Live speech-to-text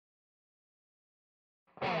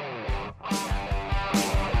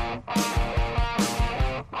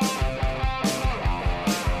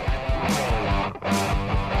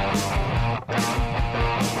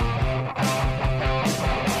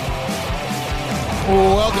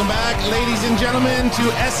Welcome back, ladies and gentlemen,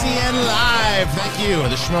 to SEN Live. Thank you,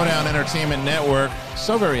 the Schmodown Entertainment Network.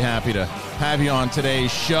 So very happy to have you on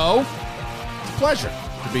today's show. It's a pleasure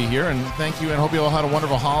to be here, and thank you, and hope you all had a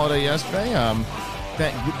wonderful holiday yesterday.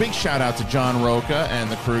 Big shout out to John Roca and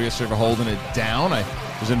the crew yesterday for holding it down. I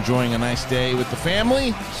was enjoying a nice day with the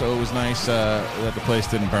family, so it was nice that the place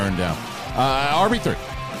didn't burn down. RB3,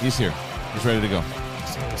 he's here. He's ready to go.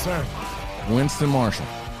 Yes, sir. Winston Marshall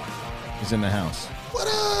is in the house. What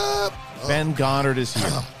up? Ben Goddard is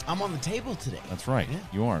here. I'm on the table today. That's right. Yeah.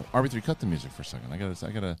 You are. RB3, cut the music for a second. I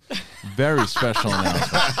got a very special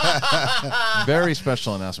announcement. Very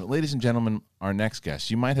special announcement. Ladies and gentlemen, our next guest.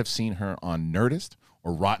 You might have seen her on Nerdist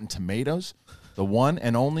or Rotten Tomatoes. The one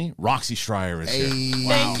and only Roxy Stryer is here.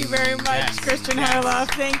 Thank you very much, Christian Harloff.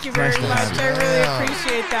 Thank you very much. I really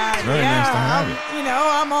appreciate that. Very nice to have you. You know,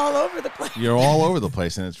 I'm all over the place. You're all over the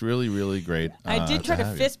place, and it's really, really great. I did try to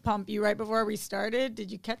have fist pump you right before we started. Did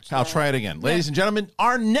you catch that? I'll try it again. Ladies and gentlemen,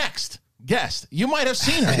 our next guest. You might have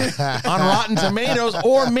seen her on Rotten Tomatoes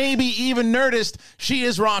or maybe even Nerdist. She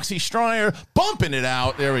is Roxy Stryer, bumping it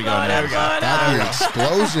out. There we go. There we go. That's the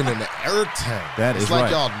explosion in the air tank. That is it's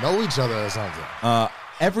like right. y'all know each other or something.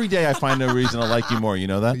 Every day I find a reason to like you more. You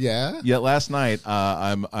know that? Yeah. Yeah. Last night,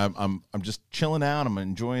 I'm just chilling out. I'm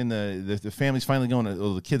enjoying the family's finally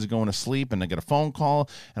the kids are going to sleep, and I get a phone call,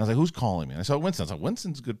 and I was like, "Who's calling me?" And I saw Winston. I was like,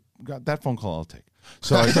 "Winston's good. Got that phone call. I'll take."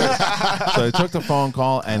 So I took the phone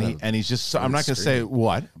call, and he's just. I'm not going to say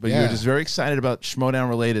what, but you were just very excited about Schmodown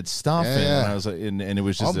related stuff, and I was like, and it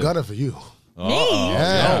was just. I'm gunning for you. Me?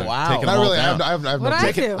 Yeah. Oh, wow. Taking Not them all really. down. I have no What'd I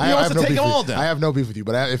beef. do? He wants to no take beef them with all you. down. I have no beef with you,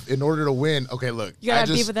 but if in order to win, okay, look. You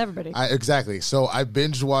gotta beef with everybody. Exactly. So I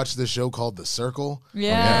binge watched this show called The Circle.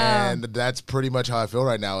 Yeah. And that's pretty much how I feel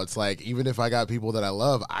right now. It's like, even if I got people that I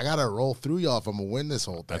love, I got to roll through y'all if I'm going to win this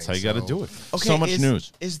whole thing. That's how you got to do it. Okay, So much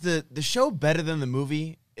news. Is the show better than the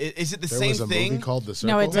movie? Is it the There same was a thing? movie called The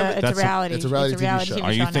Circle. No, it's a That's reality. it's a reality TV show.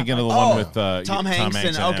 Are you thinking of the Oh, one with Tom Hanks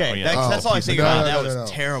and okay, yeah. that's all I think No, about. no, That no, was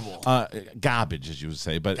no. terrible. Garbage, as you would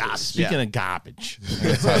say. But speaking of garbage,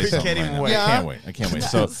 Can't even wait. I can't wait.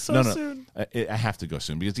 So, So no. soon. I have to go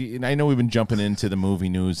soon because I know we've been jumping into the movie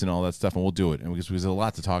news and all that stuff, and we'll do it because there's a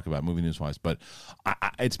lot to talk about movie news wise. But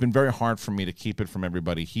it's been very hard for me to keep it from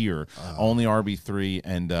everybody here. Only RB3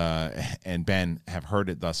 and Ben have heard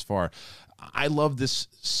it thus far. I love the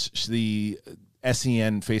SEN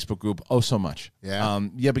Facebook group so much. Yeah.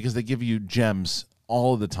 Because they give you gems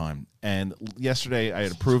all of the time. And yesterday I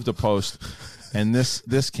had approved a post, and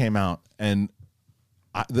this came out, and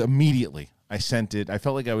immediately I sent it. I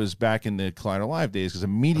felt like I was back in the Collider Live days because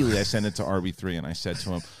immediately I sent it to RB3, and I said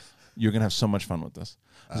to him, "You're gonna have so much fun with this."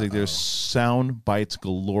 I was like, "There's sound bites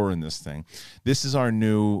galore in this thing." This is our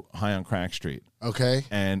new High on Crack Street. Okay.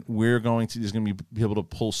 And there's going to be able to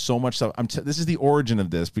pull so much stuff. This is the origin of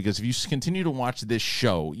this, because if you continue to watch this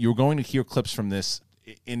show, you're going to hear clips from this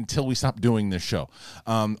until we stop doing this show.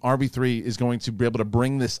 RB3 is going to be able to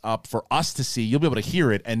bring this up for us to see. You'll be able to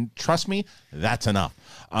hear it, and trust me, that's enough.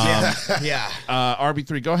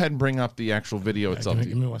 RB3, go ahead and bring up the actual video itself.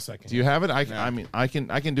 Give me 1 second. Do you have it? I mean, I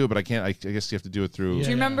can do it, but I can't. I guess you have to do it through. Do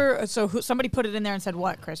you remember? So somebody put it in there and said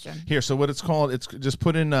what, Christian? Here, so what it's called, it's just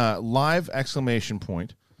put in live exclamation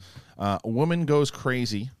point. A woman goes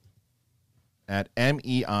crazy at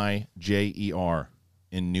MEIJER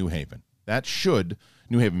in New Haven. That should,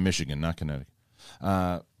 New Haven, Michigan, not Connecticut.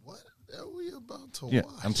 What are we about to watch?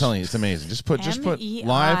 I'm telling you, it's amazing. Just put MEI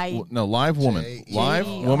live woman. Live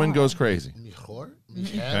woman goes crazy.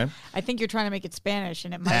 Okay. I think you're trying to make it Spanish,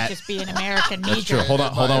 and it might just be an American That's true. major. Hold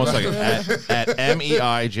on 1 second. At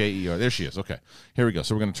MEIJER. There she is. Okay. Here we go.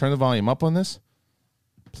 So we're going to turn the volume up on this.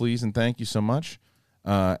 Please and thank you so much.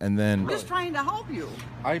 And then... I'm just trying to help you.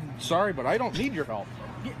 I'm sorry, but I don't need your help.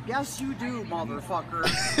 Yes, you do, motherfucker.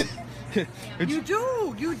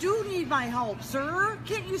 You do need my help, sir.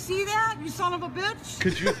 Can't you see that, you son of a bitch?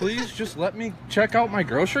 Could you please just let me check out my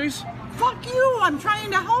groceries? Fuck you, I'm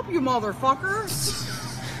trying to help you, motherfucker.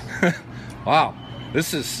 Wow,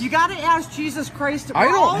 this is... You gotta ask Jesus Christ. I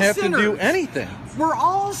We're all don't have sinners. to do anything. We're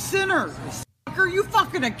all sinners. Fucker, you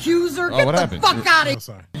fucking accuser. Get what the happened? fuck out of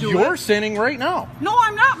sorry. here. You're sinning right now. No,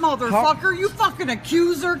 I'm not, motherfucker. You fucking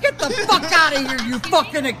accuser. Get the fuck out of here, you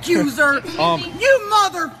fucking accuser. You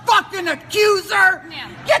motherfucking accuser.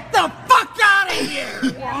 Get the fuck out of here.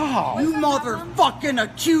 Wow. You motherfucking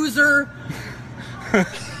accuser.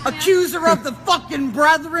 Accuser of the fucking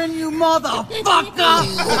brethren, you motherfucker.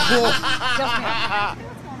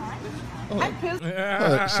 I'm pissed.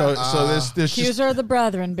 So there's just, Accuser of the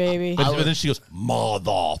brethren, baby. but then she goes,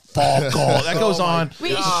 motherfucker. That goes on.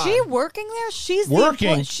 Wait, is she working there? She's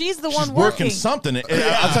Working. She's the She's one working something.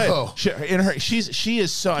 I'll tell you, Oh. she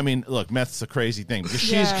is so. I mean, look, meth's a crazy thing because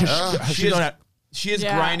She is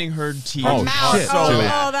Yeah. grinding her teeth. Oh, Mouth. shit. Oh, Dude.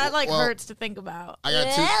 that Well, hurts to think about.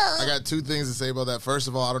 I got two things to say about that. First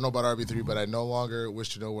of all, I don't know about RB3, but I no longer wish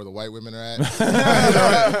to know where the white women are at.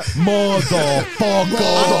 Motherfucker.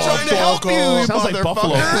 I'm trying to help you. Sounds like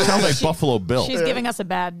Buffalo. Sounds like Buffalo Bill. She's giving us a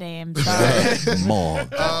bad name. Sorry.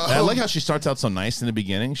 I like how she starts out so nice in the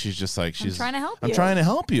beginning. She's just like, I'm trying to help I'm you. trying to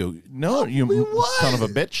help you. No, you son of a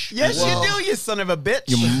bitch. Yes, you do, you son of a bitch.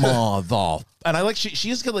 You mother. And I like she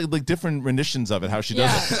has got like different renditions of it. How she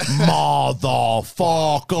does Yeah. it.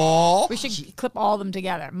 Motherfucker. We should clip all of them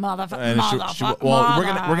together. Motherfucker. And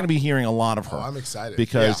we're gonna be hearing a lot of her. Oh, I'm excited.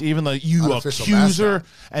 Because even though you Unofficial accuse her,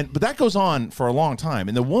 mascot. but that goes on for a long time.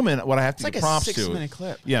 And the woman, what I have to It's give like a props 6-minute to,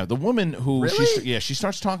 clip. yeah, the woman who Really? she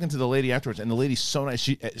starts talking to the lady afterwards, and the lady's so nice.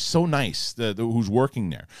 So nice. The who's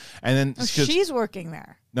working there, and then Oh, she's working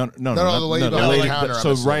there. No, the lady behind the counter, So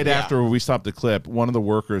I'm assuming. right after we stopped the clip, one of the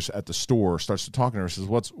workers at the store starts to talk to her. Says,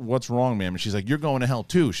 "What's wrong, ma'am?" And she's like, "You're going to hell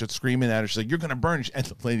too." She's screaming at her. She's like, "You're going to burn." And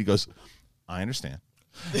the lady goes, "I understand."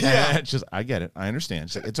 Yeah, and she's, "I get it. I understand."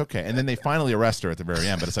 She's like, "It's okay." And then they finally arrest her at the very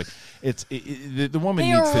end. But it's like, the woman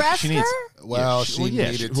They needs to. arrest She needs. her? Well, she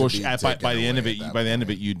needed to be by taken the end of away it, at that by the end of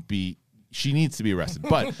it, point. you'd be. She needs to be arrested,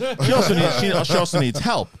 but she also needs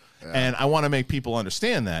help. Yeah. And I want to make people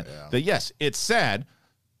understand that yes, it's sad.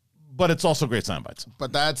 But it's also great sound bites.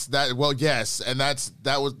 But that's that. Well, yes, and that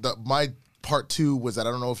was my part two. Was that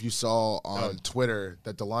I don't know if you saw on Twitter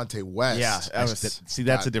that Delonte West. Yeah, that's a different.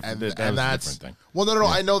 That's a different thing. Well, no,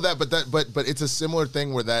 I know that, but it's a similar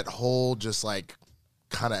thing where that whole just like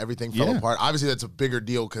kind of everything fell apart. Obviously, that's a bigger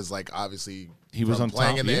deal because like obviously he was on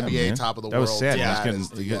playing top, in the NBA, man. top of the that world. Was sad.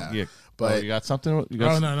 Yeah. But you got something? You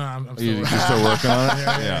got no, I'm you're still still working on it.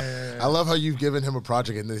 Yeah. I love how you've given him a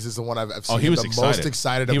project, and this is the one I've seen he him was the excited. most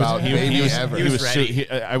excited He was- about he maybe was- ever. He was ready.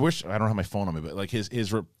 I wish I don't have my phone on me, but like his he's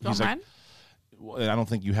Don't like. mind? I don't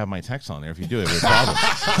think you have my text on there. If you do, it would be a problem.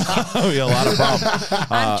 We have a lot of problems.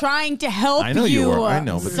 I'm trying to help I know you were. I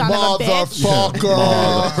know, but- son of a bitch.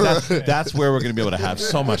 Motherfucker. That's where we're going to be able to have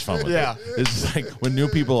so much fun with it. It's like when new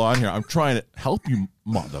people are on here, I'm trying to help you,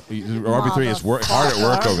 mother. RB3 is hard at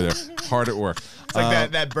work over there. Hard at work. It's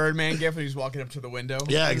like that Birdman gif when he's walking up to the window.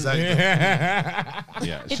 Yeah, exactly.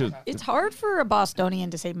 Yeah, It's hard for a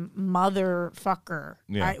Bostonian to say motherfucker.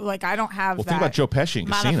 Yeah. I don't have Well, that. think about Joe Pesci in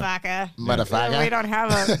Casino. Motherfucker. We don't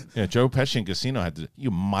have a. Yeah, Joe Pesci in Casino had to.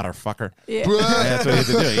 You motherfucker. Yeah. That's what he had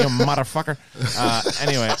to do. You motherfucker.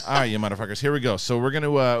 Anyway, all right, you motherfuckers. Here we go. So we're going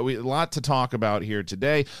to a lot to talk about here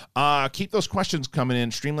today. Keep those questions coming in.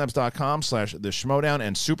 Streamlabs.com/the Schmodown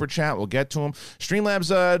and Super Chat. We'll get to them. Streamlabs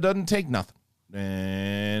doesn't take nothing.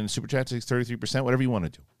 And Super Chat takes 33%, whatever you want to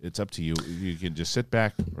do. It's up to you. You can just sit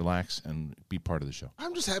back, relax, and be part of the show.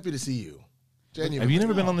 I'm just happy to see you. Genuinely. Have you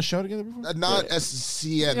never been on the show together before? Not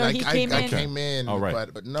SCN. No, I he came in. Oh, right.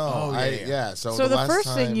 But no. So So the last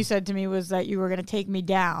first thing time- you said to me was that you were going to take me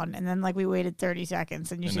down, and then like we waited 30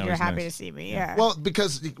 seconds, and you And said that you're was happy nice. to see me. Yeah. Well,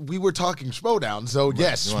 because we were talking Schmodown. So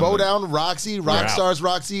yes, You wanna- Schmodown, Roxy, out. Rockstars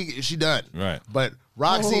Roxy, she done. Right. But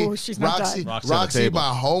Roxy, Oh, she's not Roxy, done. Roxy at the Roxy, table.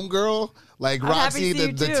 my homegirl. Like I'm Roxy, happy to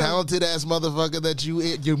see the you, too. talented ass motherfucker that you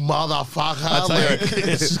motherfucker. I'll tell you, Like,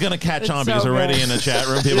 this is going to catch It's on so because already good. in the chat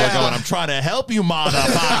room, people are going, I'm trying to help you,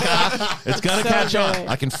 motherfucker. It's going to So catch on. good.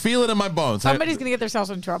 I can feel it in my bones. Somebody's going to get themselves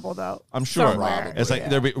in trouble, though. I'm sure. Somewhere. It's like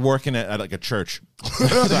they're working at like a church.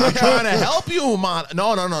 I'm trying to help you, man.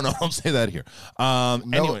 No. Don't say that here.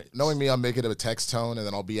 Anyway. knowing me, I'll make it a text tone, and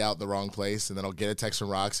then I'll be out in the wrong place, and then I'll get a text from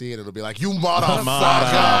Roxy, and it'll be like, "You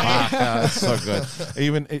motherfucker." That's so good.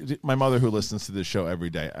 Even my mother, who listens to this show every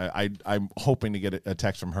day, I'm hoping to get a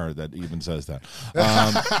text from her that even says that.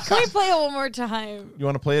 Can we play it one more time? You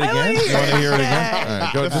want to play it I again? wanna You want to hear it again? Yeah. All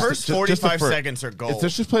right, go. The Just- first just 45 the seconds are gold.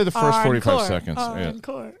 Let's just play the first 45 Encore. seconds. Yeah.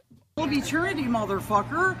 Encore. It'll be charity,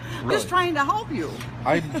 motherfucker. Just trying to help you.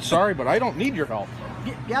 I'm sorry, but I don't need your help.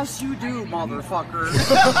 Yes, you do, motherfucker.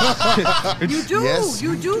 You do. Yes,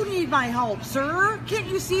 you do need my help, sir. Can't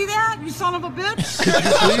you see that, you son of a bitch? Could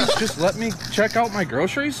you please just let me check out my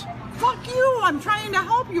groceries? Fuck you. I'm trying to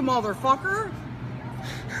help you, motherfucker.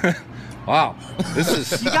 Wow, this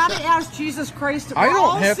is... You gotta ask Jesus Christ. I We're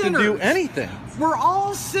all don't have sinners. to do anything. We're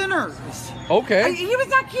all sinners. Okay.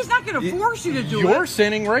 He's not gonna force you to do You're it.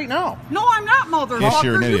 sinning right now. No, I'm not, Yes,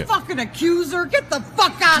 you're an motherfucker. You idiot. fucking accuser. Get the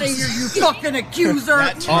fuck out of here, you fucking accuser.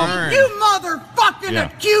 That turn. You motherfucking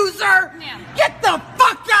Yeah. accuser. Get the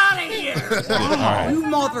fuck out of here! right. You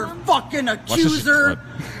motherfucking Watch this. accuser!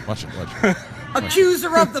 Watch it.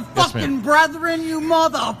 Accuser of the Yes, fucking ma'am. brethren, you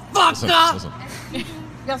motherfucker! Listen.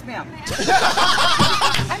 Yes, ma'am.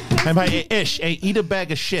 Hey, Ish, hey, eat a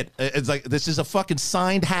bag of shit. It's like, this is a fucking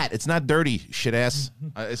signed hat. It's not dirty, shit ass.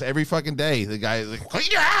 It's every fucking day. The guy is like,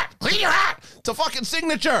 clean your hat. It's a fucking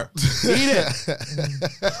signature. Eat it.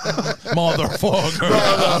 Motherfucker.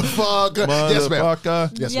 Yes, ma'am.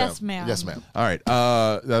 Motherfucker. Yes, ma'am. Yes, ma'am. All right.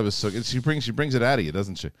 That was so good. She brings it out of you,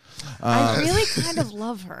 doesn't she? I really kind of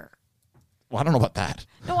love her. Well, I don't know about that.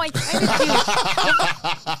 No, I kind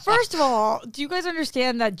of do. First of all, do you guys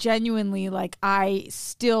understand that genuinely, like, I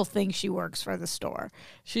still think she works for the store?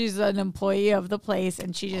 She's an employee of the place,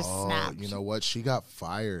 and she just snapped. You know what? She got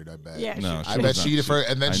fired, I bet. Yeah, No, I bet she deferred,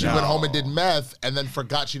 and then I she know. went home and did meth, and then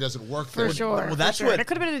forgot she doesn't work for there. sure. Well, that's for sure. what- It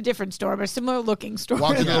could have been a different store, but a similar looking store.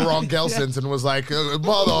 Walked into the wrong Gelson's and was like,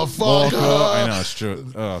 motherfucker. I know, it's true.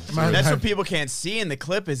 That's what people can't see in the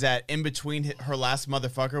clip is that in between her last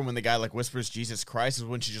motherfucker, when the guy like whispers Jesus Christ, is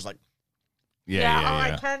when she's just like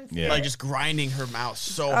I can see like it. just grinding her mouth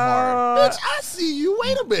so hard. Bitch, I see you.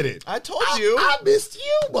 Wait a minute. I told you. I missed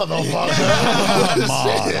you, motherfucker.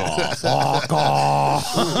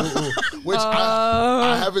 Which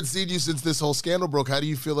I haven't seen you since this whole scandal broke. How do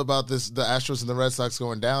you feel about this? The Astros and the Red Sox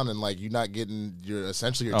going down, and like you not getting your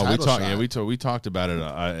title shot. we talked about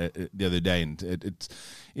it the other day, and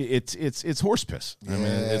it's horse piss. I mean,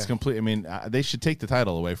 it's complete. I mean, they should take the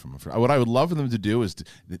title away from him. What I would love for them to do is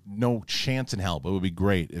no chance in hell, but it would be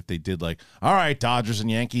great if they did like, all right, Dodgers and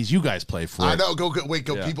Yankees, you guys play for it. I know. Go.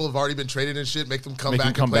 Yeah. People have already been traded and shit. Make them come Make back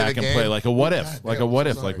them come and play back the and game. play like a what if, God like damn, a what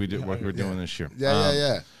I'm if, sorry. like we do, what we're doing this year.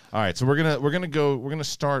 Yeah. All right, so we're gonna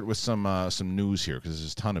start with some news here because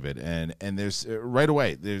there's a ton of it, and there's right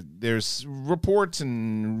away there's reports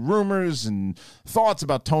and rumors and thoughts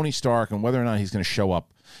about Tony Stark and whether or not he's going to show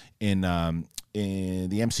up in the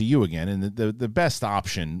MCU again, and the best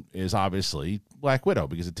option is obviously Black Widow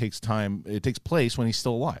because it takes time. It takes place when he's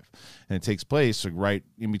still alive, and it takes place right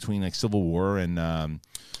in between like Civil War and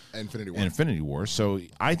Infinity War. So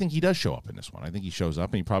I think he does show up in this one. I think he shows up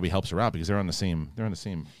and he probably helps her out because they're on the same.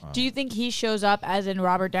 Do you think he shows up as in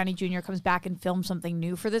Robert Downey Jr. comes back and films something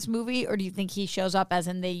new for this movie, or do you think he shows up as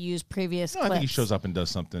in they use previous No, clips? I think he shows up and does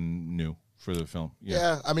something new for the film.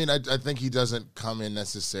 Yeah, I mean, I think he doesn't come in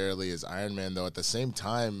necessarily as Iron Man, though. At the same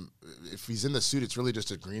time, if he's in the suit, it's really just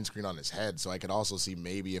a green screen on his head. So I could also see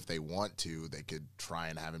maybe if they want to, they could try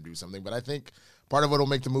and have him do something. But I think part of what will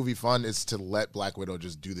make the movie fun is to let Black Widow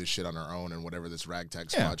just do this shit on her own and whatever this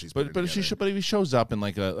ragtag squad she's putting but if together. he shows up in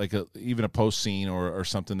like a even a post scene or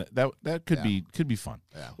something that could be fun.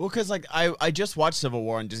 Well, because like I just watched Civil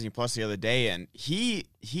War on Disney Plus the other day, and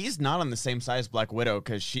he's not on the same side as Black Widow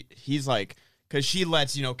because she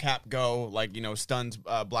lets Cap go, like stuns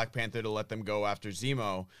Black Panther to let them go after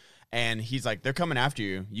Zemo. And he's like, they're coming after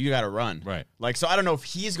you. You got to run. Right. Like, so I don't know if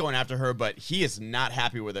he's going after her, but he is not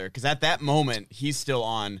happy with her. Because at that moment, he's still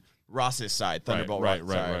on Ross's side. Thunderbolt Right, Ross.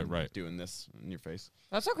 right, Sorry, right, I'm right. doing this in your face.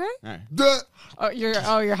 That's okay. All right.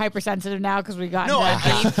 You're hypersensitive now because we got No, I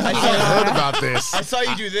heard about this. I saw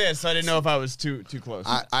you do this. So I didn't know if I was too close.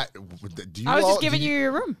 Do you I was all, just giving do you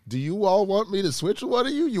your room. Do you all want me to switch with one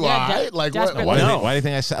of you? You Yeah, all right? Like desperately. what? Why do you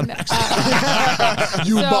think I sat next?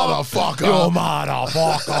 You So- motherfucker!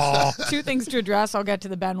 motherfucker. Two things to address. I'll get to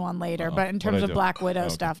the Ben one later. But in terms What'd I of do? Black Widow Okay.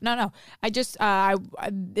 stuff, no. I just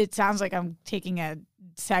it sounds like I'm taking a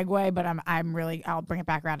segue, but I'm really, I'll bring it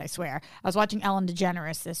back around, I swear. I was watching Ellen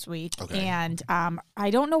DeGeneres this week, and I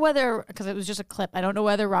don't know whether, because it was just a clip, I don't know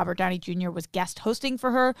whether Robert Downey Jr. was guest hosting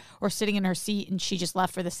for her or sitting in her seat and she just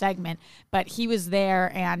left for the segment, but he was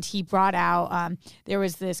there and he brought out, there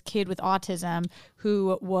was this kid with autism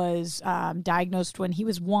who was diagnosed when he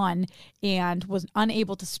was 1 and was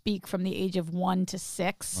unable to speak from the age of 1 to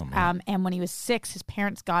 6. And when he was 6, his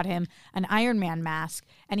parents got him an Iron Man mask,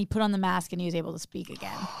 and he put on the mask and he was able to speak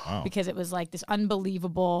again because it was like this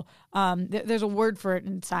unbelievable. There's a word for it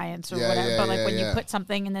in science or whatever, but like when you put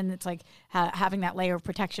something and then it's like having that layer of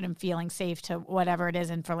protection and feeling safe to whatever it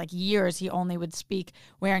is. And for like years, he only would speak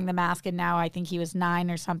wearing the mask, and now I think he was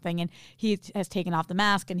 9 or something, and he has taken off the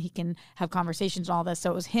mask and he can have conversations and all this.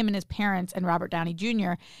 So it was him and his parents and Robert Downey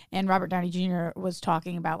Jr. And Robert Downey Jr. was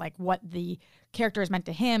talking about like what the character is meant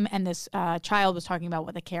to him, and this child was talking about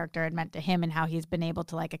what the character had meant to him and how he's been able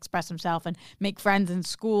to like express himself and make friends in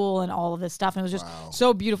school and all of this stuff. And it was just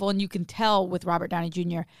so beautiful, and you can tell with Robert Downey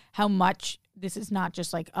Jr. how much this is not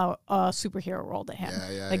just like a superhero role to him.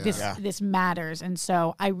 This matters. And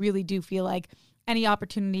so I really do feel like any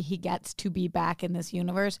opportunity he gets to be back in this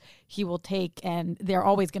universe, he will take, and they're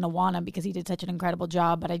always going to want him because he did such an incredible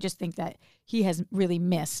job. But I just think that he has really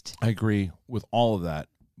missed. I agree with all of that.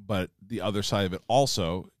 But the other side of it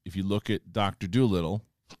also, if you look at Dr. Dolittle,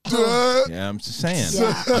 yeah, I'm just saying.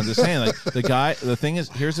 Yeah. I'm just saying, like, the thing is,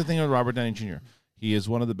 here's the thing with Robert Downey Jr. He is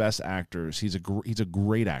one of the best actors. He's a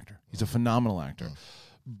great actor. He's a phenomenal actor.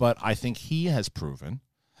 But I think he has proven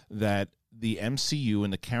that the MCU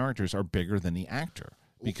and the characters are bigger than the actor.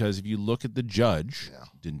 Because if you look at The Judge,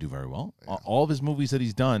 didn't do very well. Yeah. All of his movies that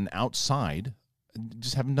he's done outside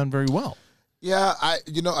just haven't done very well. Yeah,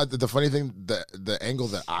 the funny thing, the angle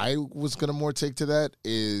that I was gonna more take to that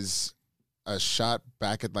is a shot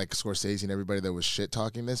back at like Scorsese and everybody that was shit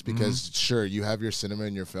talking this, because sure, you have your cinema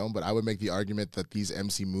and your film, but I would make the argument that these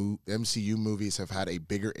MCU movies have had a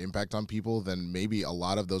bigger impact on people than maybe a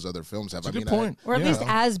lot of those other films have. It's a good point, or at least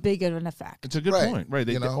as big of an effect. It's a good point, right?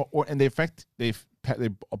 They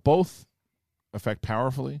both affect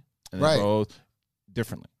powerfully, and they both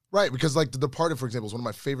differently. Right, because like The Departed, for example, is one of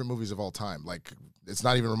my favorite movies of all time. Like, it's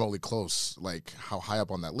not even remotely close, like how high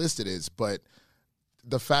up on that list it is. But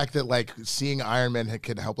the fact that like seeing Iron Man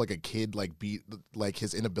could help like a kid like beat like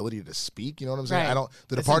his inability to speak, you know what I'm saying? Right.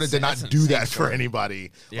 The Departed did not do that for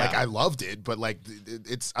anybody. Yeah. Like, I loved it, but like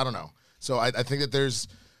it's I don't know. So I think that there's,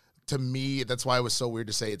 to me, that's why it was so weird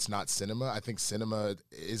to say it's not cinema. I think cinema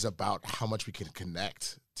is about how much we can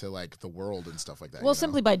connect to like the world and stuff like that. Well,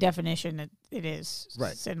 simply by definition, it is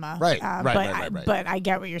cinema. Right. But I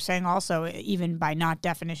get what you're saying also, even by not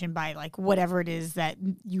definition, by like whatever it is that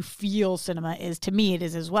you feel cinema is, to me it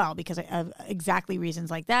is as well, because of exactly reasons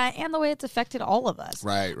like that and the way it's affected all of us.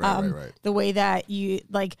 Right. The way that you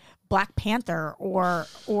like Black Panther or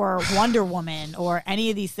Wonder Woman or any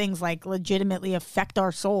of these things like legitimately affect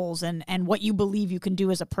our souls and what you believe you can do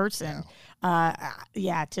as a person.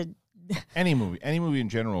 Any movie in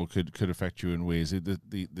general could affect you in ways.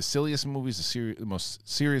 The silliest movies, the most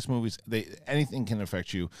serious movies, anything can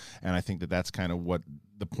affect you, and I think that's kind of what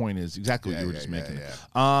the point is. Exactly what you were just making.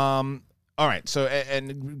 All right, so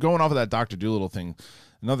and going off of that Dr. Dolittle thing,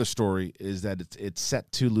 another story is that it's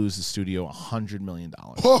set to lose the studio $100 million.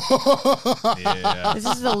 Yeah. This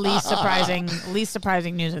is the least surprising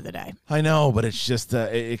news of the day. I know, but it's just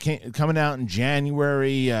coming out in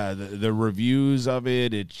January. The reviews of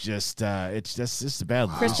it's just a bad.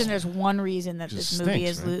 Christian, there's one reason that this movie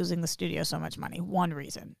is right? losing the studio so much money. One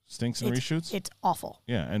reason. Stinks and reshoots. It's awful.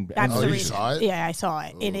 Yeah, and that's the you reason. saw it? Yeah, I saw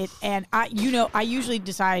it. And I usually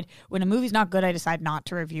decide when a movie's not good, I decide not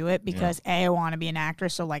to review it because A, I want to be an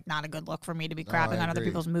actress, so like not a good look for me to be crapping on other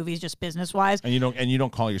people's movies just business wise. And you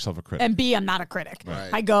don't call yourself a critic. And B, I'm not a critic. Right.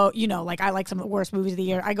 I go, like I like some of the worst movies of the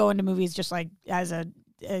year. I go into movies just like as a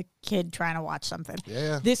kid trying to watch something.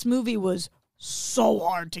 Yeah. This movie was so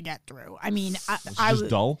hard to get through. I mean, I was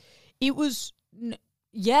dull. It was.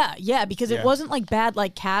 Yeah, because it wasn't like bad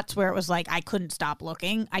like Cats where it was like I couldn't stop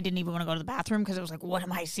looking. I didn't even want to go to the bathroom because it was like, what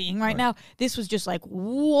am I seeing right now? This was just like,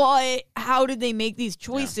 what? How did they make these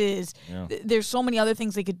choices? Yeah. There's so many other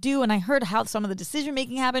things they could do, and I heard how some of the decision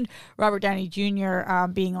making happened. Robert Downey Jr.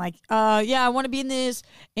 Being like, I want to be in this,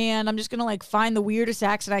 and I'm just gonna like find the weirdest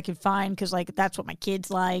accent I could find because like that's what my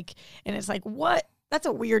kids like, and it's like, what? That's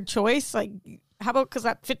a weird choice. Like, how about because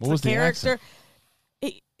that fits the character?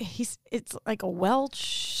 It's like a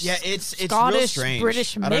Welsh, it's Scottish, real strange.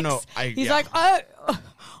 British mix. I don't know. He's like, I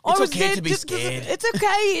was okay there to be scared. It's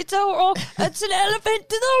okay. It's all. It's an elephant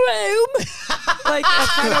to the room. Like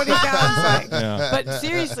that's kind of what he sounds like. Yeah. But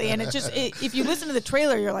seriously, and if you listen to the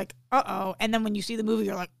trailer, you're like, and then when you see the movie,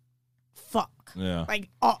 you're like, fuck. Yeah. Like,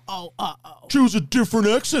 Choose a different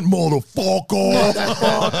accent, motherfucker.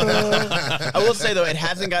 I will say though, it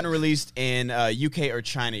hasn't gotten released in UK or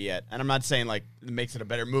China yet, and I'm not saying like it makes it a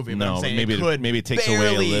better movie. But No, I'm saying maybe it takes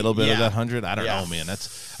away a little bit of that 100. I don't know, man.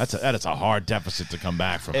 That's a hard deficit to come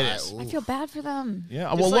back from. It is. I feel bad for them.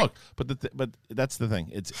 Yeah. Well, look, but that's the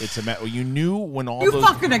thing. It's a matter. You knew when all You those.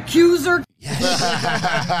 fucking accuser.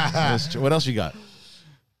 Yes. What else you got?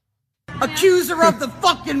 Accuser of the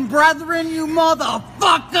fucking brethren, you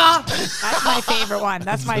motherfucker. That's my favorite one.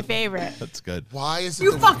 That's my favorite. That's good. Why is it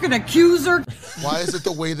You fucking accuser. Why is it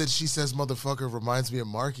the way that she says motherfucker reminds me of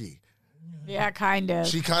Marky? Yeah, kind of.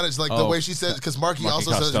 She kind of like the way she says, because Marky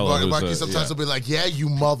also says, Costello, Marky sometimes will be like, yeah, you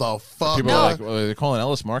motherfucker. People are like, they're calling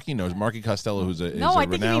Ellis Marky. No, it's Marky Costello, who's a I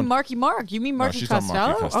think you mean Marky Mark. You mean Marky she's talking Costello?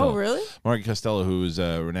 Marky Costello? Oh, really? Marky Costello, who's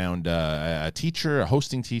a renowned teacher, a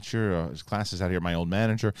hosting teacher. His classes out here. My old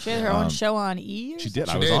manager. She had her own show on E! She did.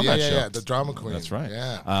 She I was did, on that show. Yeah, the drama queen. That's right.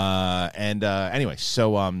 Yeah. Anyway,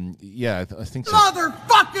 so I think so.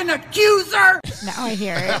 Motherfucking accuser. Now I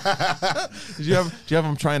hear it. Do you have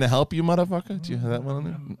him trying to help you, motherfucker? Do you have that one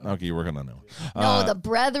on there? Okay, you're working on that one. No, the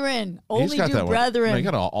brethren. He's Only got do that one. brethren. No, you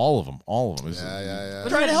got all of them. All of them. Yeah. I'm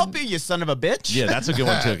trying to help you, you son of a bitch. Yeah, that's a good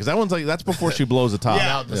one too. Because that one's like that's before she blows the top.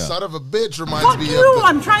 Now, the son of a bitch reminds Fuck me you! of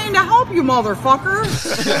I'm trying to help you, motherfucker.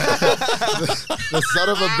 the son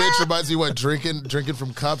of a bitch reminds me what drinking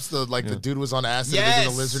from cups. The dude was on acid. Yes,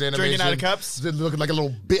 in the lizard animation. drinking out of cups. Looking like a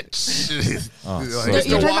little bitch. So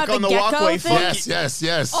You're talking walk about on the the gecko walkway, thing? fuck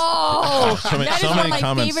Yes. Oh, So many- that is so one of many my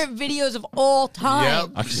comments. favorite videos of all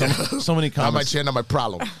time. Yep. So many Not my comments. chin, not my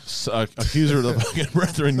problem. Accuser of the fucking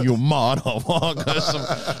brethren, you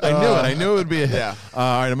motherfucker. I knew it would be a hit. Yeah.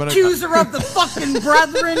 All right, I'm gonna. Accuser of the fucking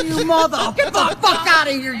brethren, you mother. Get the fuck out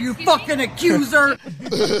of here, you fucking accuser.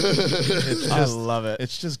 I love it.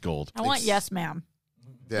 It's just gold. I want yes, ma'am.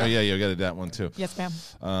 Oh yeah, you got that one too. Yes, ma'am.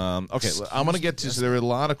 Okay, I'm going to get to. So there were a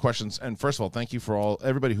lot of questions, and first of all, thank you for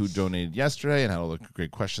everybody who donated yesterday and had all the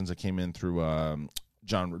great questions that came in through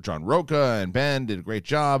John Roca and Ben did a great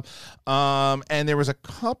job. And there was a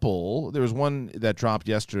couple. There was one that dropped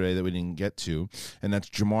yesterday that we didn't get to, and that's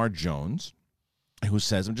Jamar Jones, who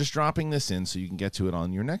says, I'm just dropping this in so you can get to it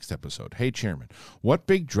on your next episode. Hey, Chairman, what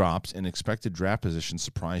big drops in expected draft positions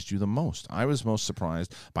surprised you the most? I was most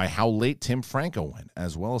surprised by how late Tim Franco went,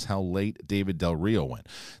 as well as how late David Del Rio went.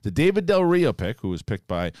 The David Del Rio pick, who was picked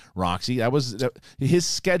by Roxy, his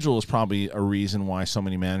schedule is probably a reason why so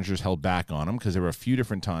many managers held back on him, because there were a few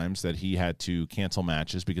different times that he had to cancel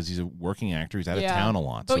matches because he's a working actor. He's out of town a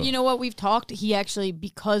lot. But you know what? We've talked. He actually,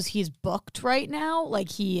 because he's booked right now,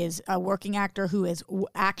 like he is a working actor who is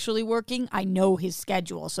actually working. I know his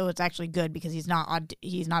schedule, so it's actually good because he's not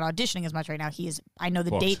auditioning as much right now. I know the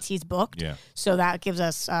Booked. dates he's booked. Yeah. So that gives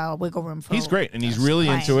us wiggle room for. He's great, and he's really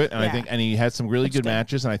playing. into it, and Yeah. and he had some really That's good good.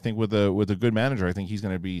 matches, and I think with a good manager, I think he's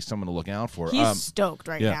going to be someone to look out for. He's stoked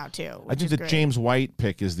right now too. I Which think is the great. James White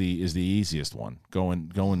pick is the easiest one.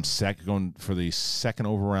 Going for the second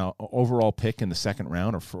overall pick in the second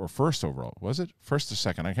round, or first overall. Was it first or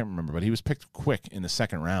second? I can't remember, but he was picked quick in the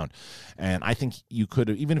second round, and I think you could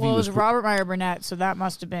have, even if Well, he it was Robert Meyer Burnett, so that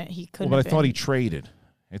must have been he couldn't. Well, but I have thought been. he traded.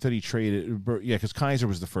 Yeah, because Kaiser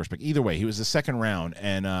was the first pick. Either way, he was the second round,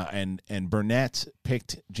 and Burnett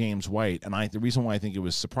picked James White. And the reason why I think it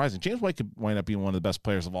was surprising, James White could wind up being one of the best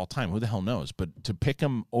players of all time. Who the hell knows? But to pick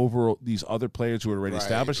him over these other players who were already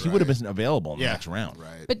established, he would have been available in the next round.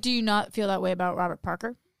 Right. But do you not feel that way about Robert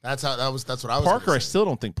Parker? That's what I was. Parker, I still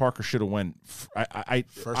don't think Parker should have went. I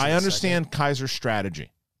understand Kaiser's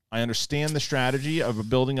strategy. I understand the strategy of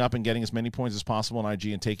building up and getting as many points as possible in IG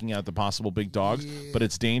and taking out the possible big dogs, but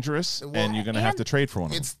it's dangerous, and you're going to have to trade for one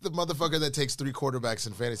of them. It's the motherfucker that takes 3 quarterbacks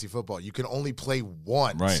in fantasy football. You can only play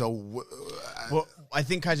one. Right. So, Well, I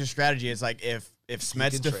think Kaiser's strategy is like if Smets can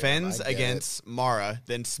trade him, defends I get against Mara,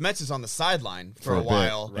 then Smets is on the sideline for a bit.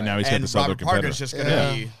 while, And now he's got this other Robert Parker's competitor. just going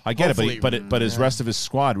to be. I get hopefully- it, but his rest of his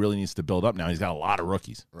squad really needs to build up now. He's got a lot of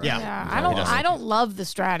rookies. Yeah. Yeah, he I don't love the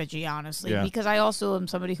strategy, honestly, Yeah. because I also am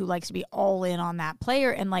somebody who likes to be all in on that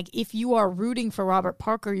player. And like, if you are rooting for Robert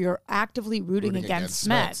Parker, you're actively rooting against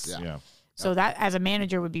Smets. Yeah. So that, as a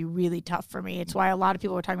manager, would be really tough for me. It's why a lot of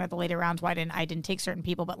people were talking about the later rounds. Why I didn't take certain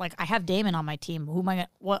people, but like I have Damon on my team. Who am I?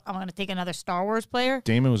 I'm going to take another Star Wars player.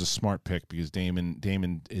 Damon was a smart pick because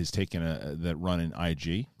Damon is taking that run in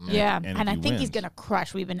IG. Yeah, and and I he think he's wins. going to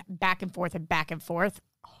crush. We've been back and forth and back and forth.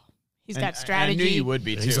 He's got I strategy. knew you would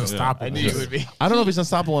be too. He's unstoppable. I knew you would be. I don't know if he's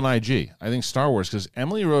unstoppable in IG. I think Star Wars, because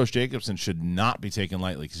Emily Rose Jacobson should not be taken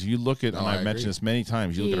lightly. Because you look at, and I've mentioned this many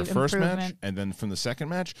times, you look at her first match Improvement. and then from the second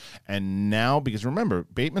match, and now, because remember,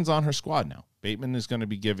 Bateman's on her squad now. Bateman is going to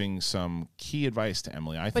be giving some key advice to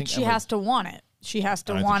Emily. But she has to want it. She has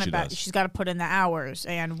to I think want she it. But does. she's got to put in the hours.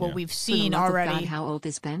 And what we've For the seen love of already. God, how old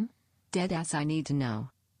is Ben? Deadass, I need to know.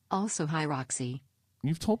 Also, hi, Roxy.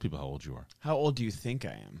 You've told people how old you are. How old do you think I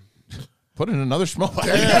am? Put in another smoke.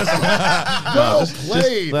 Well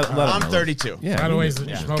played. I'm 32. Yeah. By the way,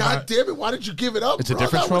 God damn it! Why did you give it up? It's a bro?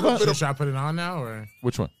 different That would've Schmobot? been a- should I put it on now or?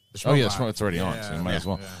 Which one? The Oh yeah, Schmobot. it's already on, Yeah, so you might as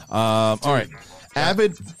well. yeah. All right.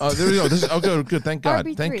 Avid. There we go. This is good. Thank God.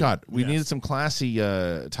 RB3. Thank God. We needed some classy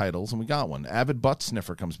titles, and we got one. Avid Butt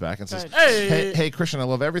Sniffer comes back and says, Good. "Hey, Christian, I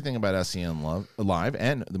love everything about SEN Live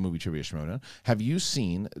and the movie Trivia Shimoda. Have you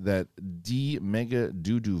seen that D Mega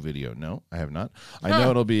Doo-Doo video? No, I have not. I know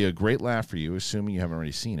it'll be a great laugh for you, assuming you haven't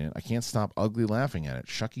already seen it. I can't stop ugly laughing at it.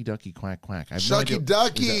 Shucky Ducky Quack Quack. I have no idea- Shucky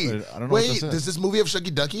Ducky. Is that- I don't know what Wait, this is. does this movie have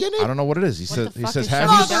Shucky Ducky in it? I don't know what it is. He the fuck says, is have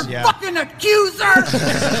Shucky you? Ducky? Motherfucking accuser!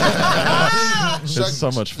 It's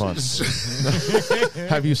so much fun.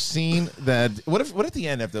 Have you seen that? What if at the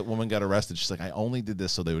end, if that woman got arrested, she's like, I only did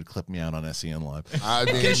this so they would clip me out on SEN Live. I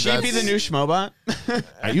mean, Can she be the new Schmobot?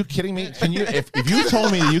 Are you kidding me? Can you? If you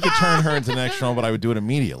told me that you could turn her into the next Schmobot, I would do it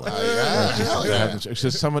immediately.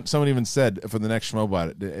 Just someone even said for the next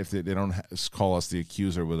Schmobot, if they don't call us the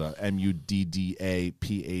accuser with a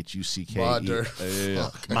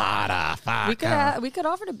Muddaphfucker. We could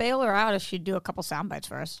offer to bail her out if she'd do a couple sound bites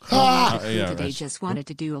for us. Today just wanted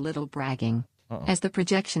to do a little bragging. As the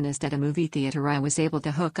projectionist at a movie theater, I was able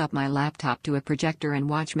to hook up my laptop to a projector and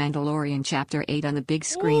watch Mandalorian Chapter 8 on the big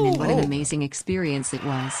screen, and what an amazing experience it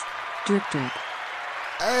was. Drip, drip.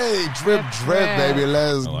 Hey, drip, baby.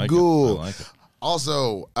 Let's go. I like it.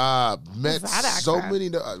 Also, met so many.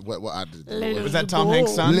 Was that Tom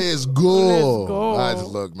Hanks' son? Let's go.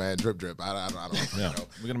 Look, man, drip. I don't know.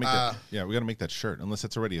 We're gonna make that. Yeah, we gotta make that shirt. Unless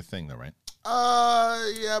it's already a thing, though, right?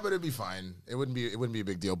 Yeah, but it'd be fine. It wouldn't be a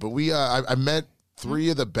big deal. But I met 3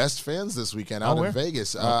 of the best fans this weekend out in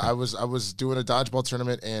Vegas. Okay. I was doing a dodgeball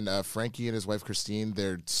tournament, and Frankie and his wife Christine,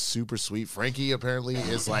 they're super sweet. Frankie apparently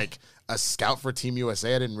is like a scout for Team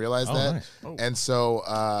USA. I didn't realize that. Nice. And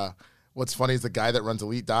so what's funny is the guy that runs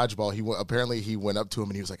Elite Dodgeball, he went up to him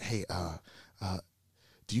and he was like, hey,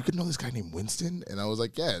 do you know this guy named Winston? And I was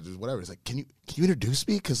like, yeah, just whatever. He's like, can you introduce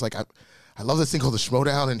me? Because like I love this thing called the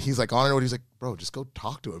Schmodown, and he's like on it. He's like, bro, just go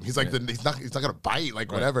talk to him. He's like, he's not gonna bite,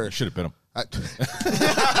 like whatever. You should have been him. If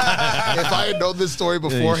I had known this story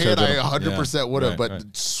beforehand, I 100% would have.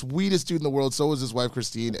 But sweetest dude in the world. So was his wife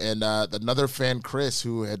Christine, and another fan, Chris,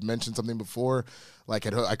 who had mentioned something before. Like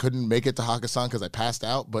I couldn't make it to Hakkasan because I passed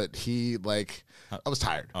out, but he I was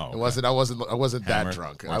tired. Oh, okay. I wasn't that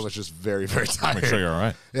drunk. I was just very, very tired. Make sure you're all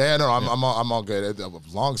right. Yeah, no, I'm all good.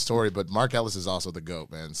 Long story, but Mark Ellis is also the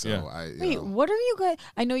GOAT, man. So Wait, what are you guys?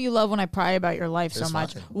 I know you love when I pry about your life so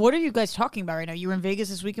much. Fine. What are you guys talking about right now? You were in Vegas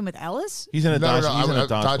this weekend with Ellis? He's in a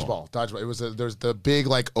dodgeball. It was there's the big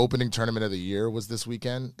opening tournament of the year was this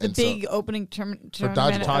weekend. Opening tournament for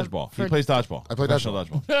dodgeball. He plays dodgeball. I play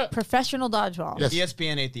dodgeball. Professional dodgeball. Yes.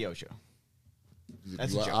 ESPN 8 the Ocho.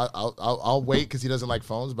 That's a joke. I'll wait because he doesn't like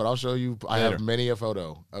phones, but I'll show you. I have many a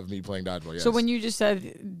photo of me playing dodgeball. Yes. So when you just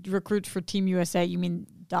said recruits for Team USA, you mean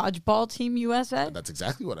dodgeball Team USA? That's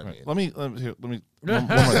exactly what I mean. Let me one more thing.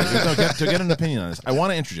 To get an opinion on this, I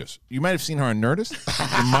want to introduce. You might have seen her on Nerdist.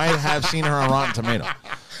 You might have seen her on Rotten Tomato.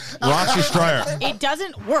 Roxy Stryer. It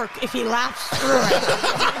doesn't work if he laughs through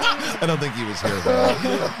it. I don't think he was here.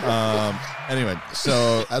 Anyway,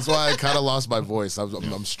 so that's why I kind of lost my voice.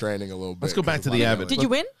 I'm straining a little bit. Let's go back to the Abbott. Did you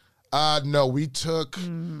win? No, we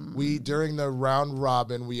during the round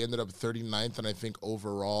robin, we ended up 39th, and I think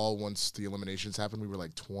overall, once the eliminations happened, we were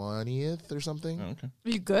like 20th or something. Oh, okay.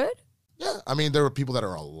 Are you good? Yeah, I mean, there were people that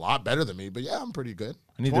are a lot better than me, but yeah, I'm pretty good.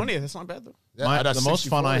 20th, that's not bad though. Yeah, the most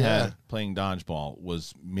fun I had playing dodgeball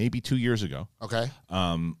was maybe 2 years ago. Okay.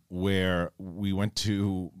 Where we went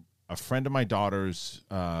to a friend of my daughter's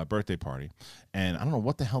birthday party, and I don't know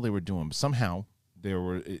what the hell they were doing, but somehow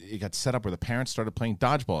it got set up where the parents started playing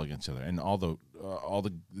dodgeball against each other, and all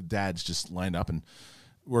the dads just lined up and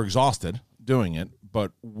were exhausted doing it,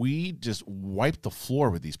 but we just wiped the floor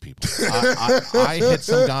with these people. I hit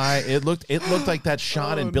some guy. It looked like that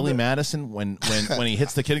shot in Billy Madison when he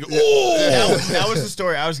hits the kid and goes, oh! That was the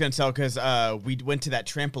story I was going to tell, because we went to that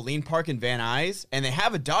trampoline park in Van Nuys, and they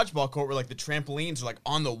have a dodgeball court where like the trampolines are like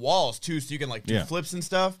on the walls too, so you can like do flips and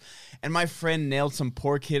stuff. And my friend nailed some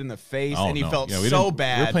poor kid in the face, and he felt so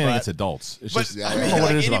bad. We're playing against adults. It's just I don't know what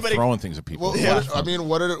like it is about throwing things at people.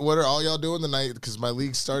 What are all y'all doing tonight? Because my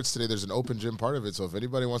league starts today. There's an open gym part of it, so if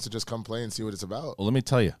anybody wants to just come play and see what it's about. Well, let me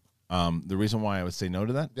tell you. The reason why I would say no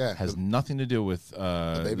to that has nothing to do with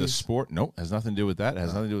the sport. No, has nothing to do with that. It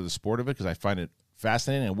has nothing to do with the sport of it, because I find it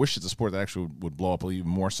fascinating. I wish it's a sport that actually would blow up even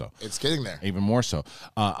more so. It's getting there. Even more so.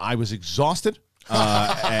 I was exhausted, and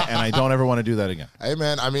I don't ever want to do that again. Hey,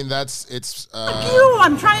 man, I mean, Fuck you!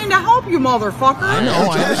 I'm trying to help you, motherfucker. I know,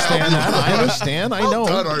 I understand that. I understand. I know.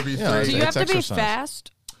 Done, RB3. Yeah, do you have to be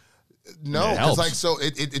fast? No, because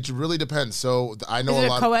it really depends. So I know a lot.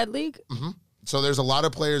 Is it a co-ed league? Mm-hmm. So there's a lot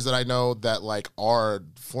of players that I know that like are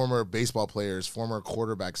former baseball players, former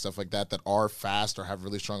quarterbacks, stuff like that are fast or have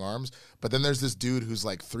really strong arms. But then there's this dude who's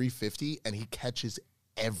like 350 and he catches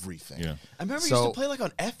everything. Yeah, I remember he used to play like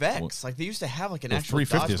on FX. Like they used to have like an actual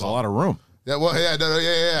 350 is a lot of room. Yeah, well,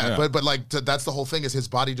 yeah. But like that's the whole thing is his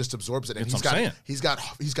body just absorbs it, and he's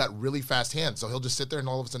got really fast hands, so he'll just sit there and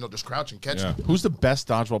all of a sudden he'll just crouch and catch it. Who's the best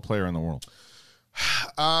dodgeball player in the world?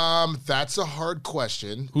 That's a hard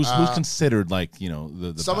question. Who's considered like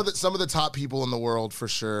the some best? of the top people in the world for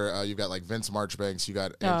sure. You've got like Vince Marchbanks, you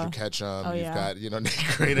got Andrew Ketchum, you've got Nick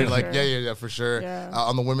Crater, like sure. yeah for sure. Yeah.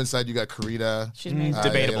 On the women's side, you got Karita. She's amazing.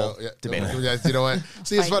 Debatable. Debatable. Yeah, you know what?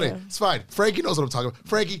 See, it's funny. It's fine. Frankie knows what I'm talking about.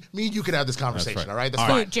 Frankie, me and you can have this conversation. Right. All right, that's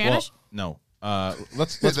fine. Janice? Well, no.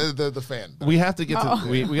 Let's the fan. We have to get to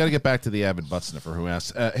we got to get back to the avid butt sniffer who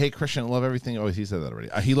asks, "Hey Christian, I love everything." Oh, he said that already.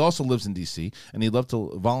 He also lives in DC and he'd love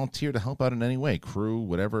to volunteer to help out in any way, crew,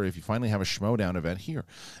 whatever. If you finally have a Schmodown event here,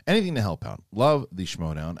 anything to help out. Love the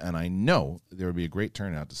Schmodown, and I know there would be a great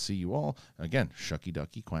turnout to see you all again. Shucky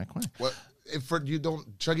ducky quack quack. What?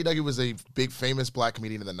 Chucky Ducky was a big famous black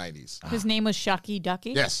comedian in the 90s. His name was Shucky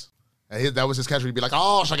Ducky? Yes. And that was his catchphase. He'd be like,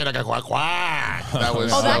 "Oh, Shucky Ducky quack quack." That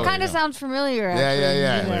was. that kind of sounds familiar. Actually.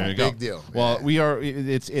 Yeah. There you go. Big deal. Well, we are.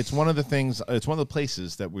 It's one of the things. It's one of the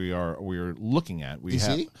places that we're looking at.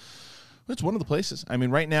 It's one of the places. I mean,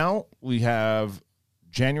 right now we have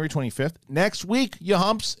January 25th. Next week, you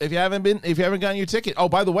humps. If you haven't gotten your ticket. Oh,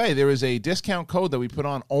 by the way, there is a discount code that we put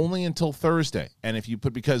on only until Thursday. And if you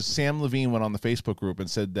because Sam Levine went on the Facebook group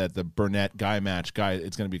and said that the Burnett it's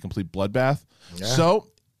going to be a complete bloodbath. Yeah. So.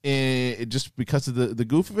 Just because of the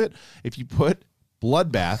goof of it, if you put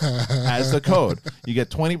bloodbath as the code, you get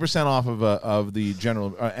 20% off of the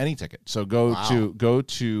general any ticket. So go to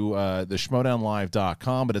the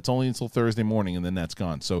schmodownlive.com, but it's only until Thursday morning and then that's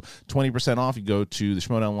gone. So 20% off. You go to the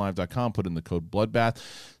schmodownlive.com, put in the code bloodbath.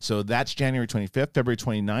 So that's January 25th. February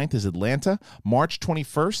 29th is Atlanta. March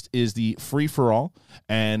 21st is the free for all,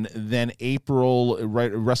 and then April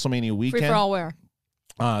WrestleMania weekend. Free for all where?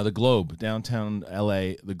 The Globe, downtown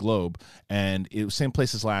LA, the Globe, and it was same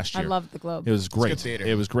place as last year. I loved the Globe. It was great.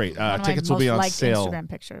 It was great. Tickets will be on sale. Instagram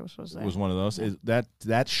picture was one of those.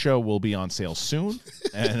 That show will be on sale soon,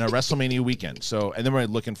 and a WrestleMania weekend. So, and then we're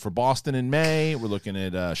looking for Boston in May. We're looking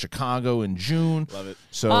at Chicago in June. Love it.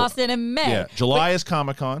 So Boston in May. Yeah, July is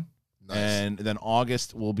Comic-Con. Nice. And then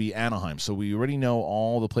August will be Anaheim. So we already know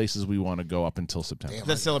all the places we want to go up until September.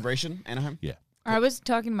 The celebration, Anaheim? Yeah. I was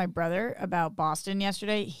talking to my brother about Boston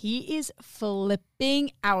yesterday. He is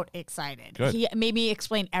flipping out excited. Good. He made me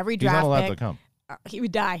explain every draft He's not allowed pick. to come. He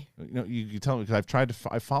would die. You tell me because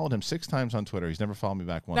I followed him 6 times on Twitter. He's never followed me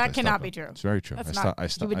back once. That cannot be true. It's very true. That's I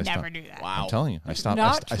stopped. You would never do that. Wow. I'm telling you, I stopped.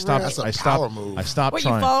 Not I stopped. That's a I power stopped. move. I stopped What,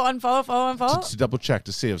 trying. you unfollow? To double check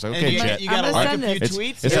to see. I was like, And okay, you Jet. you got to I'm like gonna a few send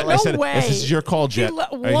tweets? this. I said, way. this is your call, Jet.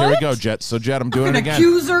 What? All right, here we go, Jet. So, Jet, I'm doing it again.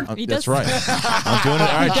 Accuser. That's right. I'm doing it.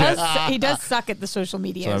 All right, Jet. He does suck at the social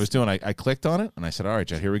media. So I was doing. I clicked on it and I said, all right,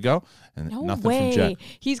 Jet, here we go. And no nothing way. from Jet.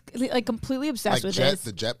 He's like completely obsessed Like with Jet, this.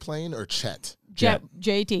 the jet plane, or Chet?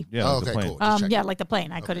 JT. Yeah, Oh, the okay, plane. cool. Just checking. Yeah, like the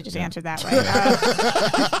plane. I could have just answered that way.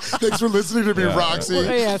 Thanks for listening to me, Roxy.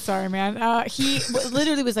 Yeah, sorry, man. He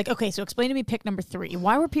literally was like, okay, so explain to me pick number 3.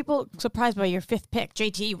 Why were people surprised by your 5th pick?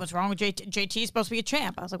 JT, what's wrong with JT? JT's supposed to be a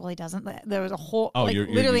champ. I was like, well, he doesn't. There was a whole,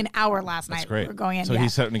 literally an hour last night. Great. We were going in. So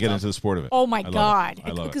he's starting to get into the sport of it. Oh, my God.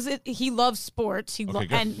 I love it. Because he loves sports. Good.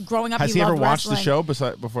 And growing up, Has he loved ever watched wrestling. the show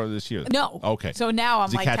before this year? No. Okay. So now I'm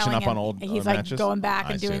Is he like catching telling up him, on old he's like matches? going back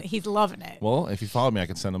and I doing. see. He's loving it. Well, if you follow me, I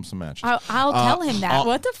can send him some matches. I'll tell him that.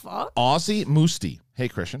 What the fuck? Aussie Moosty. Hey,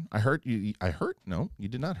 Christian, I heard you. No, you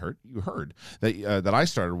did not hurt. You heard that I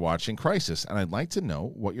started watching Crisis, and I'd like to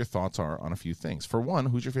know what your thoughts are on a few things. For one,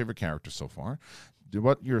 who's your favorite character so far?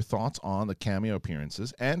 What your thoughts on the cameo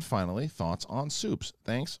appearances, and finally, thoughts on Soups.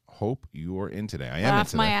 Thanks. Hope you are in today. I am in Laugh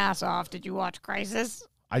today. my ass off. Did you watch Crisis?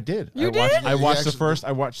 I did. You I did? watched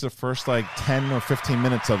the first like 10 or 15in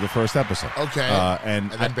minutes of the first episode. Okay. And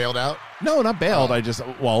then bailed out? No, not bailed. I just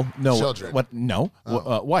no. Children. What? No.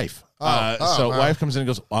 Wife. Oh, wife comes in and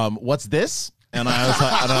goes, what's this? And I was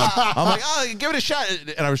like, I'm like, oh, give it a shot.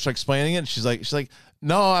 And I was like explaining it. And she's like,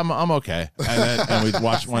 no, I'm okay. And we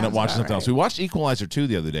wound up watching something else. We watched Equalizer 2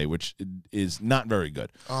 the other day, which is not very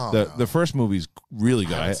good. The first movie's really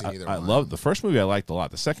good. I love the first movie. I liked a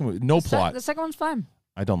lot. The second movie, no plot. The second one's fun.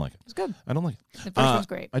 I don't like it. It's good. I don't like it. The first one's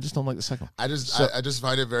great. I just don't like the second one. I just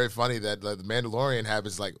find it very funny that the Mandalorian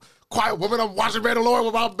happens like, quiet woman, I'm watching Mandalorian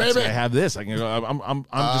with my baby. I have this. I can go. I'm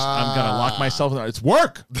gonna lock myself in. It's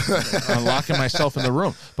work. I'm locking myself in the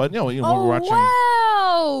room. But we're watching.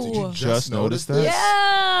 Wow! Did you Just noticed that?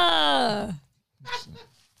 Yeah.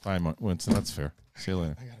 Bye, Winston. That's fair. See you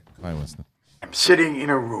later. Bye, Winston. I'm sitting in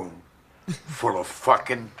a room full of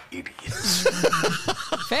fucking idiots.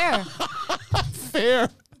 Fair. Fair.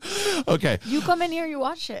 Okay. You come in here, you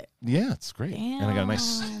watch it. Yeah, it's great. And I got a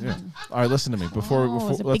nice. Yeah. All right, listen to me. Before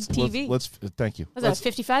it's a big TV. let's thank you. Was that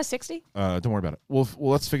 55, 60? Don't worry about it. Well,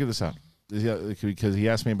 let's figure this out. because he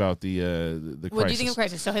asked me about the Crisis. What do you think of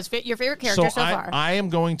Crisis? So your favorite character so far? I am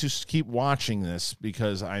going to keep watching this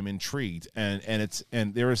because I'm intrigued, and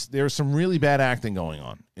there's some really bad acting going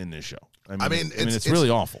on in this show. I mean, it's really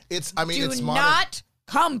awful. It's Do not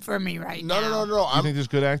come for me right now. No. You think there's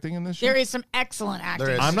good acting in this show? There is some excellent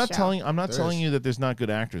acting. I'm not telling you that there's not good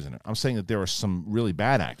actors in it. I'm saying that there are some really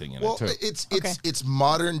bad acting in it too. It's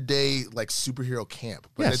modern day like superhero camp,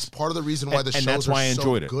 but it's part of the reason why the shows that's why I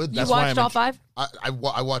enjoyed it. Good. You watched all 5? I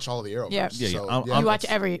watch all of the Arrowverse. Yeah. You watch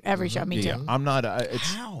every show. Me too. Yeah, I'm not.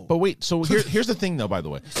 But wait. So here's the thing, though. By the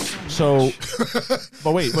way, so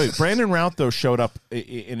but wait. Brandon Routh though showed up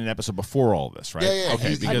in an episode before all this, right? Yeah.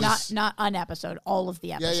 Okay, because not an episode. All of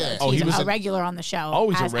the episodes. Yeah. Oh, he's he was a regular on the show. Oh,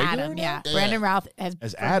 he's a as regular Adam. now? Yeah. Yeah. Brandon Routh has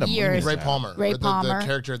As for Adam. What do you years. mean? Ray Palmer. Ray the Palmer.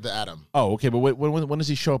 character the Adam. Oh, okay. But when does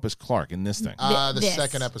he show up as Clark in this thing? The This.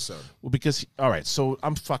 second episode. Well, because all right, so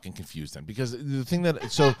I'm fucking confused then because the thing that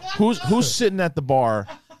who's sitting at the bar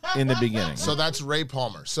in the beginning? So that's Ray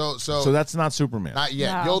Palmer. So that's not Superman. not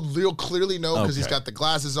yet. No. You'll clearly know because he's Okay. got the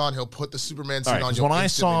glasses on. He'll put the Superman suit All right, on. 'cause You'll when I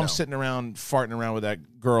saw instantly him know. sitting around farting around with that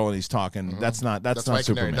girl and he's talking, that's not That's not Mike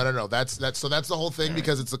and Mary. Superman. No. That's the whole thing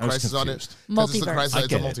because it's the I was crisis on it. confused. 'Cause it's the Multiverse. crisis. I It's a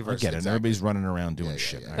get it. multiverse. I get it. And Exactly. everybody's running around doing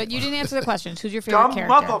shit. All right. But you didn't answer the questions. Who's your favorite Dumb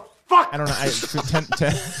character? motherfucker! I don't know.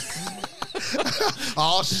 10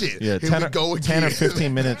 Oh shit! Yeah, Here 10 we or, go 10 or again.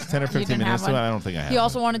 15 minutes. 10 or 15 didn't minutes. have one? I don't think I have. He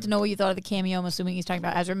also one. wanted to know what you thought of the cameo. I'm assuming he's talking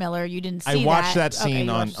about Ezra Miller. You didn't see I watched that Okay, scene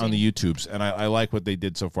you on watched the YouTubes, and I like what they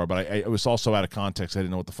did so far. But it was also out of context. I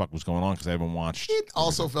didn't know what the fuck was going on because I haven't watched. It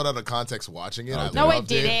also felt out of context watching it. I No, it loved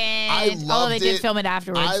didn't. I loved Although they did it. film it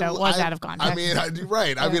afterwards, so it was out of context. I mean,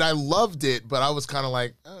 right. I mean, I loved it, but I was kind of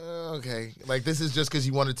like, okay, like this is just because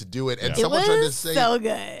you wanted to do it. And It someone tried to was say, so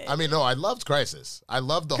good. I mean, no, I loved Crisis. I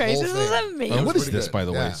loved the Crisis whole thing. was amazing. It was What is pretty this, good. by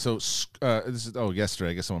the way? Yeah. So, this is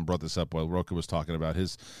yesterday. I guess someone brought this up while Roku was talking about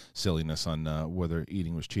his silliness on whether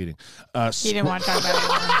eating was cheating. He didn't want to talk about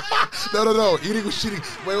it anymore. No. Eating was cheating.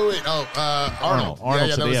 Wait. Oh, Arnold. Arnold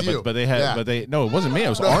yeah, said, that was you. but they had, Yeah. no, it wasn't me. It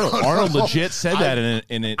was Arnold. Arnold legit said that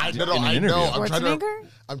in an I interview. know. Schwarzenegger?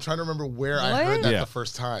 I'm trying to remember where I heard that the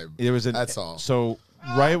first time. It was That's all. So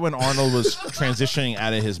right when Arnold was transitioning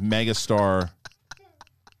out of his megastar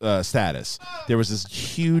status, there was this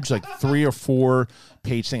huge 3 or 4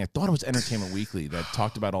 page thing. I thought it was Entertainment Weekly that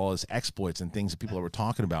talked about all his exploits and things that people were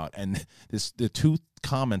talking about. And the 2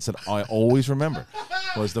 comments that I always remember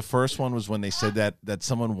was the first one was when they said that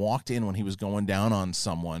someone walked in when he was going down on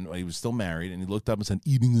someone while he was still married, and he looked up and said,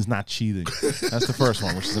 "Eating is not cheating." That's the first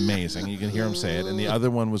one, which is amazing. You can hear him say it. And the other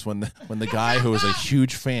one was when the guy who was a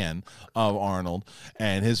huge fan of Arnold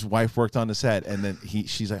and his wife worked on the set, and then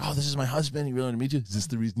she's like, "Oh, this is my husband. He really wanted to meet you. Is this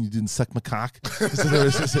the reason you didn't suck my cock?" This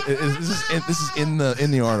is in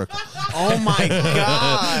the article. Oh my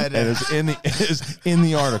god! And it's in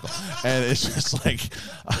the article, and it's just like,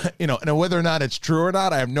 and whether or not it's true or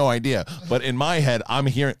not, I have no idea. But in my head, I'm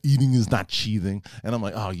hearing eating is not cheating, and I'm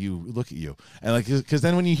like, oh, you look at you, and because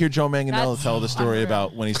then when you hear Joe Manganiello tell the story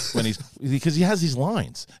about when he's because he has these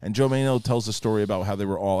lines, and Joe Manganiello tells the story about how they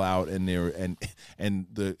were all out and they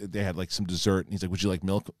had some dessert, and he's like, would you like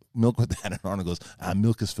milk with that? And Arnold goes,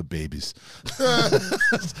 milk is for babies.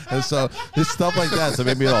 And so it's stuff like that. So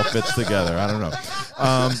maybe it all fits together. I don't know.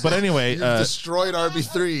 But anyway, destroyed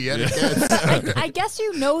RB3 yet again. I guess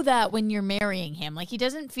you know that when you're marrying him. He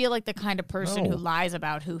doesn't feel like the kind of person who lies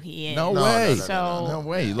about who he is. No way. So no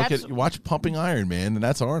way. You watch Pumping Iron Man, and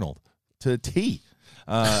that's Arnold to the T.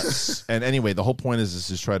 And anyway, the whole point is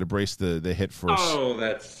to try to brace the hit for. Oh,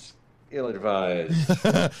 that's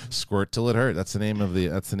ill-advised. Squirt till it hurt. That's the name of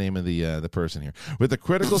the person here. With the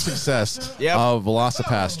critical success Yep. of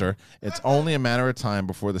Velocipaster, it's only a matter of time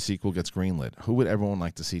before the sequel gets greenlit. Who would everyone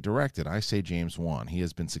like to see directed? I say James Wan. He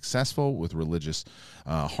has been successful with religious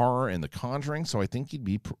horror and The Conjuring, so I think he'd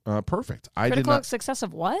be perfect. critical success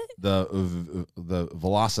of what? The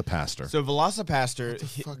Velocipaster. So Velocipaster,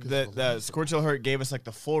 the Scorch Till Hurt gave us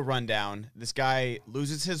the full rundown. This guy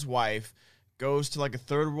loses his wife, goes to a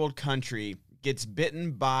third world country, gets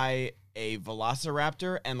bitten by a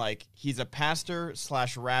velociraptor, and he's a pastor /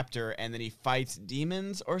 raptor, and then he fights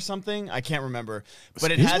demons or something. I can't remember,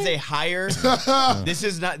 but it has a higher. This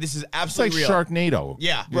is absolutely it's real. Sharknado.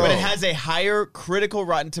 Yeah, but it has a higher critical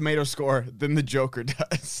Rotten Tomato score than the Joker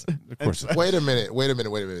does. Of course. Wait a minute.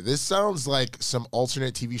 This sounds like some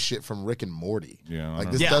alternate TV shit from Rick and Morty. Yeah,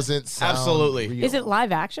 this doesn't sound absolutely. real. Is it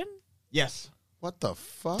live action? Yes. What the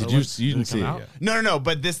fuck? Did you didn't see it out? yet? No.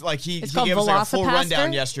 But this like he It's gave called us like a full Velocipaster?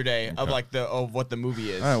 rundown yesterday of like of what the movie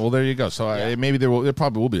is. All right, well, there you go. So maybe there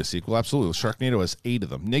probably will be a sequel. Absolutely. Sharknado has 8 of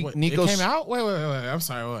them. Wait, Nico it came out? Wait. I'm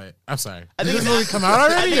sorry. I Did think this movie come out I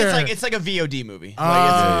already? think or- it's like a VOD movie.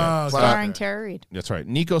 Oh, Starring Tara Reid. That's right.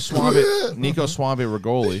 Nico Suave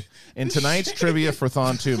Rigoli in tonight's trivia for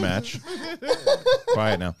Thon 2 match.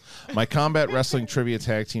 Quiet now. My Combat Wrestling Trivia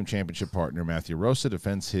Tag Team Championship partner, Matthew Rosa,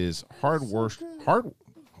 defends his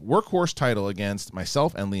workhorse title against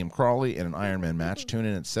myself and Liam Crawley in an Iron Man match. Tune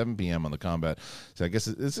in at 7 p.m. on the Combat. So I guess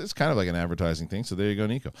it's kind of like an advertising thing. So there you go,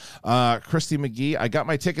 Nico. Christy McGee, I got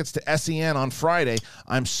my tickets to SEN on Friday.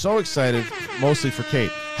 I'm so excited, mostly for Kate.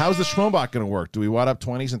 How's the Schmobot going to work? Do we wad up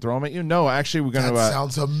 20s and throw them at you? No, actually, we're going to... That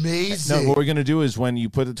sounds amazing. No, what we're going to do is when you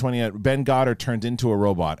put the 20 at, Ben Goddard turns into a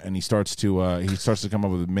robot, and he starts to come up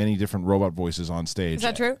with many different robot voices on stage. Is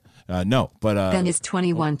that true? No, but... Ben is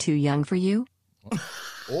 21 too young for you?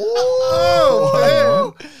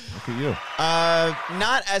 Oh, Look at you.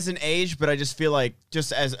 Not as an age, but I just feel like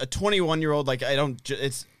just as a 21-year-old, like I don't.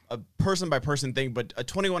 It's a person by person thing, but a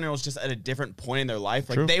 21-year-old is just at a different point in their life.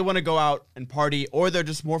 Like True. they want to go out and party, or they're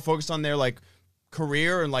just more focused on their like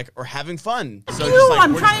career and like or having fun. So just, like,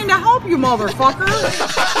 I'm trying to help you, motherfucker.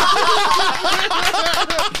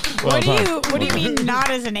 What do you mean not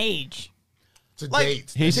as an age? to Like,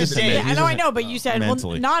 date. He's just a Yeah, he's I just know, but you said well,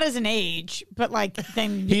 mentally. not as an age, but like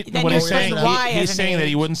then then what you're he's saying, saying why he's as an saying that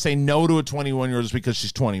he age. wouldn't say no to a 21-year-old just because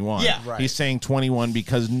she's 21. Yeah. Right. He's saying 21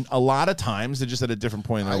 because a lot of times they're just at a different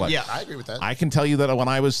point in their life. yeah. I agree with that. I can tell you that when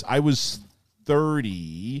I was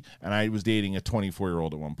 30 and I was dating a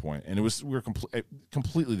 24-year-old at one point, and we were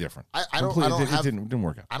completely different. I don't Completely- have- it didn't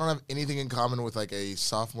work out. I don't have anything in common with like a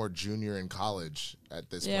sophomore, junior in college at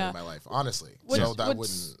this point Yeah. in my life, honestly. What's- so that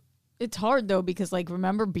what's- wouldn't. It's hard though because like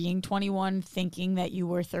remember being 21 thinking that you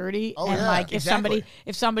were 30 Oh, and yeah, like exactly.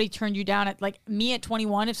 if somebody turned you down at like me at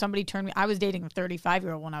 21 if somebody turned me I was dating a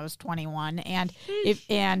 35-year-old when I was 21 and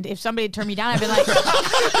if somebody had turned me down I'd been like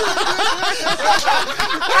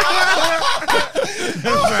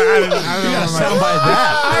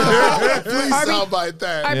Please soundbite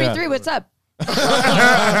that. RB3 what's up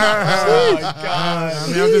Oh, God. I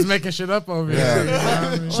mean, I'm just making shit up over here.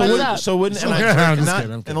 What's up? Wouldn't, and, I'm just not-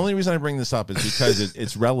 kidding, I'm and the only reason I bring this up is because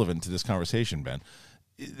it's relevant to this conversation, Ben.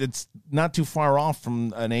 It's not too far off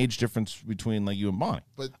from an age difference between like you and Bonnie.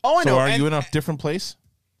 But Oh, I So know. are and you in a different place?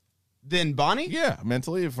 then Bonnie? Yeah,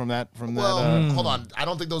 mentally from that. well, hold on. I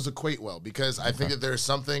don't think those equate well because I think that there's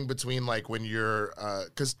something between like when you're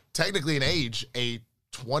because technically in age a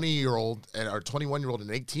 20-year-old or 21-year-old and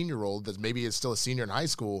an 18-year-old that maybe is still a senior in high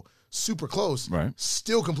school, super close, Right.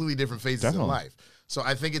 still completely different phases Definitely. in life. So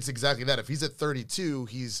I think it's exactly that. If he's at 32,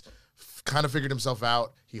 he's kind of figured himself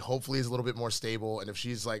out. He hopefully is a little bit more stable. And if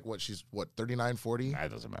she's like, she's 39, 40?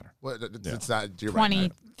 That doesn't matter. It's not, you're right.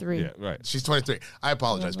 23 Yeah, right. She's 23. I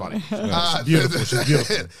apologize, Bonnie. beautiful. She's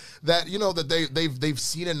beautiful. That that they've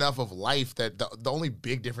seen enough of life that the only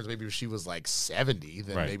big difference maybe if she was like 70,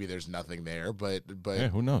 then Right. maybe there's nothing there. But Yeah,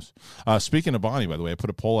 who knows? Speaking of Bonnie, by the way, I put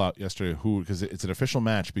a poll out yesterday because it's an official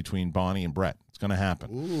match between Bonnie and Brett. It's going to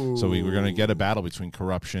happen. So we're going to get a battle between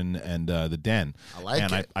Corruption and the Den. I like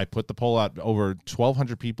and it. I put the poll out. Over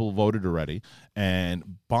 1,200 people voted already, and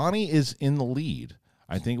Bonnie is in the lead.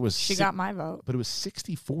 I think it was she got my vote but it was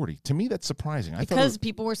 60-40. To me, that's surprising. I thought because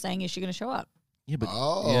people were saying is she going to show up yeah, but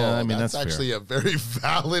oh, yeah, I mean that's fair. actually a very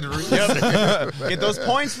valid reason. Get those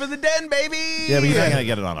points for the den, baby. Yeah, but you're not gonna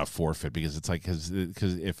get it on a forfeit because it's like because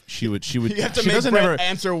if she would You have to she make doesn't Brett ever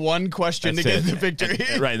answer one question to That's get it. the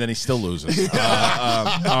victory. Right, then he still loses. All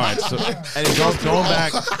right, so and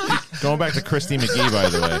going back to Christy McGee, by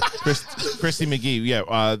the way, Christy McGee,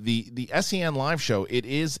 yeah, the SEN live show. It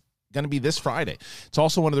is going to be this Friday. It's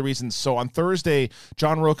also one of the reasons. So on Thursday,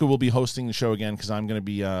 John Roca will be hosting the show again because I'm going to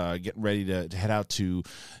be getting ready to head out to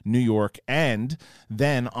New York, and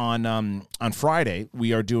then on Friday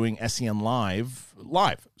we are doing SEN live.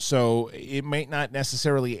 So it might not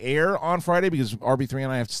necessarily air on Friday because RB3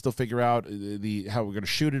 and I have to still figure out how we're going to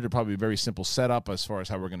shoot it. It'll probably be a very simple setup as far as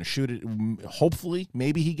how we're going to shoot it. Hopefully,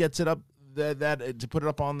 maybe he gets it up. That to put it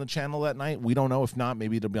up on the channel that night. We don't know. If not,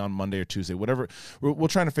 maybe it'll be on Monday or Tuesday. Whatever. We're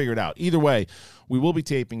trying to figure it out. Either way, we will be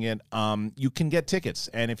taping it. You can get tickets,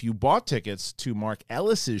 and if you bought tickets to Mark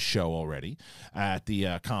Ellis's show already at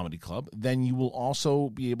the Comedy Club, then you will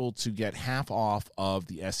also be able to get half off of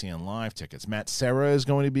the SEN Live tickets. Matt Serra is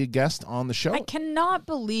going to be a guest on the show. I cannot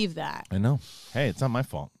believe that I know. Hey, it's not my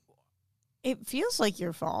fault. it feels like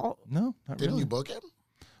your fault No, not Didn't really. you book him?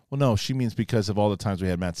 Well, no, she means because of all the times we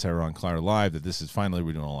had Matt Serra on Clara Live that this is finally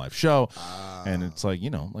we're doing a live show, and it's like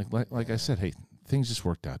like I said, hey, things just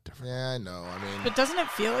worked out different. Yeah, I know. I mean, But doesn't it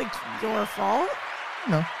feel like your fault?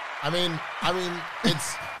 No. I mean,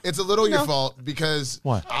 it's a little your fault because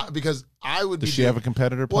What? Because I would. Does be she have a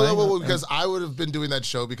competitor playing? Well, because I would have been doing that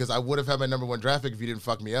show because I would have had my number 1 draft pick if you didn't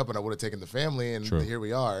fuck me up, and I would have taken the family, and here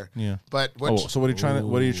we are. Yeah. But so what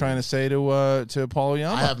are you trying to say to Paul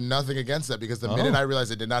Oyama? I have nothing against that because the minute I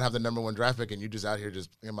realized I did not have the number 1 draft pick, and you just out here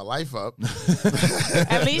just getting my life up.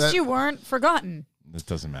 At least you weren't forgotten. It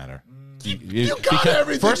doesn't matter. You got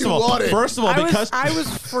everything first you of all, wanted. First of all, because I was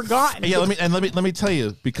forgotten. Yeah, let me tell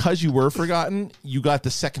you, because you were forgotten, you got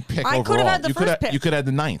the second pick I overall. could have had the first pick. You could have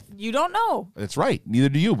had the 9th. You don't know. That's right. Neither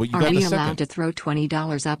do you, but you Are got the we second. allowed to throw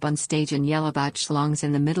 $20 up on stage and yell about schlongs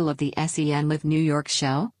in the middle of the SEN Live New York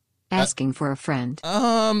show? Asking for a friend.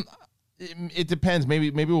 It depends.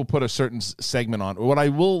 Maybe we'll put a certain segment on. What I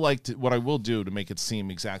will do to make it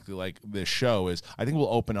seem exactly like this show is, I think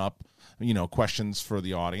we'll open up, questions for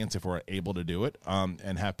the audience if we're able to do it,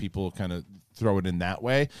 and have people kind of throw it in that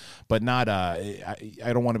way, but not. I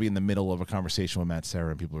don't want to be in the middle of a conversation with Matt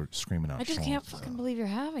Serra and people are screaming out. I just can't fucking believe you're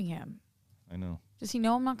having him. I know. Does he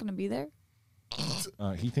know I'm not going to be there?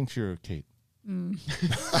 He thinks you're Kate. I'll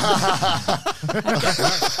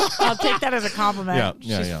take that as a compliment.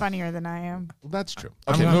 She's funnier than I am. Well, that's true.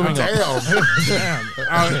 Okay, moving on. Damn.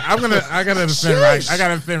 I gotta defend Roxy.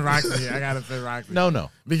 I gotta defend Roxy.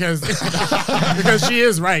 No. Because she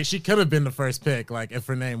is right. She could have been the first pick, like if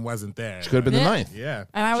her name wasn't there. She could have been the 9th. Yeah.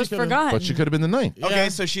 And I was forgotten. But she could have been the 9th. Okay,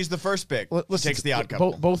 so she's the first pick. Listen, Takes the odd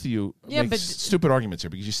couple. Both of you make stupid arguments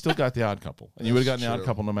here because you still got the odd couple. And you would have gotten the odd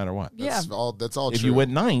couple no matter what. That's all If true. you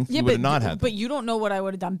went 9th, you would have not had them. But you don't know what I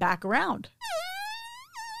would have done back around.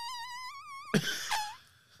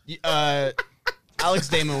 Alex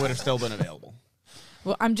Damon would have still been available.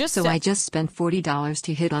 Well, I'm just So I just spent $40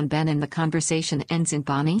 to hit on Ben and the conversation ends in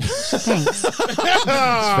Bonnie? Thanks. It's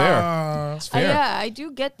fair. It's fair. Yeah, I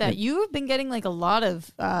do get that. You have been getting like a lot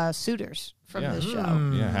of suitors from this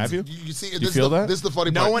show. Yeah, have you? You see, You feel that? This is the funny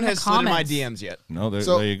part. No one has slid in my comments. DMs yet. No, there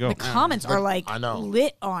you go. The comments are like I know.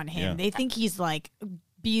 lit on him. Yeah. They think he's like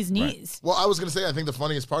bee's knees. Well, I was gonna say, I think the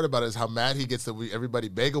funniest part about it is how mad he gets that everybody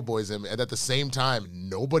bagel boys him, and at the same time,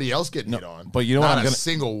 nobody else getting hit on. But you know what? Not I'm a gonna-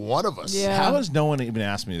 single one of us. Yeah. How has no one even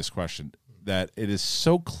asked me this question? That it is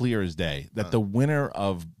so clear as day that the winner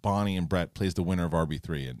of Bonnie and Brett plays the winner of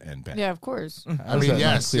RB3 and Ben. Yeah, of course. I mean,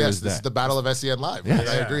 yes, this is the battle of SEN Live. Yeah.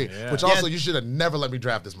 I agree. Yeah. Which also, you should have never let me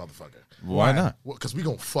draft this motherfucker. Why not? Because we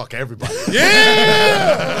gonna fuck everybody.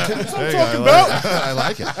 Yeah. That's what I'm talking about. I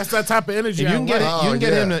like it. That's that type of energy. If you can get like. it, you can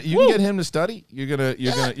get Oh, him yeah. to you can get him to study. You're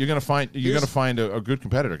gonna find a good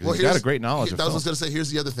competitor because he's got a great knowledge of I was film. gonna say, here's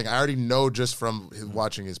the other thing. I already know just from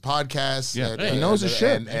watching his podcast. Yeah. and, He knows his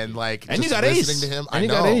shit. and like And you just got listening Ace. to him. And I you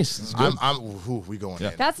know. got Ace. It's good. We going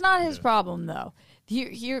in. That's not his problem, though.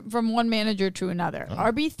 Here, from one manager to another.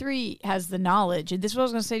 RB3 has the knowledge, and this is what I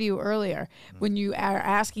was going to say to you earlier. When you are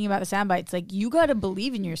asking about the sound bites, like you got to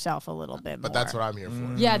believe in yourself a little bit more. But that's what I'm here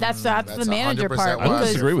for. Yeah, that's the manager 100% part. why I don't because-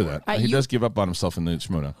 disagree with that. He you- does give up on himself in the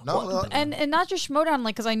Shmoda. No. And not just Schmodown,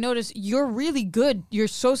 like, because I noticed you're really good. You're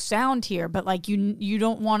so sound here, but like you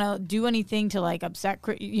don't want to do anything to like upset.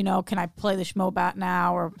 Can I play the Schmobot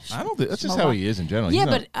now? Or I don't think that's just how he is in general. Yeah, He's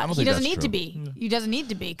not- but I don't he think doesn't that's need to true. be. He doesn't need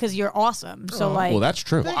to be because you're awesome. So like, Well, that's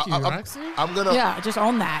true. Thank you, Roxy. I'm gonna. yeah, just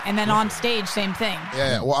own that. And then on stage, same thing.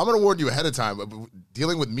 Yeah. Well, I'm gonna warn you ahead of time.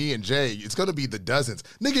 Dealing with me and Jay, it's gonna be the dozens.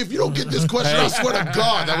 Nigga, if you don't get this question, I swear to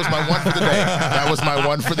God, that was my one for the day. That was my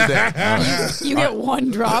one for the day. You get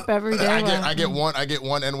one drop every day. I get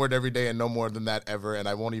one N-word every day and no more than that ever, and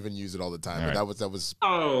I won't even use it all the time. But that was.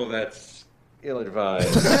 Oh, that's ill-advised.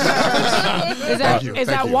 Is that you. is Thank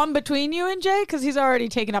that you. one between you and Jay? Because he's already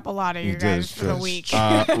taken up a lot of you guys for the week.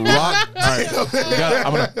 Rock. All right,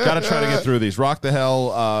 gotta try to get through these. Rock the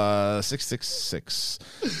Hell 666.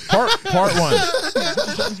 Part 1.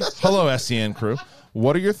 Hello, SEN crew.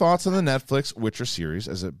 What are your thoughts on the Netflix Witcher series?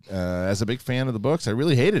 As a big fan of the books, I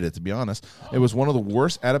really hated it, to be honest. It was one of the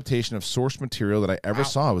worst adaptation of source material that I ever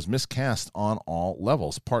saw. It was miscast on all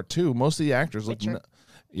levels. Part 2, most of the actors look...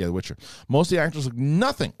 The Witcher. Most of the actors look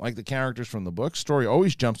nothing like the characters from the book. Story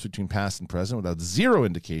always jumps between past and present without zero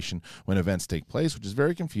indication when events take place, which is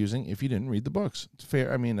very confusing if you didn't read the books. It's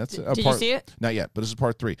fair. I mean, that's a Did part. you see it? Not yet, but this is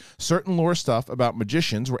part 3. Certain lore stuff about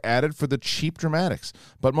magicians were added for the cheap dramatics.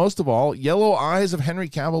 But most of all, yellow eyes of Henry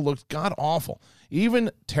Cavill looked god-awful.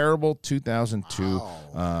 Even terrible 2002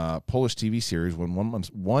 Polish TV series when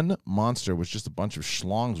one monster was just a bunch of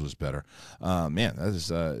schlongs was better. Man, that is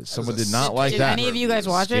someone did not like Did that. any of you guys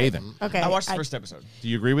watch it? Okay, I watched the first episode. Do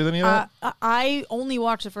you agree with any of that? I only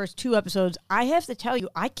watched the first 2 episodes. I have to tell you,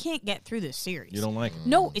 I can't get through this series. You don't like it?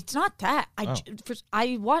 No, it's not that. I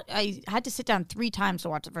had to sit down 3 times to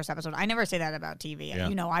watch the first episode. I never say that about TV. Yeah.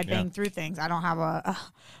 You know, I bang through things. I don't have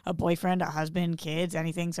a boyfriend, a husband, kids,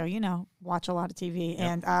 anything. So, you know, watch a lot of TV.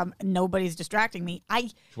 And nobody's distracting me. She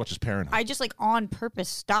watches Parenthood. I just, like, on purpose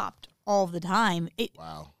stopped all the time.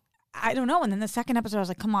 Wow. I don't know. And then the second episode, I was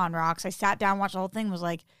like, come on, Rox. I sat down, watched the whole thing, was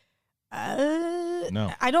like,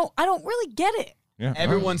 no. I don't really get it. Yeah.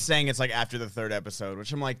 Everyone's saying it's like after the 3rd episode,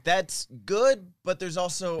 which I'm like, that's good, but there's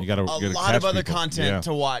also You gotta a catch lot of other people. content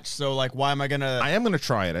to watch. So, like, why am I going to... I am going to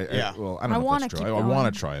try it. I don't know I if wanna that's true. keep I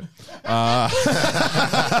want to try it. I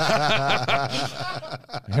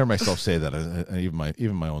hear myself say that.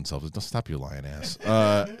 Even my own self. Don't stop, you lying ass.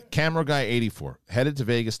 Camera Guy 84 headed to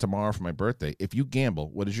Vegas tomorrow for my birthday. If you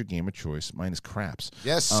gamble, what is your game of choice? Mine is craps.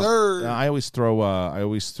 Yes, sir. I always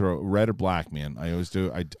throw red or black, man. I always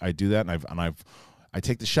do. I do that, and I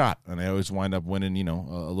take the shot, and I always wind up winning, you know,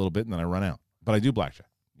 a little bit, and then I run out. But I do blackjack.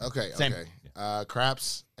 Okay. Same.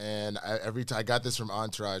 Craps, and every time I got this from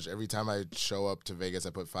Entourage. Every time I show up to Vegas, I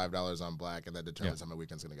put $5 on black, and that determines how my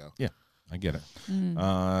weekend's gonna go. Yeah, I get it.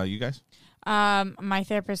 You guys? My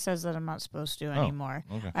therapist says that I'm not supposed to anymore.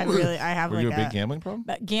 Okay. I have Were like you a big gambling problem?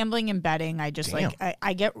 But gambling and betting, I just Damn. like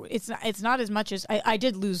I get it's not as much as I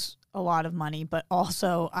did lose a lot of money, but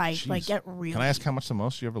also I like get really. Can I ask how much the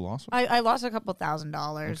most you ever lost? I lost a couple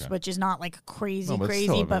 $1,000s, Okay. which is not like crazy, No, but crazy.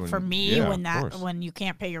 still, But for me, yeah, of course. when you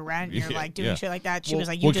can't pay your rent, you're Yeah, like doing yeah. shit like that. She Well, was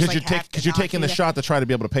like, you just like because you're taking the shot. shot to try to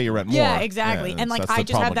be able to pay your rent more. Yeah, exactly. Yeah, and like that's I the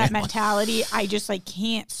just have problem that with gambling. mentality. I just like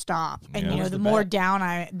can't stop. And Yeah. you know, What's the the more bet? down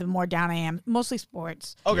I am, mostly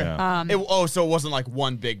sports. Okay. Yeah. So it wasn't like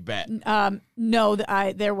one big bet. No,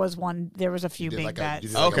 there was a few did big like bets. you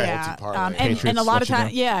did like a yeah. multi-parlay. And a Patriots lot let of you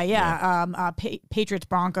times, down? yeah. Patriots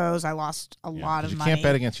Broncos, I lost a lot of You money. can't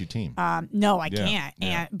bet against your team. No, I Yeah, can't.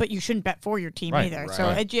 yeah. But you shouldn't bet for your team Right, either. right. So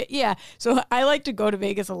Right. So I like to go to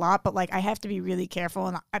Vegas a lot, but like I have to be really careful,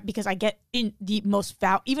 and because I get in the most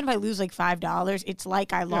foul. Even if I lose like $5, it's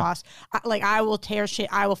like I lost. I will tear shit.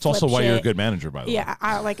 I will. It's also flip why shit. you're a good manager, by the way. Yeah,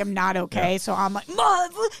 I'm not okay. So I'm like, that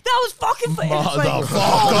was fucking. Did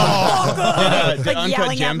Like Uncut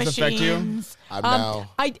yelling at Gems affect you? machines. I'm now.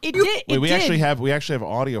 Wait, we actually have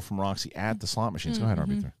audio from Roxy at the slot machines. Go ahead,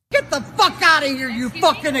 RB3. Get the fuck out of here, you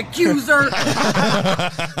fucking accuser!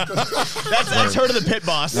 That's her to the pit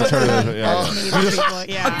boss. That's her.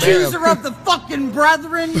 Yeah. Accuser of the fucking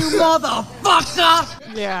brethren, you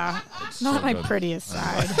motherfucker! Yeah. Not my prettiest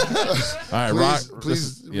side. All right,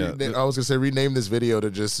 Please, yeah, I was gonna say rename this video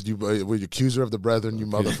to just you accuser of the brethren, you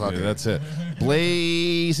motherfucker. Yeah, that's it.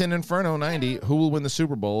 Blazing Inferno 90. Who will win the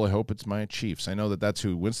Super Bowl? I hope it's my Chiefs. I know that's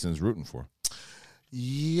who Winston's rooting for.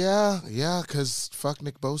 Yeah, because fuck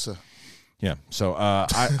Nick Bosa. Yeah. So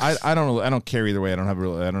I don't care either way. I don't have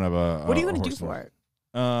a. What are you going to do for it?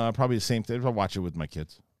 Probably the same thing. I'll watch it with my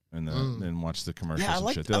kids and watch the commercials. Yeah, I and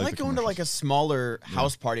like shit. They going the to like commercials. a smaller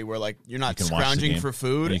house party where like you're not You can watch the scrounging game, for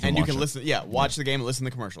food and you can watch listen. Yeah, watch the game and listen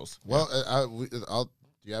to the commercials. Well, do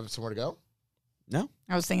you have somewhere to go? No,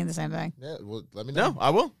 I was thinking the same thing. Yeah, well, let me know. no, I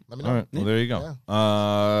will. Let me know. All right. Well, there you go. Yeah.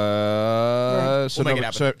 So, We'll make it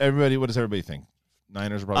happen. so everybody, what does everybody think?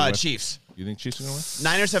 Niners are probably win? Chiefs. You think Chiefs are going to win?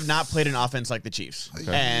 Niners have not played an offense like the Chiefs,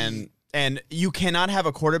 Okay. and you cannot have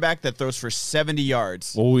a quarterback that throws for 70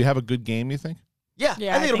 yards. Will we have a good game, you think? Yeah,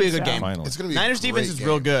 Yeah, I think it'll be a good so. game. Finally. It's gonna be Niners a great defense is game.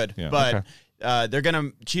 real good, Yeah, but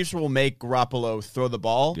okay. Chiefs will make Garoppolo throw the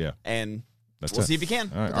ball. Yeah. and That's we'll it. see if he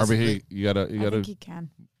can. All right, That's RB, you I gotta, think he can.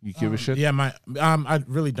 you give a shit? Yeah, I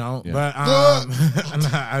really don't, Yeah. but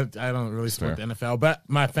I don't really support Fair. the NFL. But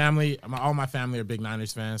my family, all my family are big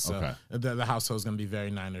Niners fans, so Okay. the household's gonna be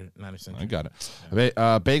very Niner I centric. got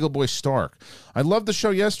it. Bagel Boy Stark. I loved the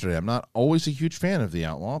show yesterday. I'm not always a huge fan of The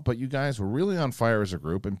Outlaw, but you guys were really on fire as a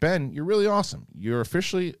group. And Ben, you're really awesome. You're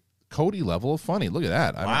officially Cody level of funny. Look at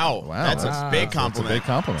that. Wow, that's a big compliment. That's a big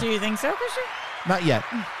compliment. Do you think so, Christian? Not yet.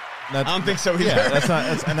 I don't think so either. Yeah, that's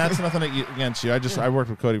nothing against you. I worked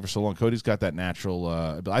with Cody for so long. Cody's got that natural.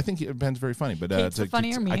 I think Ben's very funny, but Kate's the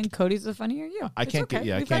funnier me, and Cody's the funnier you. I It's can't okay. get.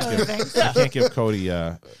 Yeah, I We've can't had other give. things. I can't give Cody.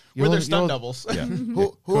 We're their stunt doubles. Yeah,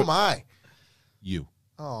 Who am I? you.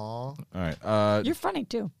 Aw. All right. You're funny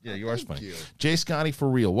too. Yeah, you are funny. you. Jay Scotty, for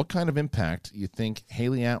real, what kind of impact you think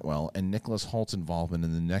Haley Atwell and Nicholas Holt's involvement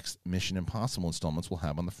in the next Mission Impossible installments will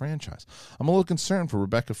have on the franchise? I'm a little concerned for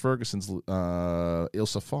Rebecca Ferguson's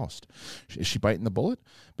Ilsa Faust. Is she biting the bullet,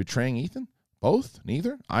 betraying Ethan? Both?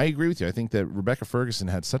 Neither? I agree with you. I think that Rebecca Ferguson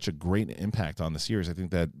had such a great impact on the series. I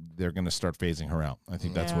think that they're going to start phasing her out. I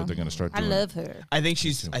think that's what they're going to start doing. I love her. I think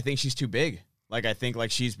she's too big. Like, I think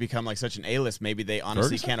like she's become like such an A-list. Maybe they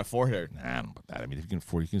honestly can't afford her. Nah, I don't know about that. I mean, if you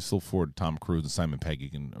can still afford Tom Cruise and Simon Pegg. You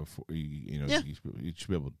can afford, you should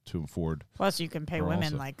be able to afford. Plus, you can pay her women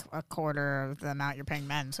also. like a quarter of the amount you're paying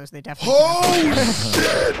men, so they definitely.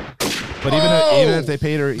 But even if they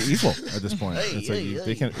paid her equal at this point, it's like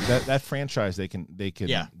they can that franchise they can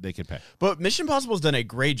pay. But Mission Impossible's done a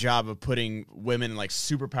great job of putting women in like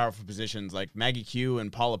super powerful positions, like Maggie Q and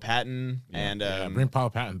Paula Patton, and bring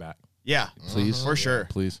Paula Patton back. Yeah, please, for sure.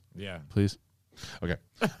 Please, yeah, please. Okay,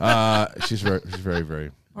 she's very,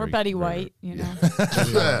 very. Or Betty White, you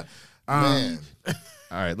know. Man. All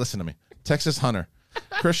right, listen to me, Texas Hunter.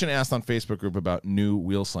 Christian asked on Facebook group about new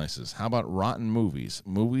wheel slices. How about rotten movies?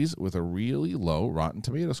 Movies with a really low Rotten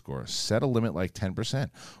Tomato score. Set a limit like 10%.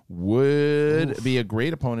 Would be a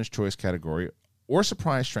great opponent's choice category or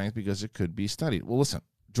surprise strength because it could be studied. Well, listen,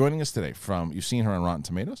 joining us today from, you've seen her on Rotten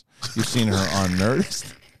Tomatoes. You've seen her on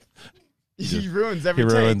Nerdist. He ruins every He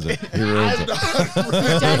ruins take. it. He ruins it.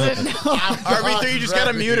 Doesn't know. RB3, you just got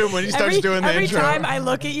to mute him when he starts doing the every intro. time I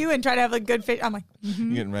look at you and try to have a good face, I'm like,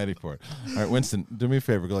 You're getting ready for it. All right, Winston, do me a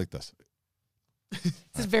favor. Go like this. this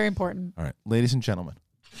is very important. All right, ladies and gentlemen.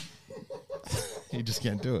 You just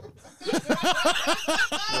can't do it.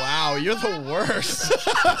 Wow, you're the worst.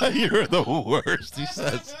 You're the worst, he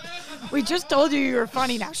says. We just told you were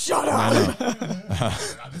funny. Now shut up.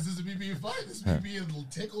 This isn't me being funny. This is me being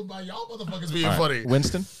tickled by y'all motherfuckers being All right, funny.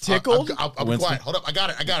 Winston? Tickled? I'll be Winston? quiet. Hold up. I got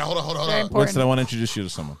it. Hold on. Very important. Winston, I want to introduce you to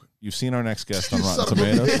someone. You've seen our next guest on You Rotten son of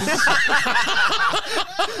a Tomatoes.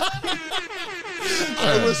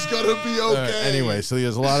 I was gonna be okay. Anyway, so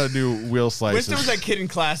there's a lot of new wheel slices. Winston was that kid in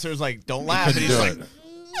class that was like, don't laugh. And Couldn't he's do like, it.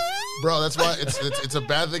 Bro, that's why it's a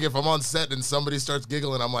bad thing if I'm on set and somebody starts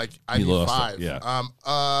giggling. I'm like, I You need lost 5. it, yeah.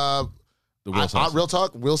 The Wheel slice. Real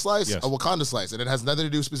talk, wheel slice, Yes. a Wakanda slice, and it has nothing to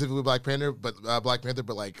do specifically with Black Panther, but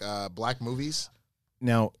like black movies.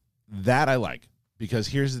 Now, that I like, because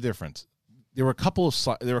here's the difference. There were a couple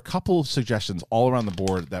of suggestions all around the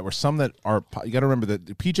board that were some that are, you got to remember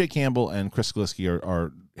that PJ Campbell and Chris Gillespie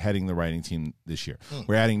are heading the writing team this year.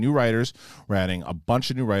 We're adding new writers. We're adding a bunch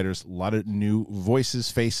of new writers, a lot of new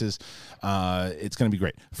voices, faces. It's going to be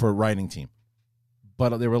great for a writing team.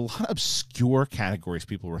 But there were a lot of obscure categories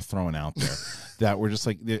people were throwing out there that were just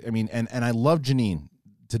like, I mean, and I love Janine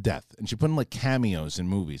to death, and she put in like cameos in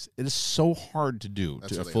movies. It is so hard to do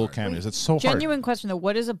Really full hard. cameos. It's so hard. Genuine question though.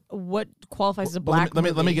 What qualifies as a black? Let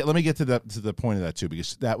me movie? get to the point of that too,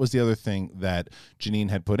 because that was the other thing that Janine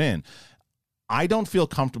had put in. I don't feel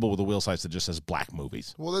comfortable with a wheel size that just says black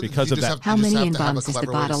movies because of that. How many N-bombs is the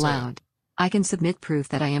bot allowed? I can submit proof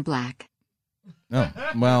that I am black. No,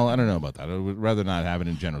 well, I don't know about that. I would rather not have it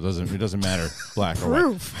in general. It doesn't matter black or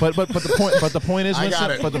white. But the point is, I got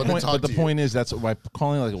Winston, it. but the Let me point talk to you. point is that's why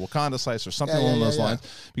calling it like a Wakanda slice or something along those lines,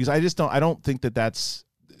 because I don't think that's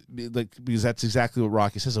like, because that's exactly what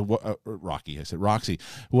Rocky says. Rocky, I said Roxy.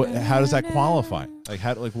 How does that qualify?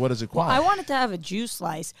 What does it qualify? Well, I wanted to have a Jew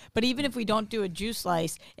slice, but even if we don't do a Jew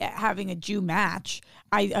slice, having a Jew match,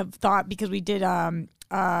 I have thought, because we did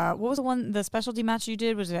what was the specialty match you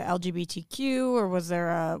did? Was it LGBTQ or was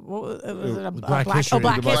there Black Black history.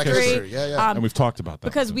 History? Yeah. And we've talked about that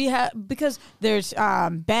Because there's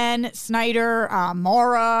Ben Snyder,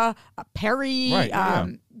 Mara, Perry.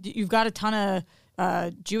 Right, You've got a ton of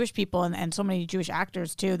Jewish people and so many Jewish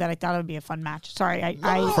actors too that I thought it would be a fun match. Sorry,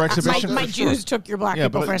 For exhibition? my Sure. Jews took your black Yeah,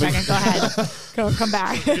 people but- for a second. Go ahead, come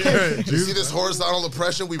back. You see this horizontal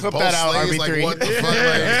oppression? We both that out, slaves. Like RB3. what the fuck?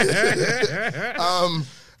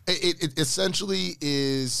 Like, it essentially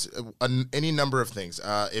is any number of things.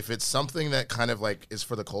 If it's something that kind of like is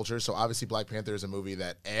for the culture, so obviously Black Panther is a movie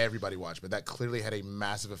that everybody watched, but that clearly had a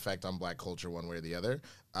massive effect on black culture one way or the other.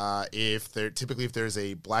 If there's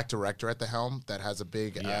a black director at the helm that has a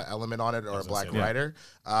big element on it, or a black writer,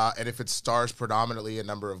 and if it stars predominantly a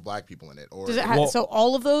number of black people in it, or Does it have, so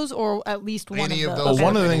all of those, or at least one Any of of those? those. Well,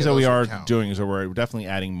 one of the Any things of that we those are would count. doing is that we're definitely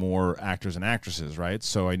adding more actors and actresses, right?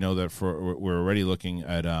 So I know that we're already looking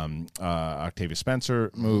at Octavia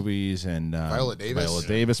Spencer movies and Viola Davis. Viola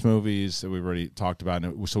Davis movies that we've already talked about.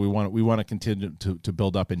 And so we want to continue to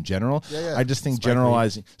build up in general. Yeah. I just think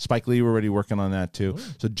generalizing Spike Lee, we're already working on that too.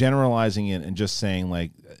 So generalizing it and just saying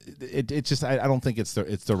like it just I don't think it's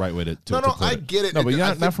the right way to No, put I get it. No, but I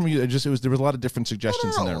not think- from you. There was a lot of different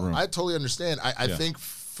suggestions in that room. I totally understand. I think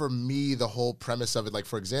for me, the whole premise of it, like,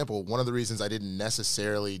 for example, one of the reasons I didn't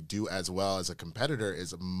necessarily do as well as a competitor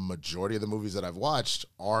is a majority of the movies that I've watched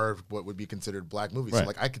are what would be considered black movies. Right. So,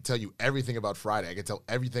 like, I could tell you everything about Friday. I could tell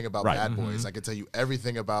everything about Right. Bad Boys. I could tell you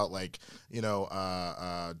everything about, like, you know,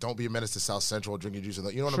 Don't Be a Menace to South Central, Drinking Juice. You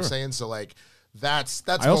know what I'm saying? So, like, that's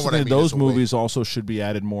I more also what think I mean. those It's a way- movies also should be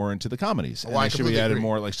added more into the comedies. And I they should be completely added agree.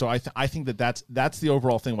 more like so. I think that's the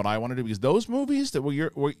overall thing. What I want to do because those movies that what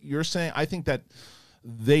you're saying, I think that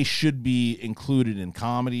they should be included in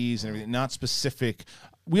comedies and everything, not specific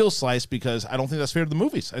wheel slice because I don't think that's fair to the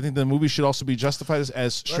movies. I think the movies should also be justified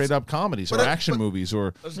as straight up comedies or action movies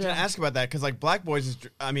or. I was going to ask about that because like Black Boys is,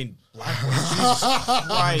 I mean, Black Boys, Jesus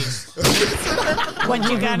Christ. What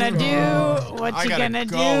you gonna do? What you gonna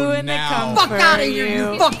do when they come Fuck for out of here,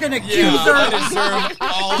 you fucking accuser! Yeah, I deserve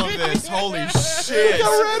all of this. Holy shit! Look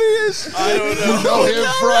how ready he is. I don't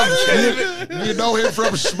know. You know him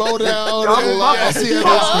from Schmodown. You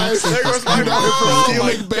know him from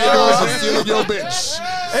stealing bagels and stealing your bitch.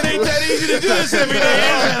 It ain't that easy to do this every day.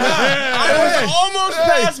 I was almost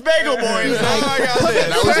past Bagel Boys. Oh my God,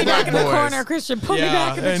 That was Put me Black back in the Boys. corner, Christian. Put me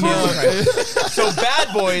back in the and corner. So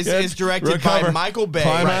Bad Boys is directed by Recover. Michael Bay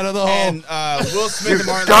Climb out of the hole. and Will Smith and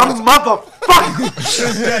Martin. Dumb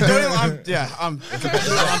motherfucker! Yeah, don't even, I'm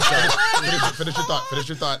sorry. Finish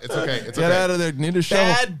your thought. It's okay. It's Get okay. out of there. Need a shovel.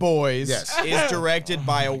 Bad Boys Yes. is directed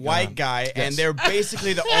by a white guy, and they're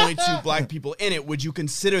basically the only two black people in it. Would you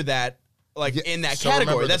consider that like in that So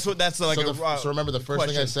category? remember So remember the first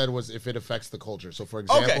thing I question. said was if it affects the culture. So for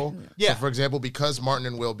example, Yeah. for example, because Martin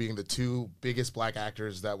and Will being the two biggest black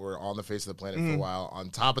actors that were on the face of the planet for a while,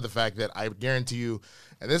 on top of the fact that I guarantee you,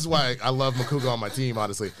 and this is why I love Makuga on my team,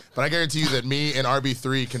 honestly, but I guarantee you that me and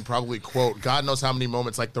RB3 can probably quote God knows how many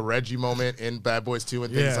moments, like the Reggie moment in Bad Boys 2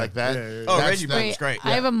 and things like that. Oh, That's- Reggie moment's great.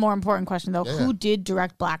 I have a more important question though. Yeah. Who did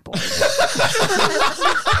direct Black Boys?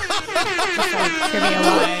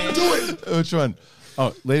 Trivia-wise. Which one?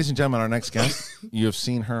 Oh, ladies and gentlemen, our next guest, you have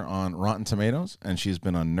seen her on Rotten Tomatoes, and she's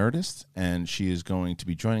been on Nerdist, and she is going to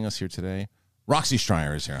be joining us here today. Roxy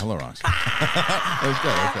Stryer is here. Hello, Roxy. That was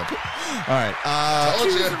good. That was good. All right.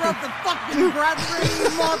 Accuser of the fucking brethren, you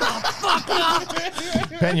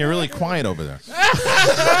motherfucker! Ben, you're really quiet over there.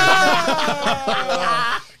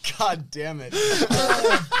 God damn it.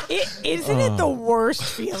 Isn't it the worst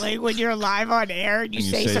feeling when you're live on air and you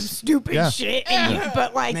say some stupid shit, and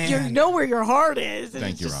but like you know where your heart is, and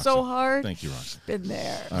Thank it's you, just Roxy. so hard. Thank you, Roxy. Been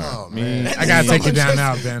there. All right. Oh, man. I gotta take you down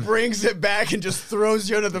now, Just Ben. brings it back and just throws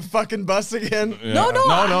you under the fucking bus again. Yeah.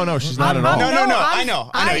 No. No. She's not at all. No, I know.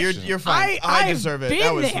 I- You're fine. I I've deserve it. been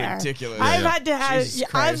That was there. ridiculous. I've had to have. Jesus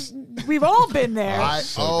Christ. We've all been there.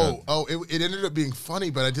 It ended up being funny,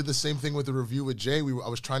 but I did the same thing with the review with Jay. I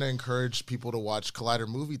was trying to encourage people to watch Collider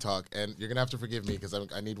Movie Talk, and you're gonna have to forgive me because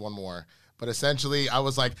I need one more. But essentially, I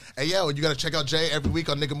was like, "Hey, yo, you gotta check out Jay every week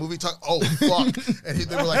on Nigga Movie Talk." Oh fuck! And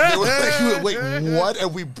they were like, "Wait, what?"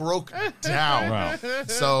 And we broke down. Wow.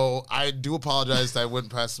 So I do apologize that I went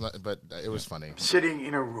past, but it was funny. Sitting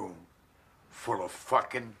in a room full of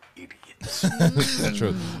fucking idiots. That's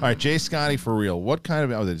true. All right, Jay Scotty, for real. What kind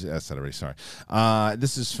of... Oh, that's that already. Sorry.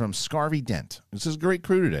 This is from Scarvy Dent. This is a great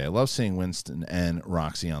crew today. I love seeing Winston and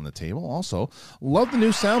Roxy on the table. Also, love the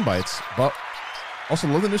new sound bites, but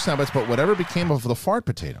whatever became of the fart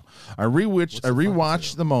potato. I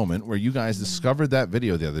rewatched the moment where you guys discovered that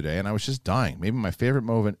video the other day, and I was just dying. Maybe my favorite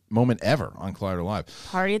moment ever on Collider Live.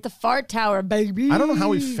 Party at the Fart Tower, baby. I don't know how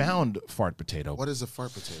we found fart potato. What is a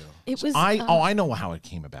fart potato? It was. I know how it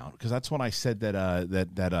came about because that's when I said that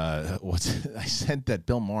I said that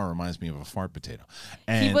Bill Maher reminds me of a fart potato.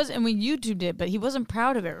 And He was, and we YouTubed it, but he wasn't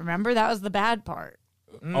proud of it. Remember, that was the bad part.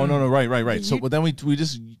 Oh no, right. So then we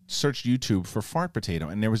just searched YouTube for fart potato,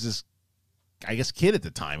 and there was this, I guess, kid at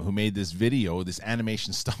the time who made this video, this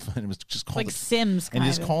animation stuff, and it was just called Like Sims, and kind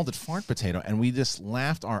just of. called it fart potato, and we just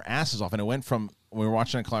laughed our asses off, and it went from we were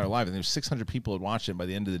watching on Collider Live, and there was 600 people had watched it. And by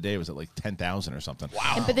the end of the day, it was at like 10,000 or something.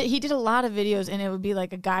 Wow! But he did a lot of videos, and it would be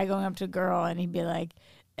like a guy going up to a girl, and he'd be like,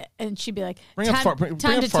 and she'd be like, Bring up fart time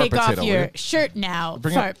potato, to take off will your you? shirt now,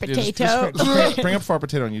 Bring fart up, potato. bring up fart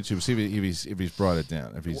potato on YouTube. See if he's brought it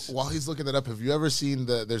down. If he's While he's looking that up, have you ever seen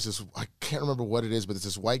there's this, I can't remember what it is, but it's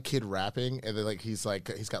this white kid rapping, and then he's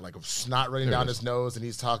got like a snot running down his nose, and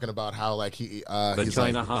he's talking about how like he's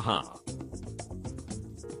Vagina, like, haha.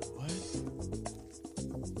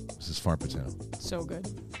 this is fart potato. So good.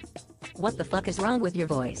 What the fuck is wrong with your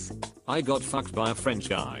voice? I got fucked by a French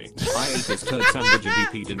guy. I ate his turd sandwich and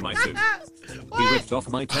he peed in my soup. He ripped off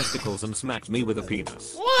my testicles and smacked me with a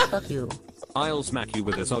penis. Fuck you. I'll smack you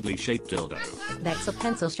with this oddly shaped dildo. That's a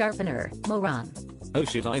pencil sharpener, moron. Oh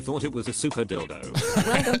shit, I thought it was a super dildo.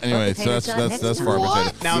 Anyway, so that's Far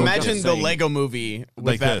Potato. Now imagine the Lego movie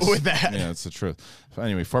with like with that. Yeah, it's the truth.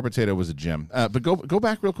 Anyway, Far Potato was a gem. But go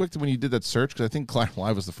back real quick to when you did that search, because I think Claire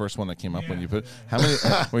Live was the first one that came up when you put how many.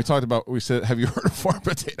 When we talked about, we said, "Have you heard of Far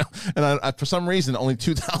Potato?" And I for some reason, only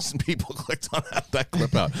 2,000 people clicked on that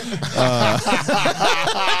clip out.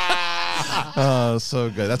 So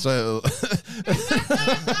good. That's why.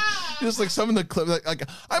 Just like some of the clip, like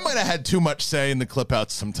I might have had too much say in the clip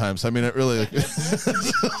outs sometimes. I mean, it really.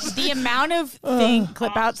 The amount of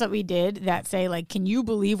clip outs that we did that say like, "Can you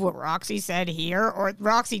believe what Roxy said here?" Or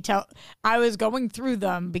Roxy I was going through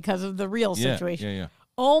them because of the real situation. Yeah.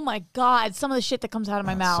 Oh my God! Some of the shit that comes out of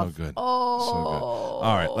my mouth. So good. Oh, so good.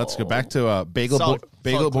 All right, let's go back to Bagel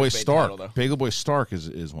Boy Stark. Title, Bagel Boy Stark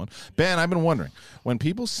is one. Ben, I've been wondering, when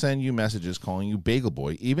people send you messages calling you Bagel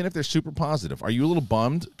Boy, even if they're super positive, are you a little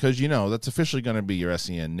bummed? Because that's officially going to be your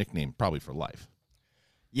SEN nickname probably for life.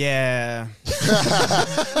 Yeah.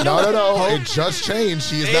 No. It just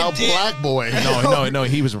changed. He is now Black Boy. No.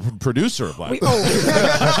 He was a producer of Black Boy.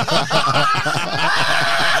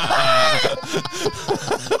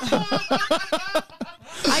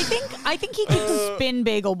 I think he can spin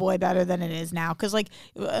Bagel Boy better than it is now, because like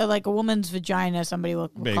a woman's vagina, somebody will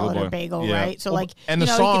call it a bagel, right? So and the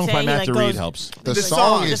song by Matt Reed helps. The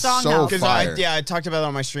song is so fire. I talked about it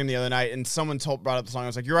on my stream the other night, and someone brought up the song. I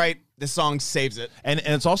was like, "You're right. This song saves it." And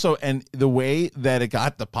it's also the way that it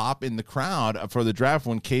got the pop in the crowd for the draft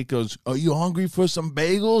when Kate goes, "Are you hungry for some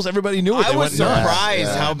bagels?" Everybody knew it. I was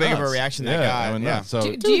surprised how big of a reaction that got. Yeah.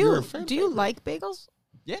 So do you like bagels?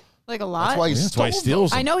 Yeah. Like a lot. That's why he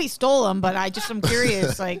steals them. I know he stole them, but I'm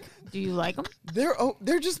curious. Like, do you like them?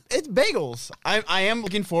 They're just it's bagels. I am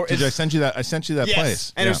looking for. Did I send you that? I sent you that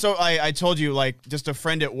place. And so I told you, like, just a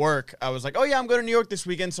friend at work. I was like, "Oh yeah, I'm going to New York this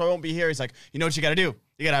weekend, so I won't be here." He's like, "You know what you got to do?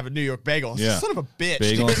 You got to have a New York bagel." Yeah. Son of a bitch.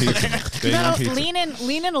 Bagel and pizza.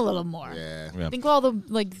 Lean in a little more. Yeah. Think of all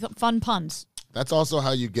the fun puns. That's also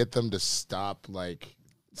how you get them to stop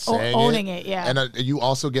saying owning it. Yeah. And you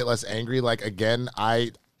also get less angry. Like, again,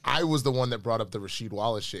 I was the one that brought up the Rasheed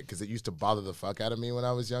Wallace shit because it used to bother the fuck out of me when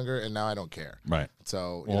I was younger, and now I don't care. Right.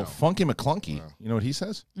 So, Funky McClunky, you know what he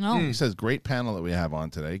says? No. He says, "Great panel that we have on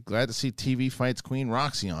today. Glad to see TV Fights Queen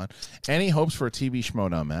Roxy on. Any hopes for a TV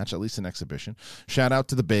Schmodown match, at least an exhibition? Shout out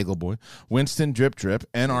to the Bagel Boy, Winston Drip Drip,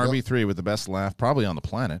 and RB3 with the best laugh probably on the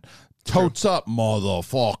planet. Totes up,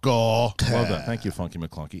 motherfucker." Well done. Thank you, Funky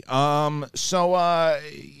McClunky. So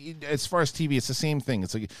as far as TV, it's the same thing.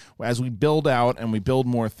 It's like as we build out and we build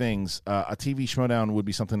more things, a TV Schmodown would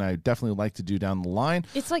be something I definitely like to do down the line.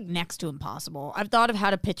 It's like next to impossible. I've thought of how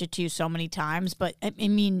to pitch it to you so many times, but I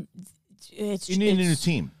mean, you need a new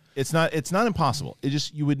team. It's not impossible.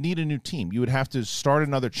 You would need a new team. You would have to start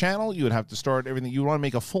another channel. You would have to start everything. You want to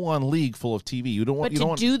make a full-on league full of TV. You don't want.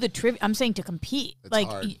 But do the trivia, I'm saying to compete. It's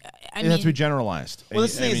hard. It has to be generalized. Well, the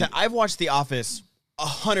thing is that I've watched The Office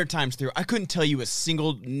 100 times through. I couldn't tell you a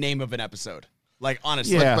single name of an episode. Like,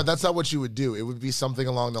 honestly. Yeah. But that's not what you would do. It would be something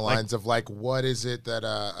along the lines of what is it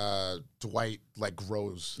that Dwight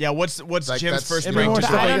grows? Yeah, what's Jim's first break?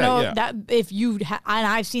 I don't know that if you and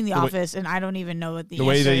I've seen The Office, and I don't even know what the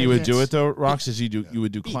way that you would is. do it though, Rox, is you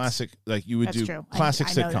would do classic classic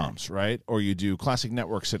I know sitcoms, right? Or you do classic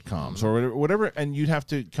network sitcoms or whatever, and you'd have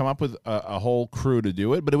to come up with a whole crew to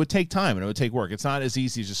do it, but it would take time and it would take work. It's not as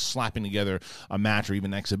easy as just slapping together a match or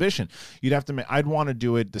even an exhibition. You'd have to. I'd want to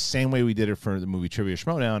do it the same way we did it for the movie Trivia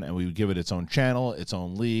Schmodown, and we would give it its own channel, its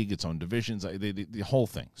own league, its own divisions, the whole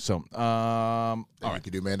thing. So, all right. You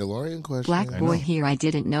could do Mandalorian question. Black boy here. I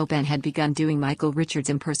didn't know Ben had begun doing Michael Richards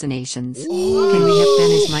impersonations. Ooh. Can we have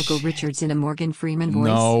Ben as Michael Richards in a Morgan Freeman voice?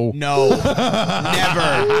 No, never.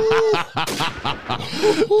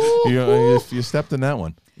 If you stepped in that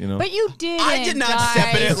one. But you did. I did not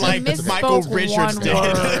step in it like Michael Richards did.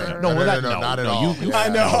 No, not at all. I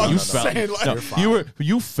know.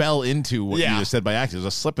 You fell into what you just said by accident. It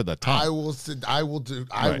was a slip of the tongue. I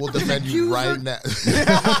will defend you right now.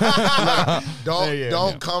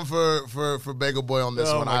 Don't come for Bagel Boy on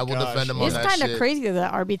this one. I will defend him on that shit. It's kind of crazy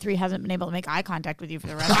that RB3 hasn't been able to make eye contact with you for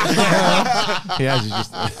the rest of the day. He has.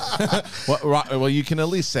 Well, you can at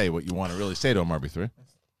least say what you want to really say to him, RB3.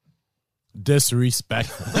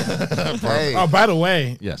 Disrespectful. Hey. Oh, by the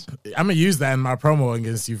way, yes, I'm gonna use that in my promo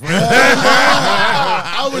against you.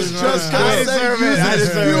 I I was just gonna say, use it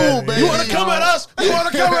as fuel, baby. You want to come at us? You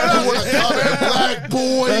want to come at us? You want to come at Black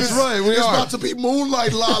Boys? That's right. It's about to be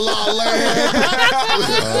Moonlight La La Land.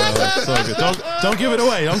 So good. Don't give it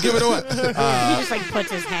away. Don't give it away. He just like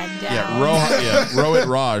puts his head down.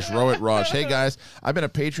 Rohit Raj. Hey guys, I've been a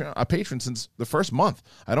patron since the first month.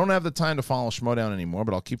 I don't have the time to follow Schmodown anymore,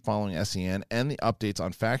 but I'll keep following SEN and the updates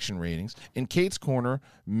on faction ratings. In Kate's corner,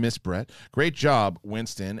 Miss Brett, great job,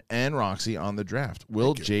 Winston and Roxy on the draft.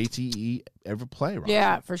 Will JTE ever play, Roxy?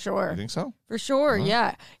 Yeah, for sure. You think so? For sure,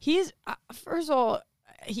 yeah. He's first of all,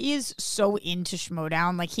 he is so into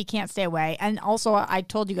Schmodown. Like, he can't stay away. And also, I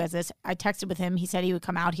told you guys this. I texted with him. He said he would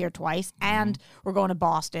come out here twice. And we're going to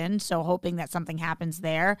Boston, so hoping that something happens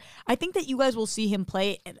there. I think that you guys will see him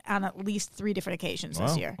play on at least 3 different occasions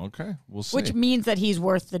this year. Okay, we'll see. Which means that he's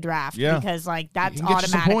worth the draft. Yeah. Because, like, that's He can get you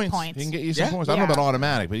some automatic points. He can get you some points. I don't know about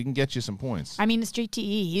automatic, but he can get you some points. I mean, it's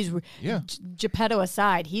JTE. He's Geppetto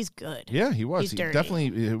aside, he's good. Yeah, he was. He's He dirty.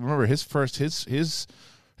 definitely remember his first 2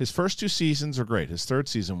 seasons are great. His 3rd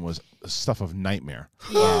season was stuff of nightmare.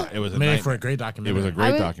 It was made for a great documentary. It was a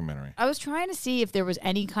great documentary. I was trying to see if there was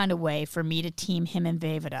any kind of way for me to team him and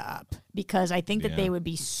Vejvoda up, because I think that they would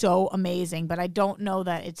be so amazing, but I don't know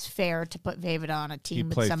that it's fair to put Vejvoda on a team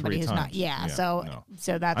with somebody who's not. Yeah, so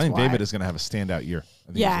that's I think why. David is going to have a standout year.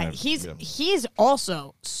 He's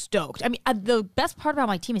also stoked. I mean, the best part about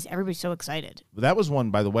my team is everybody's so excited. That was one,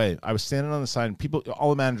 by the way. I was standing on the side, and all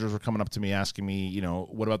the managers were coming up to me asking me,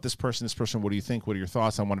 what about this person, what do you think? What are your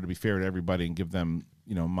thoughts? I wanted to be fair to everybody and give them,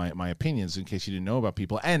 my opinions in case you didn't know about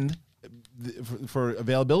people. And for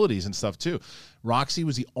availabilities and stuff, too. Roxy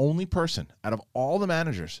was the only person out of all the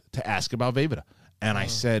managers to ask about Vejvoda. And I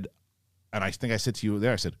said, and I think I said to you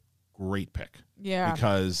there, I said, great pick. Yeah.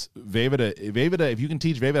 Because Vejvoda, if you can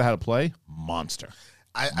teach Vejvoda how to play, monster.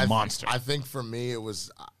 Monster. I think for me, it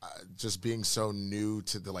was just being so new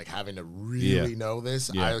to the having to really know this.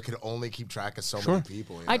 I could only keep track of so many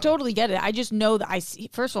people. I totally get it. I just know that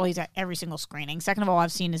first of all, he's at every single screening. Second of all,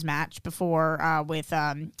 I've seen his match before with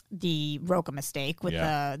the Roca mistake with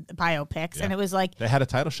the biopics, and it was like they had a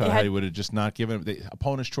title shot. How he would have just not given the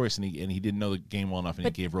opponent's choice, and he didn't know the game well enough, and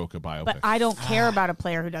he gave Roca biopic. But I don't care about a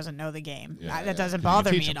player who doesn't know the game. That doesn't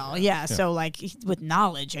bother me at all. Yeah. So with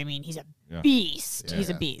knowledge, I mean, he's a beast. He's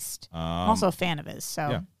a beast. I'm also a fan of his,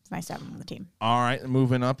 so it's nice to have him on the team. All right,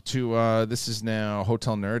 moving up to this is now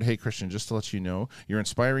Hotel Nerd. Hey, Christian, just to let you know, you're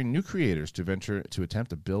inspiring new creators to attempt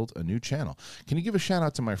to build a new channel. Can you give a shout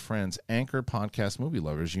out to my friends, Anchor Podcast Movie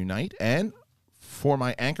Lovers Unite, and for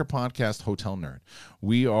my Anchor Podcast, Hotel Nerd?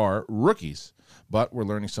 We are rookies, but we're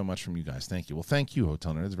learning so much from you guys. Thank you. Well, thank you,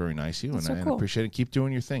 Hotel Nerd. It's very nice of you, and I appreciate it. Keep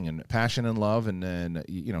doing your thing, and passion and love, and then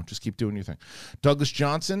just keep doing your thing. Douglas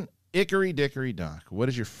Johnson. Ickory Dickory Dock. What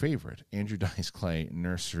is your favorite Andrew Dice Clay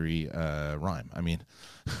nursery rhyme? I mean,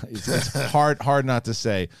 it's hard not to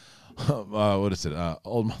say. What is it?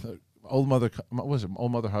 Old Mother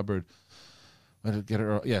Hubbard. Get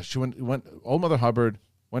her. Yeah, she went. Old Mother Hubbard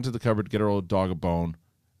went to the cupboard, get her old dog a bone.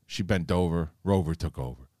 She bent over. Rover took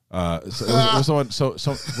over. What's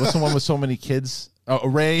the one with so many kids?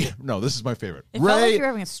 Ray. No, this is my favorite. It Ray. felt like you were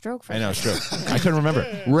having a stroke for I know, stroke. I couldn't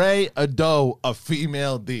remember. Ray, a doe, a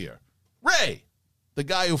female deer. Ray, the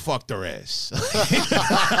guy who fucked her ass.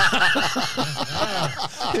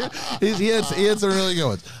 he had some really good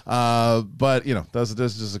ones. But, there's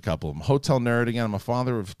just a couple of them. Hotel Nerd, again, I'm a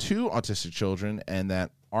father of 2 autistic children, and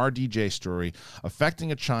that RDJ story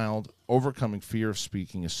affecting a child overcoming fear of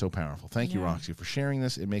speaking is so powerful. Thank you, Roxy, for sharing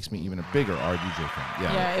this. It makes me even a bigger RDJ fan.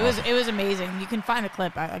 Yeah, it was amazing. You can find the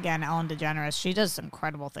clip again. Ellen DeGeneres, she does some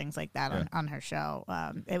incredible things like that on her show.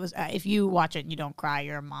 It was if you watch it and you don't cry,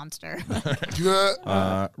 you're a monster.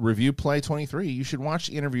 Review Play 23. You should watch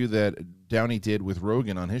the interview that Downey did with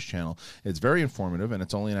Rogan on his channel. It's very informative and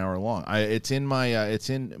it's only an hour long. It's in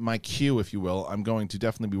my queue, if you will. I'm going to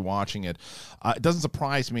definitely be watching it. It doesn't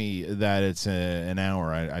surprise me that it's an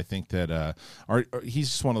hour. I think that he's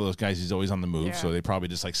just one of those guys. He's always on the move, so they probably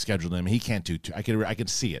just scheduled him. He can't do I could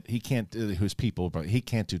see it. He can't his people, but he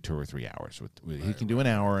can't do 2 or 3 hours. He can do an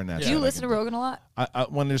hour, and that's. Do you listen to Rogan a lot?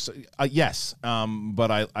 When there's yes, but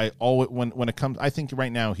I always when it comes, I think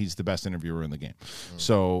right now he's the best interviewer in the game.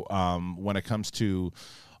 So when it comes to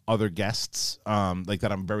other guests like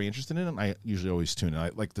that, I'm very interested in. I usually always tune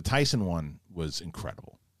in. Like the Tyson one was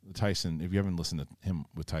incredible. Tyson, if you haven't listened to him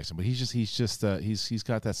with Tyson, but he's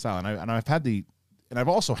got that style, and I've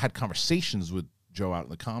also had conversations with Joe out in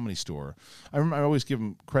the Comedy Store. I always give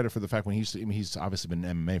him credit for the fact when he's obviously been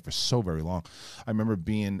in MMA for so very long. I remember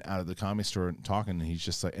being out at the Comedy Store and talking, and he's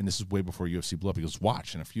just like, and this is way before UFC blew up. He goes,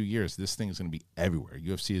 watch, in a few years, this thing is going to be everywhere.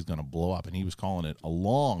 UFC is going to blow up. And he was calling it a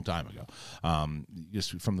long time ago.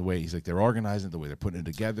 Just from the way he's like, they're organizing it, the way they're putting it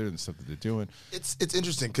together and the stuff that they're doing. It's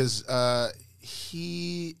interesting because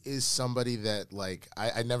he is somebody that, like,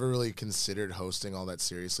 I never really considered hosting all that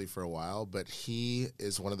seriously for a while, but he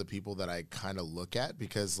is one of the people that I kind of look at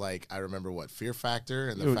because, like, I remember Fear Factor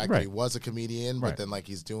and the fact that he was a comedian, but then, like,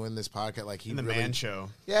 he's doing this podcast, like, he the really, Man Show.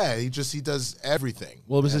 Yeah, he does everything.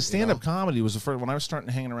 Well, it was his stand-up comedy. It was the first when I was starting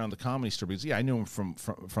hanging around the Comedy Store because I knew him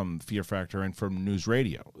from Fear Factor and from News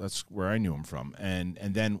Radio. That's where I knew him from. And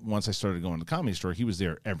then once I started going to the Comedy Store, he was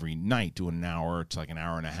there every night doing an hour to like an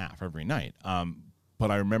hour and a half every night. But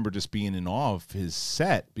I remember just being in awe of his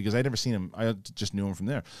set because I'd never seen him. I just knew him from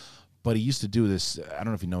there. But he used to do this. I don't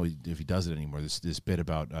know if you know if he does it anymore. This bit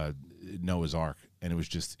about Noah's Ark, and it was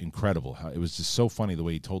just incredible. It was just so funny the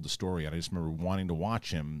way he told the story, and I just remember wanting to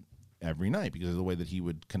watch him every night because of the way that he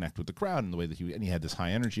would connect with the crowd and the way that he had this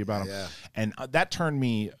high energy about him. Yeah. And that turned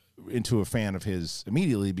me into a fan of his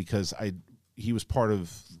immediately because he was part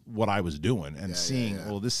of what I was doing and seeing,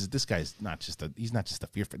 well, this guy's he's not just a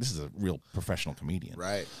fear. This is a real professional comedian.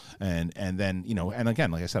 Right. And then, and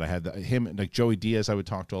again, like I said, I had him, like Joey Diaz, I would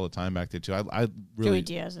talk to all the time back there too. I really, Joey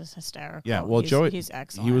Diaz is hysterical. Yeah. Well, he's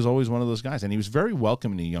excellent. He was always one of those guys, and he was very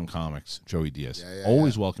welcoming to young comics, Joey Diaz.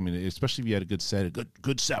 Always welcoming, especially if you had a good set,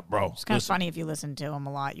 good set, bro. It's kind of funny if you listen to him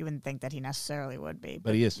a lot. You wouldn't think that he necessarily would be.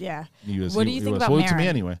 But he is. Yeah. What do you think about Maron? Maron? To me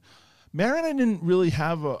anyway. Maron, I didn't really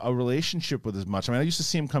have a relationship with as much. I mean, I used to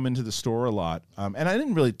see him come into the store a lot. And I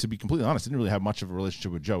didn't really, to be completely honest, didn't really have much of a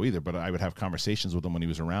relationship with Joe either, but I would have conversations with him when he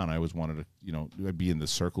was around. I always wanted to, be in the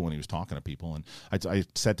circle when he was talking to people. And I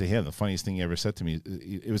said to him, the funniest thing he ever said to me,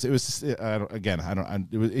 he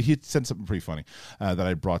said something pretty funny that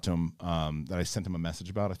I brought to him, that I sent him a message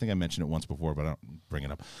about. I think I mentioned it once before, but I don't bring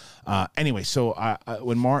it up. Anyway, so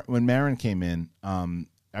when Maron came in,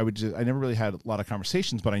 I never really had a lot of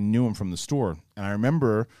conversations, but I knew him from the store. And I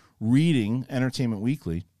remember reading Entertainment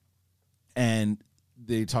Weekly, and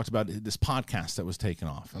they talked about this podcast that was taken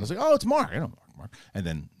off. And I was like, oh, it's Mark. I know Mark. And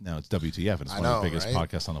then now it's WTF, and it's one of the biggest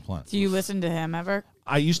podcasts on the planet. Do you listen to him ever?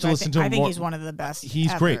 I used to listen to him more. I think he's one of the best.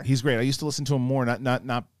 He's great. He's great. I used to listen to him more,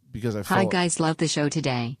 not because I Hi, guys. Love the show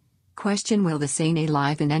today. Question: will the SEN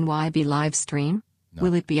Live in NY be live stream? No.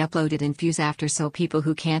 Will it be uploaded in Fuse after so people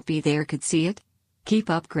who can't be there could see it?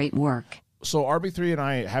 Keep up great work. So RB3 and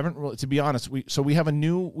I haven't really, to be honest, we have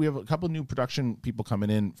a couple of new production people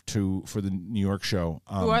coming in for the New York show.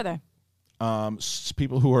 Who are they?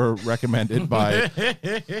 People who are recommended by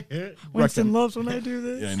Winston loves when I do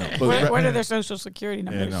this. Yeah, I know. What are their social security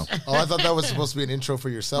numbers? Yeah, I know. Oh, I thought that was supposed to be an intro for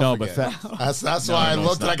yourself. No, again. but that's why I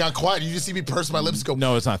looked and I got quiet. You just see me purse my lips go.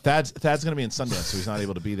 No, it's not. Thad's going to be in Sundance, so he's not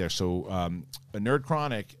able to be there. So a Nerd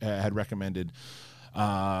Chronic had recommended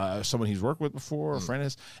someone he's worked with before, a friend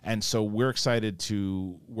is, and so we're excited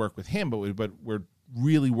to work with him. But we're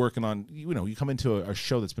really working on. You come into a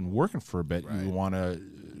show that's been working for a bit. Right. You want to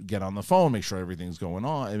get on the phone, make sure everything's going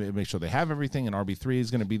on, and make sure they have everything. And RB3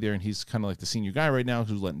 is going to be there, and he's kind of like the senior guy right now,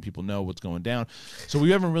 who's letting people know what's going down. So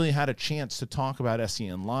we haven't really had a chance to talk about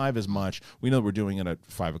SEN Live as much. We know we're doing it at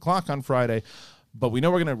 5:00 on Friday. But we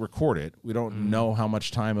know we're going to record it. We don't know how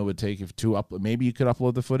much time it would take maybe you could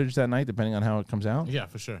upload the footage that night, depending on how it comes out. Yeah,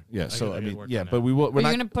 for sure. Yeah, but we will. Are you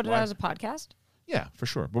going to put it out as a podcast? Yeah, for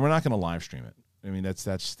sure. But we're not going to live stream it. I mean, that's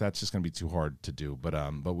just going to be too hard to do. But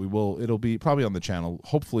we will. It'll be probably on the channel.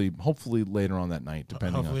 Hopefully later on that night.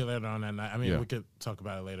 Hopefully later on that night. I mean, we could talk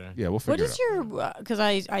about it later. Yeah, we'll figure it out. What is your? Because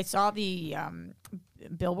I saw the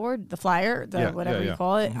billboard, the flyer, whatever you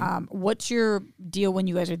call it. What's your deal when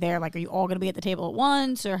you guys are there? Like, are you all going to be at the table at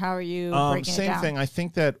once, or how are you breaking it down? Same thing. I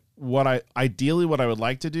think that what I would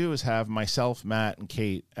like to do is have myself, Matt, and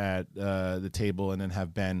Kate at the table, and then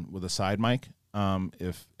have Ben with a side mic.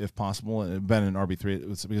 If possible, and Ben and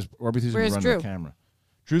RB3, because RB3's going to run the camera.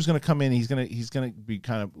 Drew's going to come in. He's going to be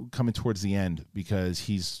kind of coming towards the end because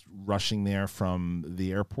he's rushing there from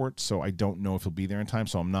the airport. So I don't know if he'll be there in time.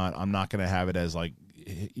 So I'm not going to have it as like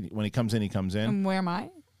when he comes in, he comes in. And where am I?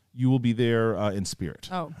 You will be there in spirit.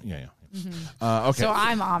 Oh, yeah. Mm-hmm. Okay. So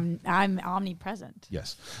I'm omnipresent.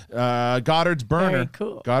 Yes. Goddard's burner. Very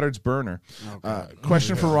cool. Goddard's burner.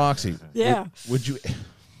 Question for Roxy. Yeah. Would you?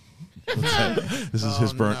 This is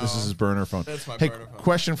his burner. No. This is his burner phone. That's my burner phone.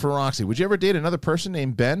 Question for Roxy: would you ever date another person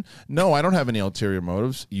named Ben? No, I don't have any ulterior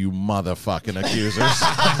motives. You motherfucking accusers!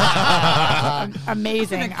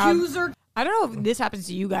 Amazing. Accuser. I don't know if this happens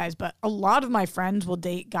to you guys, but a lot of my friends will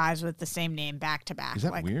date guys with the same name back to back. Is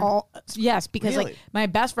that like weird? Yes, because Really? like my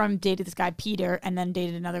best friend dated this guy Peter and then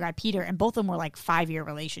dated another guy Peter, and both of them were like 5-year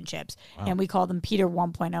relationships. And we called them Peter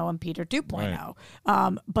 1.0 and Peter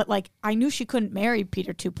 2.0. But like I knew she couldn't marry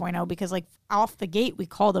Peter 2.0 because like off the gate we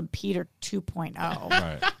called him Peter 2.0.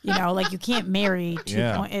 Right. You know, like you can't marry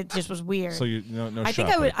 2.0. It just was weird. So you no I think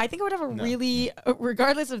shot, I would. buddy. I think I would have a really,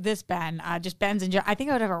 regardless of this Ben, just Ben's in. I think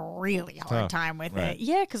I would have a really hard time with right. it.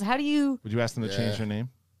 Yeah, because how do you? Would you ask them to change their name?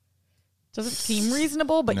 Doesn't seem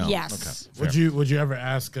reasonable, but No. yes. Okay. Would you ever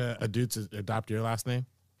ask a dude to adopt your last name?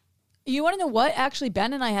 You want to know what? Actually,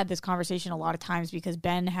 Ben and I had this conversation a lot of times because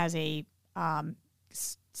Ben has a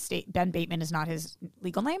state. Ben Bateman is not his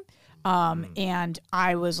legal name. And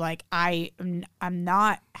I was like, I'm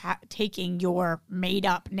not taking your made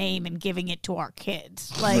up name and giving it to our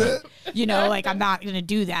kids. Like, you know, like I'm not going to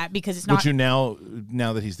do that because it's not. Would you now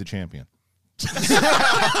that he's the champion? Jesus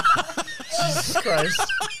Christ.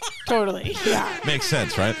 Totally. Yeah. Makes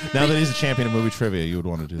sense, right? Now that he's a champion of movie trivia, you would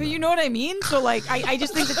want to do But that. you know what I mean? So like, I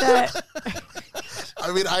just think that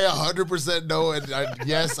I mean, I 100% know, and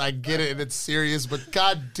yes, I get it, and it's serious, but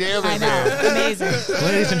god damn it, I know. man. Amazing.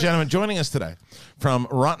 Ladies and gentlemen, joining us today from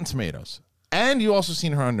Rotten Tomatoes, and you also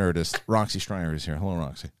seen her on Nerdist, Roxy Stryer is here. Hello,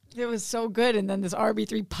 Roxy. It was so good, and then this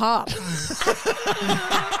RB3 pop.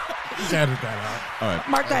 Just edit that out. All right.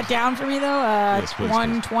 Mark that down for me though. Yes, please,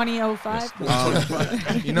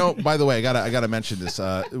 120.05. You know, by the way, I gotta mention this.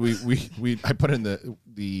 I put in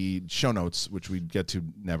the show notes, which we get to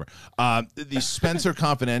never. The Spencer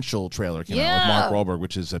Confidential trailer came out with Mark Wahlberg,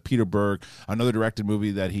 which is Peter Berg, another directed movie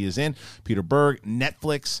that he is in. Peter Berg,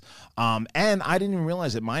 Netflix, and I didn't even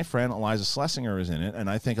realize that my friend Eliza Schlesinger is in it, and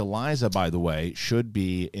I think Eliza, by the way, should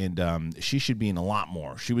be in. She should be in a lot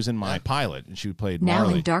more. She was in my pilot, and she played Now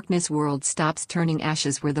Marley. in darkness world stops turning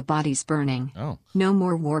ashes where the body's burning. Oh. No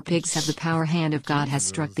more war pigs have the power, hand of God has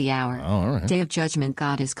struck the hour. Oh, all right. Day of judgment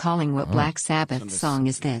God is calling. What Black Sabbath song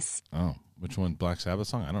is this? Oh, which one? Black Sabbath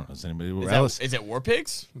song? I don't know. Is anybody? Is it War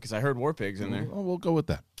Pigs? Because I heard War Pigs in there. Oh, we'll go with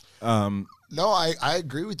that. No, I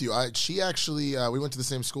agree with you. She actually, we went to the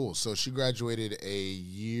same school, so she graduated a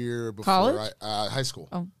year before College? high school.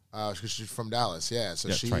 Oh. Because she's from Dallas, yeah. So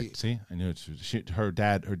Yeah, she, that's right. See, I knew it. Her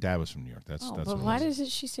dad was from New York. That's Oh, that's. but what why it was.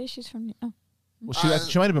 does she say she's from? Oh. Well, she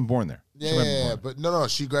might have been born there. She might have been yeah, born but no,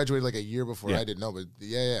 she graduated like a year before Yeah. I did. No, but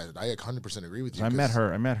I 100% agree with you. I met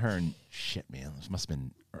her in shit, man. This must have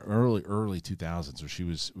been early 2000s. So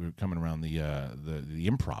we were coming around the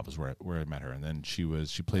improv is where I met her, and then she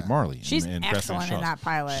played Marley. She's in excellent in Grasping at that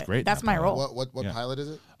pilot. She's great. in That's that my pilot. role. What Yeah. pilot is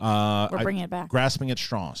it? We're bringing it back. Grasping at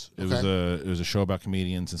Straws. It was a show about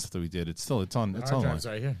comedians and stuff that we did. It's Our online. drive's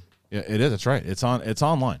right here. Yeah, it is. That's right. It's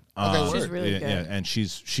online. She's really yeah, good. Yeah, and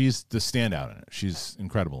she's the standout in it. She's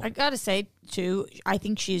incredible. I gotta say too, I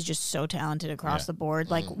think she's just so talented across Yeah. the board.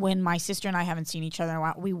 Like when my sister and I haven't seen each other in a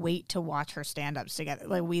while, we wait to watch her stand-ups together.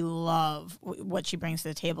 Like we love what she brings to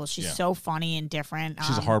the table. She's so funny and different.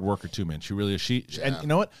 She's a hard worker too, man. She really is. And you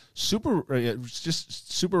know what?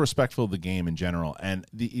 Just super respectful of the game in general. And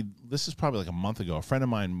this is probably like a month ago. A friend of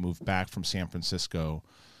mine moved back from San Francisco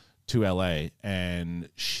to LA, and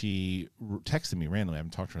she texted me randomly. I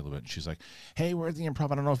haven't talked to her in a little bit. And she's like, "Hey, we're at the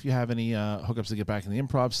Improv. I don't know if you have any hookups to get back in the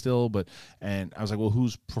Improv still, and I was like, "Well,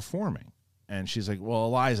 who's performing?" And she's like, "Well,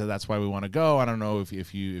 Eliza, that's why we want to go. I don't know if I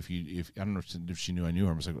don't know if she knew I knew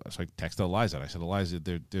her." So I texted Eliza and I said, "Eliza,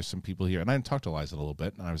 there's some people here." And I talked to Eliza a little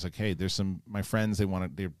bit, and I was like, "Hey, there's my friends. They're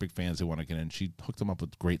big fans. They want to get in." She hooked them up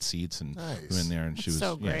with great seats and went in there, and she was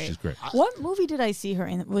so great. she's great. What movie did I see her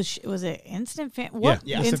in? Was it Instant Family?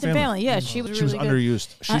 Yeah, Instant Family. Yeah, she was She was really good.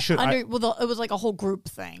 underused. She should. It was like a whole group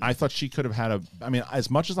thing. I thought she could have had I mean, as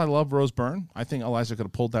much as I love Rose Byrne, I think Eliza could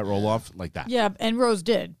have pulled that role off like that. Yeah, and Rose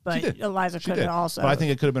did, but She did. Eliza She could did. have also. But I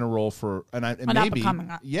think it could have been a role for An maybe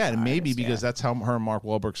up-and-coming maybe because yeah. that's how her and Mark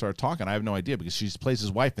Wahlberg started talking. I have no idea because she plays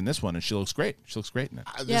his wife in this one and she looks great. She looks great in it.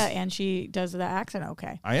 Yeah, and she does the accent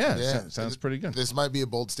okay. Sounds pretty good. This might be a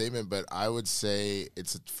bold statement, but I would say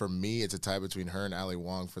for me, it's a tie between her and Ali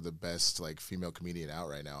Wong for the best like female comedian out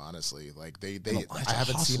right now. Honestly, like I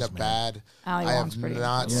haven't seen a bad. Ali I Wong's have pretty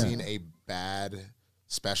not good. seen a bad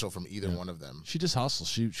special from either one of them. She just hustles.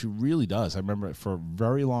 She really does. I remember it for a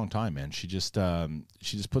very long time, man. She just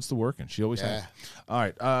puts the work in. She always has. All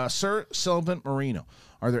right, Sir Sylvan Marino.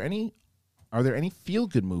 Are there any feel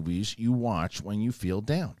good movies you watch when you feel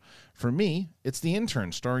down? For me, it's The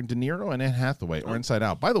Intern, starring De Niro and Anne Hathaway, or Inside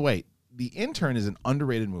Out. By the way, The Intern is an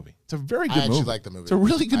underrated movie. It's a very good movie. I actually like the movie. It's a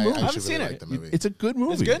really good movie. I haven't seen it. It's a good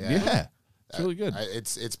movie. It's good? Yeah. It's really good.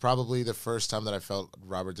 It's probably the first time that I felt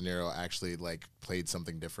Robert De Niro actually like played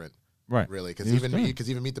something different. Right. Really, because even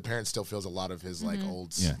Meet the Parents still feels a lot of his like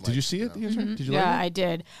old. Yeah. Like, did you see it? Did you Yeah, like it? I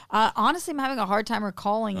did. Honestly, I'm having a hard time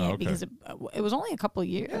recalling it because it was only a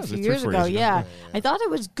few years ago. Yeah. I thought it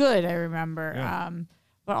was good. I remember. Yeah.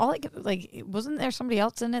 But all wasn't there somebody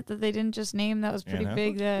else in it that they didn't just name that was pretty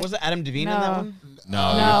big? Was it Adam Devine in that one?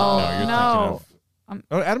 No. You're thinking of.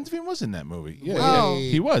 Adam Devine was in that movie. Yeah,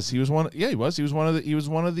 he was. He was one. Yeah, he was. He was one of the. You want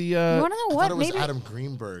to know what? I thought it was Adam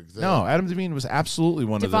Greenberg. No, Adam Devine was absolutely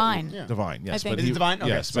one Divine. of the Divine. Yes, but he Divine. Okay,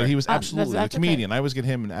 yes, but he was absolutely a comedian. I always get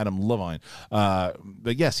him and Adam Levine.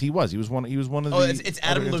 But yes, he was. He was one. He was one of the. Oh, it's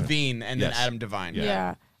Adam Levine and then Adam Devine.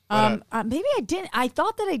 Yeah. Maybe I didn't. I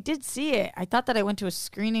thought that I did see it. I thought that I went to a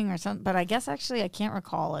screening or something, but I guess actually I can't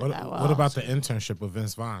recall it that well. What about the internship with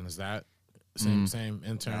Vince Vaughn? Is that same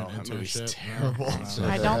internship? Terrible.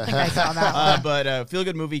 I don't think I saw that one. But feel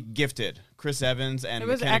good movie, Gifted. Chris Evans and it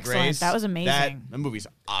was McKenna excellent. Grace. That was amazing. That movie's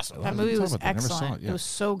awesome. That movie was excellent. It was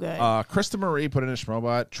so good. Krista Marie put in a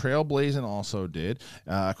Schmobot. Trailblazing also did.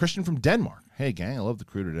 Christian from Denmark. Hey, gang, I love the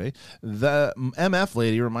crew today. The MF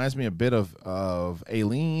lady reminds me a bit of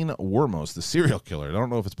Aileen Wuornos, the serial killer. I don't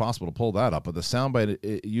know if it's possible to pull that up, but the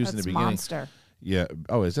soundbite used in the beginning. Monster. Yeah.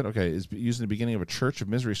 Oh, is it? Okay. It's used in the beginning of a Church of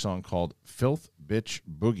Misery song called Filth Bitch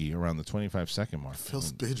Boogie around the 25-second mark.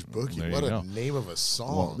 Filth Bitch Boogie. What a name of a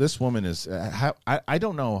song. Well, this woman is, I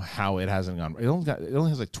don't know how it hasn't gone. It only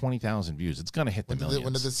has like 20,000 views. It's going to hit the millions.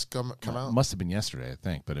 When did this come out? It must have been yesterday, I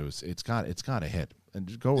think, but it's got to hit. And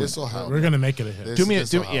just go. We're gonna make it a hit.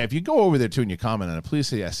 If you go over there too and you comment on it, please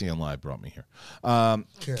say SEN Live brought me here.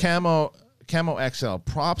 Camo XL.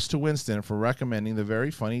 Props to Winston for recommending the very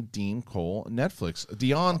funny Dion Cole Netflix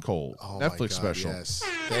Netflix special. Yes,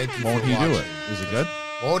 thank you. Won't he do it? Is it good?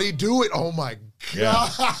 Won't he do it? Oh my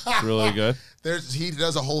god, yeah, really good. He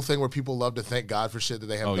does a whole thing where people love to thank God for shit that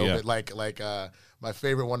they have my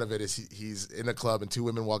favorite one of it is he's in a club and two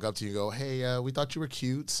women walk up to you and go, hey, we thought you were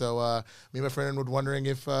cute, so me and my friend were wondering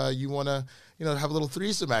if you want to, have a little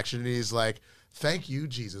threesome action. And he's like, thank you,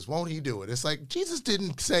 Jesus. Won't he do it? It's like, Jesus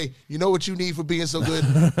didn't say, you know what you need for being so good?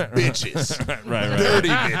 Bitches. right. Dirty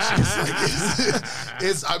bitches.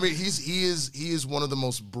 He is one of the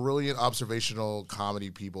most brilliant observational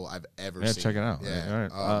comedy people I've ever seen. Check it out. Yeah. All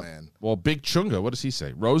right. Oh, man. Well, Big Chunga, what does he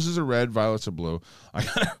say? Roses are red, violets are blue. I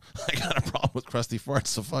got a problem with crusty farts,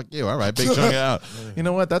 so fuck you. All right, Big Chunga out. You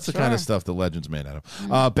know what? That's the kind of stuff the legend's made out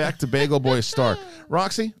of. Back to Bagel Boy Star.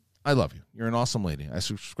 Roxy, I love you. You're an awesome lady. I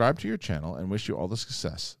subscribe to your channel and wish you all the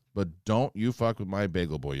success. But don't you fuck with my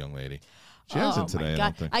Bagel Boy, young lady. She hasn't today, I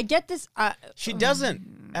don't think. I get this. She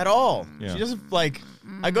doesn't at all. Yeah. She doesn't,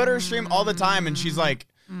 I go to her stream all the time, and she's like,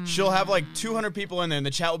 she'll have 200 people in there, and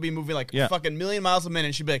the chat will be moving fucking million miles a minute,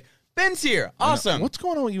 and she'd be like, Ben's here. Awesome. What's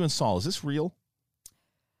going on with you and Saul? Is this real?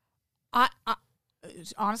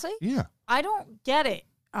 Honestly? Yeah. I don't get it.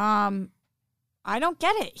 I don't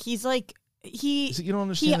get it. He's like, you don't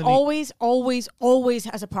understand always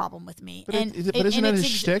has a problem with me. But isn't that his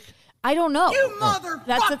shtick? I don't know. You motherfucker!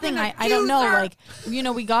 That's the thing. I don't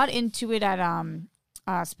know. We got into it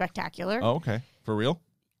at Spectacular. Oh, okay. For real?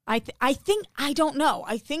 I think I don't know.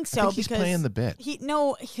 I think so. I think he's playing the bit.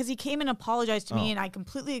 Because he came and apologized to me, and I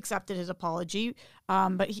completely accepted his apology.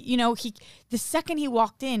 But the second he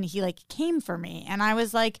walked in, he came for me, and I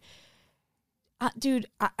was like, dude,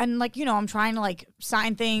 I'm trying to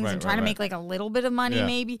sign things and trying to make a little bit of money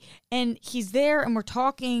maybe. And he's there and we're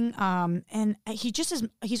talking. And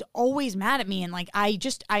he's always mad at me. And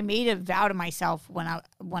I made a vow to myself when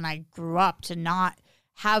I grew up to not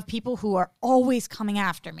have people who are always coming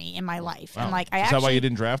after me in my life. Wow. And is that why you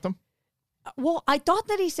didn't draft him? Well, I thought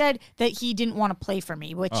that he said that he didn't want to play for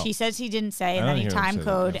me, which he says he didn't say, and then he time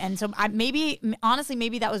code. And so maybe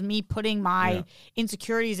that was me putting my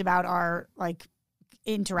insecurities about our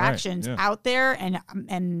interactions out there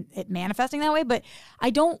and it manifesting that way. But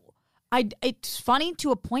it's funny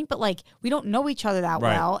to a point, but we don't know each other that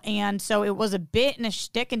well, and so it was a bit in a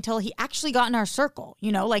shtick until he actually got in our circle.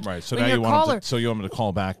 Right. So now you want him to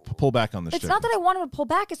pull back on the shtick. It's not that I want him to pull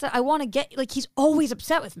back; it's that I want to get he's always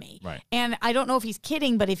upset with me, right? And I don't know if he's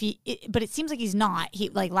kidding, but but it seems like he's not. He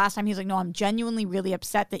last time he was like, "No, I'm genuinely really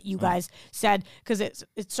upset that you guys said," because it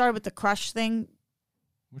started with the crush thing.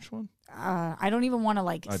 Which one? I don't even want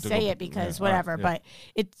to say it because whatever, but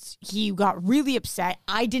he got really upset.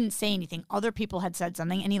 I didn't say anything. Other people had said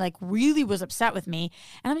something, and he really was upset with me.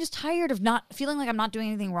 And I'm just tired of not feeling like I'm not doing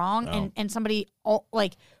anything wrong, and somebody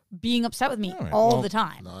being upset with me all the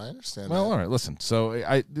time. No, I understand. Well, all right. Listen. So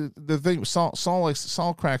the thing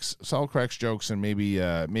Saul cracks jokes, and maybe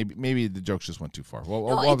the jokes just went too far.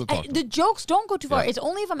 Well, the jokes don't go too far. It's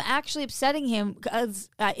only if I'm actually upsetting him, because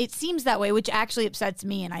it seems that way, which actually upsets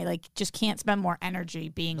me, and I just can't spend more energy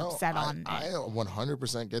being upset on it. I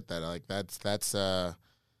 100% get that.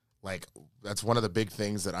 That's one of the big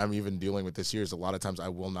things that I'm even dealing with this year. Is a lot of times I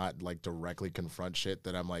will not directly confront shit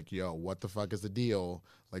that I'm like, yo, what the fuck is the deal?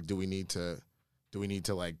 Do we need to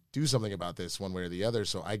do something about this one way or the other?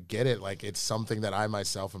 So I get it. It's something that I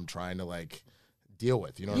myself am trying to deal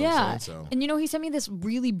with. You know what I'm saying? So. And he sent me this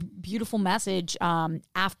really beautiful message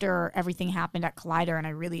after everything happened at Collider, and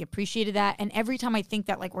I really appreciated that. And every time I think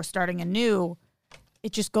that we're starting anew,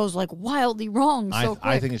 it just goes wildly wrong.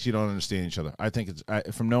 I think it's you don't understand each other. I think it's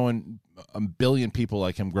from knowing a billion people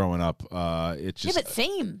like him growing up. It's just but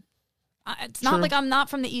same. It's not like I'm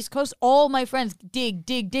not from the East Coast. All my friends dig,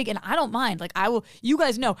 and I don't mind. I will. You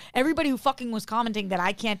guys know, everybody who fucking was commenting that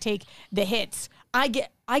I can't take the hits, I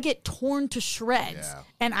get torn to shreds,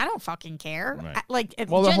 and I don't fucking care. Right. The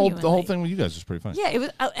whole thing with you guys was pretty funny. Yeah, it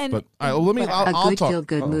was. A good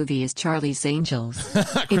feel-good movie is Charlie's Angels.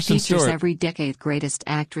 It features every decade greatest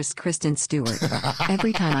actress Kristen Stewart.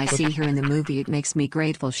 Every time I see her in the movie, it makes me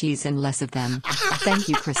grateful she's in less of them. Thank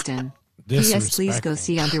you, Kristen. P.S. Please go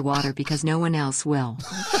see Underwater because no one else will.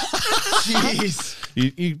 Jeez.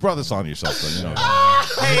 You brought this on yourself, though.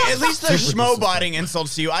 Hey, at least there's schmo-botting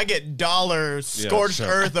insults to you. I get dollars, scorched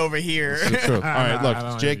earth over here. It's true. All right,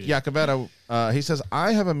 look, Jake Iacovetto, he says,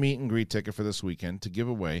 I have a meet and greet ticket for this weekend to give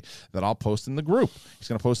away that I'll post in the group. He's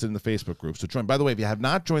going to post it in the Facebook group. So join. By the way, if you have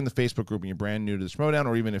not joined the Facebook group and you're brand new to the Schmodown,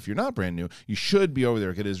 or even if you're not brand new, you should be over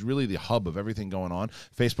there. It is really the hub of everything going on.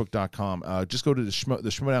 Facebook.com. Just go to the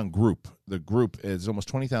Schmodown group. The group is almost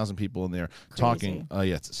 20,000 people in there talking.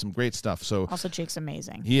 It's some great stuff. So also, Jake's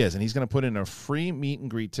amazing. He is, and he's going to put in a free meet and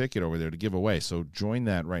greet ticket over there to give away. So join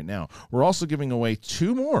that right now. We're also giving away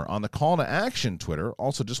 2 more on the Call to Action Twitter.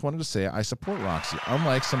 Also, just wanted to say I support Roxy.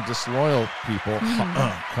 Unlike some disloyal people,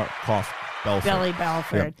 cough. Belly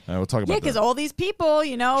Belford. Yeah, we'll talk about that. because all these people,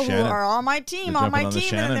 who are on my team, and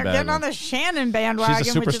they're getting on the Shannon bandwagon.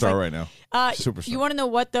 She's a superstar right now. Superstar. You want to know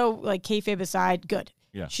what, though? Kayfabe aside, good.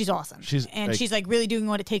 Yeah. She's awesome. She's really doing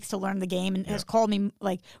what it takes to learn the game, and has called me,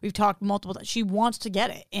 we've talked multiple times. She wants to get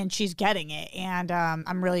it, and she's getting it. And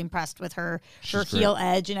I'm really impressed with her heel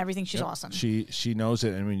edge and everything. She's awesome. She knows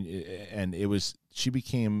it. I mean, and she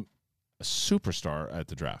became a superstar at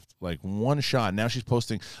the draft. One shot. Now she's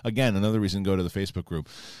posting again. Another reason to go to the Facebook group.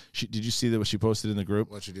 Did you see that what she posted in the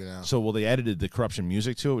group? What you do now? So they edited the corruption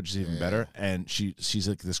music to it, which is even better. And she's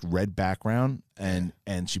this red background, and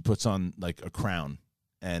she puts on a crown.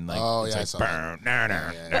 And it's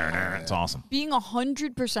it's awesome. Being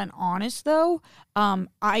 100% honest, though,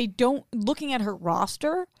 looking at her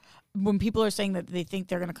roster, when people are saying that they think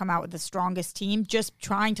they're going to come out with the strongest team, just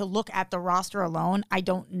trying to look at the roster alone, I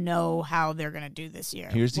don't know how they're going to do this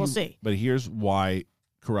year. We'll see. But here's why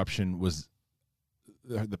corruption was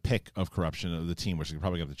the pick of corruption of the team, which they're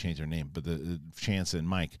probably going to have to change their name, but the Chance and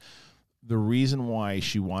Mike. The reason why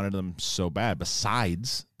she wanted them so bad,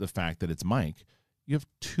 besides the fact that it's Mike, you have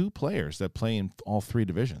 2 players that play in all 3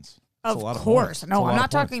 divisions. Of course. No, I'm not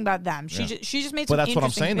talking about them. She just made some. But that's what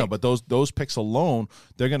I'm saying, though. But those picks alone,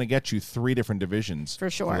 they're going to get you 3 different divisions. For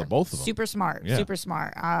sure. For both of them. Super smart. Yeah. Super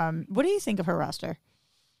smart. What do you think of her roster?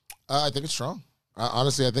 I think it's strong.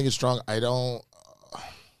 Honestly, I think it's strong. I don't.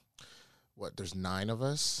 There's 9 of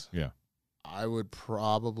us? Yeah. I would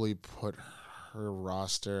probably put her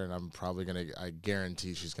roster, and I'm probably I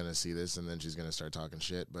guarantee she's gonna see this, and then she's gonna start talking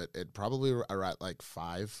shit. But it probably around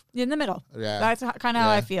 5 in the middle. Yeah, that's kind of how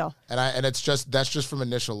I feel. And that's just from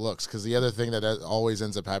initial looks, because the other thing that always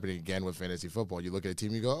ends up happening again with fantasy football, you look at a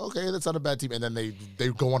team, you go, okay, that's not a bad team, and then they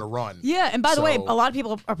go on a run. Yeah, and by the way, a lot of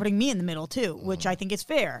people are putting me in the middle too, which I think is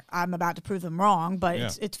fair. I'm about to prove them wrong, but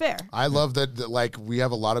it's fair. I love that we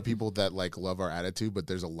have a lot of people that love our attitude, but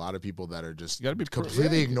there's a lot of people that are just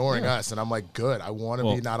completely ignoring us, and I'm like, good. I want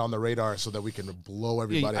to be not on the radar so that we can blow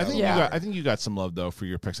everybody out. I think you got some love, though, for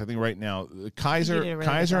your picks. I think right now, Kaiser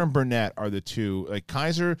and Burnett are the 2.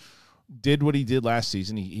 Kaiser did what he did last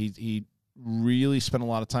season. He really spent a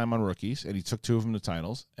lot of time on rookies, and he took 2 of them to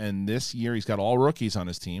titles. And this year, he's got all rookies on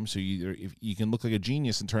his team, so you can look like a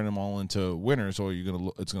genius and turn them all into winners, or it's going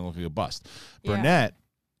to look like a bust. Yeah. Burnett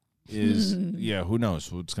is who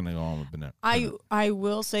knows what's going to go on with Burnett. I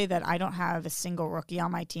will say that I don't have a single rookie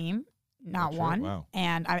on my team. Not one. Wow.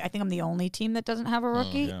 And I think I'm the only team that doesn't have a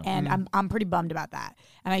rookie. And I'm pretty bummed about that.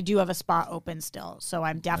 And I do have a spot open still. So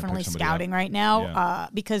I'm definitely scouting right now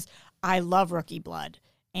because I love rookie blood.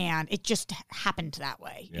 And it just happened that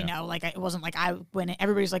way, Yeah. you know. Like it wasn't like when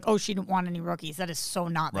everybody's like, "Oh, she didn't want any rookies." That is so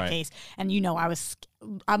not the case. And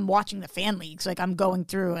I'm watching the fan leagues, like I'm going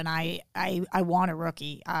through, and I want a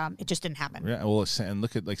rookie. It just didn't happen. Yeah, well, and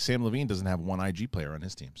look at Sam Levine doesn't have one IG player on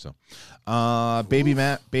his team. So, Baby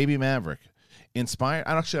Maverick. Inspired.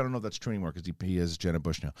 I don't know if that's true anymore because he has Jenna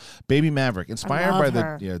Bush now. Baby Maverick, inspired by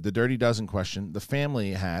the Dirty Dozen question the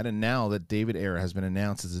family had, and now that David Ayer has been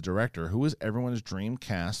announced as the director, who is everyone's dream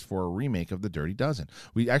cast for a remake of the Dirty Dozen?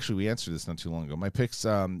 We answered this not too long ago. My picks: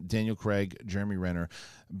 Daniel Craig, Jeremy Renner,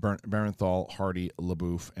 Barenthal, Hardy,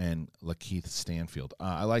 LaBeouf, and Lakeith Stanfield.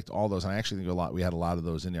 I liked all those, and I actually think we had a lot of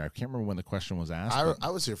those in there. I can't remember when the question was asked. I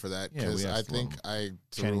was here for that because I think I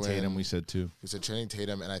threw Channing Tatum. We said too. We said Channing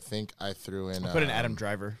Tatum, and I think I threw in. Put in Adam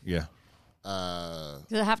Driver. Yeah. Does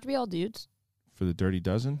it have to be all dudes? For the Dirty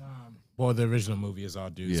Dozen? Well, the original movie is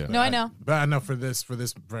all dudes. Yeah. No, I know. But I know for this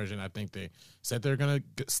version, I think they said they're gonna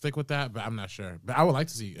stick with that, but I'm not sure. But I would like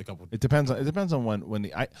to see a couple. It depends on when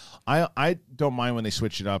the I don't mind when they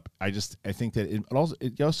switch it up. I think that you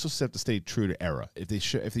also have to stay true to era. If they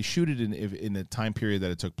shoot it in the time period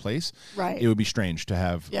that it took place, right, it would be strange to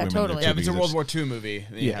have. Yeah, women totally. Yeah, if it's a World War II movie.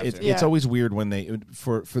 It's always weird when they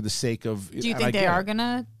for the sake of. Do you think they are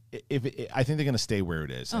gonna? I think they're going to stay where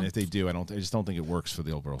it is, and if they do, I just don't think it works for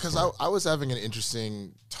the overall. Because I was having an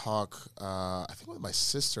interesting talk, I think with my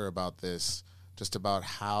sister about this, just about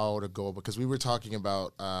how to go, because we were talking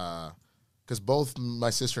about because both my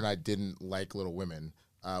sister and I didn't like Little Women.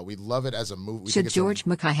 We love it as a movie. Should George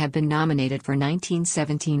Mackay have been nominated for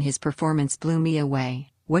 1917? His performance blew me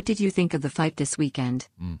away. What did you think of the fight this weekend?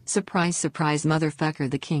 Surprise, surprise,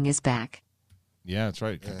 motherfucker! The king is back. Yeah, that's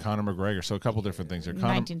right. Yeah. Conor McGregor. So a couple different things there.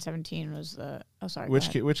 1917 was the. Oh, sorry. Which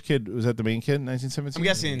kid was that? The main kid in 1917? I'm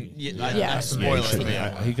guessing. Yeah. Spoiler.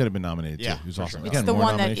 He could have been nominated too. He was awesome. Sure. Again, the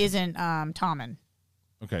one that isn't Tommen.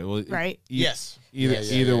 Okay. Well, right. Yes.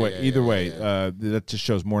 Either way, that just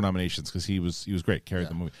shows more nominations because he was great. Carried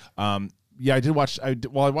the movie. Yeah, I did watch.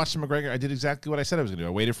 While I watched McGregor, I did exactly what I said I was going to do.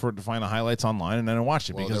 I waited for it to find the highlights online, and then I watched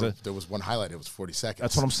it because there was one highlight. It was 40 seconds.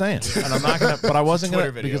 That's what I'm saying. And I'm not going to. But I wasn't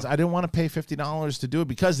going to because I didn't want to pay $50 to do it.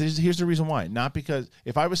 Because here's the reason why. Not because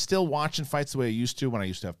if I was still watching fights the way I used to when I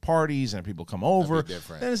used to have parties and people come over,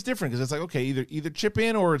 then it's different because it's like okay, either chip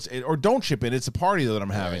in or don't chip in. It's a party that I'm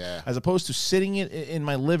having, as opposed to sitting in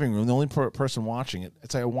my living room, the only person watching it.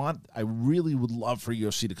 It's like I really would love for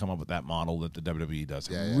UFC to come up with that model that the WWE does.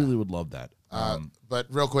 I really would love that. But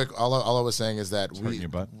real quick, all I was saying is that your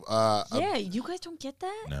butt. Yeah, you guys don't get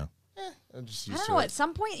that? No. I'm just I used don't to know. it. At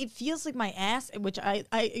some point, it feels like my ass, which I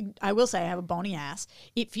will say I have a bony ass.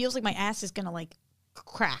 It feels like my ass is gonna like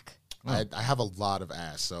crack. I have a lot of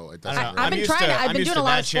ass, so it doesn't. I've been trying. I've been doing a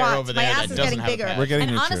lot of squats. My ass is getting bigger. We're getting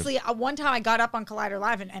and your honestly, one time I got up on Collider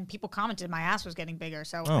Live and people commented my ass was getting bigger.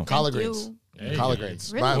 So collard greens. Collard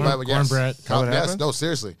greens. Really? Cornbread. Yes, no,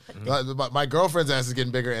 seriously. My girlfriend's ass is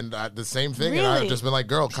getting bigger, and the same thing. And I've just been like,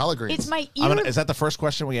 "Girl, collard greens." It's my ear. Is that the first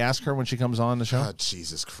question we ask her when she comes on the show? Oh,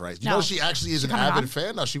 Jesus Christ! You know she actually is an avid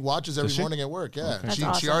fan. Now she watches every morning at work. Yeah, That's she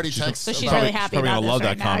awesome. already texts. So she's really happy probably about gonna this love that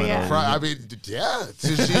right now. comment. Yeah. I mean, yeah.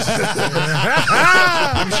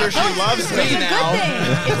 I'm sure she loves me now.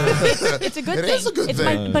 It's a good thing. It is a good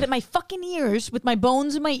thing. But at my fucking ears, with my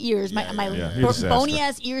bones in my ears, my just bony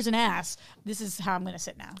ass ears and ass, this is how I'm going to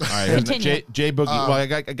sit now. All right, Continue. Jay Boogie. Well, I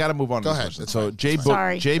got to move on. Go to this ahead. person. That's So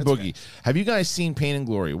fine. Jay That's Boogie. Have you guys seen Pain and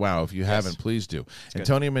Glory? Wow, if you haven't, please do.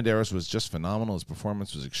 Antonio Banderas was just phenomenal. His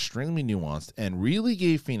performance was extremely nuanced and really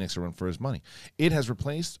gave Phoenix a run for his money. It has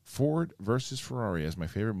replaced Ford versus Ferrari as my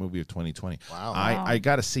favorite movie of 2020. Wow. I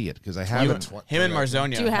got to see it because I haven't. Him and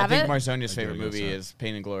Marzonia. Do you have I think it? Marzonia's favorite movie is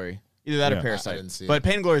Pain and Glory. Either that or Parasite. I didn't see but it.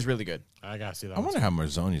 Pain and Glory is really good. I gotta see that. I wonder how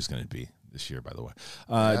Marzoni is going to be this year. By the way,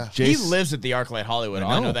 He lives at the ArcLight Hollywood.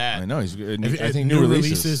 I know that. I know. He's. If I think new new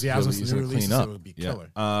releases, yeah, I was he's gonna say gonna new clean releases, up. it would be Yeah.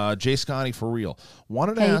 killer. Jay Scotty for real.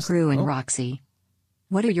 Wanted to Hey ask. Crew and oh, Roxy.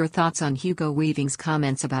 What are your thoughts on Hugo Weaving's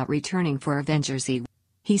comments about returning for Avengers E?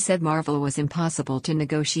 He said Marvel was impossible to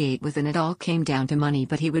negotiate with and it all came down to money,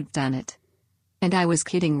 but he would have done it. And I was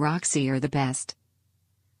kidding. Roxy are the best.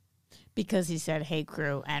 Because he said, "Hey,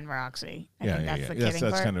 crew," and Roxy. I Yeah, think yeah, that's the yeah. kidding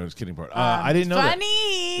That's part. kind of his kidding part. I didn't know that.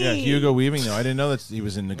 Funny. Yeah, Hugo Weaving. No, I didn't know that he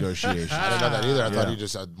was in negotiations. I didn't know that either. I thought he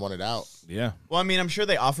just wanted out. Yeah. Well, I mean, I'm sure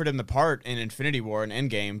they offered him the part in Infinity War and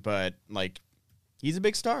Endgame, but like, he's a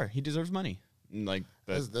big star. He deserves money. Like,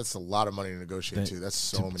 That's a lot of money to negotiate too. That's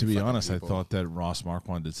so many. To be fucking honest, people. I thought that Ross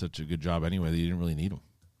Marquand did such a good job anyway that you didn't really need him.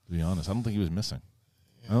 To be honest, I don't think he was missing.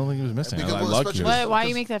 I don't think he was missing. Because- I well, love especially- Cuba. Why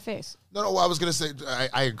you make that face? No, I was gonna say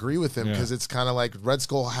I agree with him Yeah. because it's kind of like Red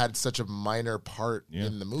Skull had such a minor part Yeah.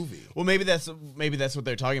 in the movie. Well, maybe that's what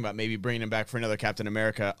they're talking about. Maybe bringing him back for another Captain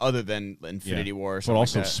America other than Infinity War. Or But something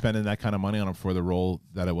also like that. spending that kind of money on him for the role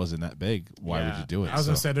that it wasn't that big. Why would you do it? I was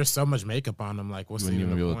going to say, there's so much makeup on him. Like, what's you the wouldn't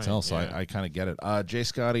even be able point? to tell, so Yeah. I kind of get it. Jay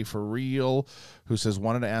Scotty for real, who says,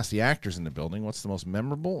 wanted to ask the actors in the building, what's the most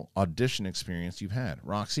memorable audition experience you've had?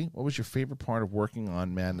 Roxy, what was your favorite part of working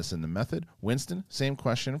on Madness in the Method? Winston, same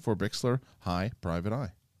question for Bixler. Hi, Private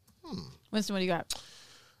Eye. Winston, what do you got?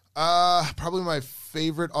 Probably my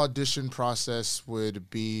favorite audition process would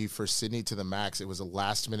be for Sydney to the Max. It was a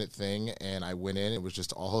last minute thing, and I went in. It was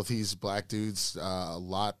just all of these black dudes,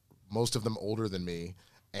 most of them older than me,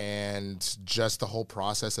 and just the whole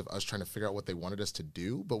process of us trying to figure out what they wanted us to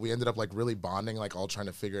do. But we ended up like really bonding, like all trying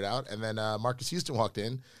to figure it out. And then Marcus Houston walked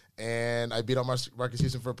in, and I beat out Marcus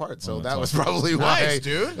Houston for a part. So that was probably why.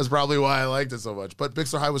 dude. That's probably why I liked it so much. But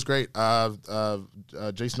Bixler High was great.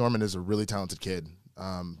 Jace Norman is a really talented kid.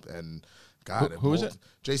 And God, Who is it?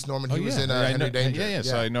 Jace Norman. He was in I know, Henry Danger. Yeah.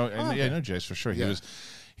 So I know. I okay. know Jace for sure. Yeah. He was.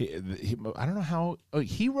 He, I don't know how. Oh,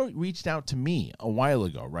 he reached out to me a while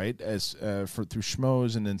ago, right? As through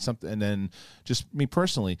Schmoes, and then something, and then just me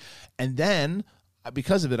personally, and then.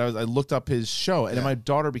 Because of it, I looked up his show, and then my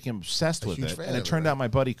daughter became obsessed with it. And it turned out my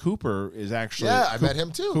buddy Cooper is actually I met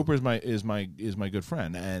him too. Cooper is my good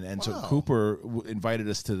friend, and so Cooper invited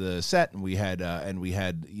us to the set, and we had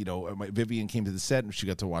Vivian came to the set, and she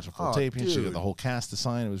got to watch a full taping. She got the whole cast to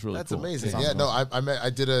sign. It was really That's cool. amazing. Yeah, no, I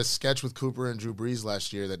did a sketch with Cooper and Drew Brees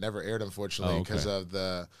last year that never aired, unfortunately, because of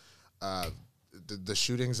the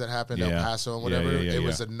shootings that happened in El Paso and whatever. It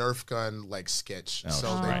was a Nerf gun like sketch,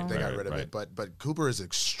 so they got rid of it. But Cooper is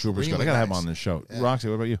extremely I gotta have him on this show. Yeah. Roxy,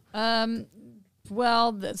 what about you?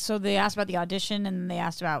 Well, so they asked about the audition and they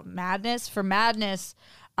asked about Madness. For Madness,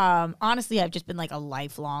 honestly, I've just been like a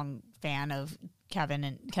lifelong fan of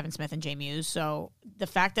Kevin Smith and Jay Muse. So the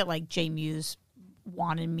fact that like Jay Muse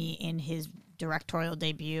wanted me in his directorial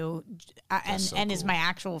debut and is my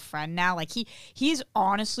actual friend now, like he's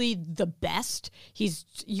honestly the best. He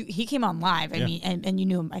came on live. I mean, and you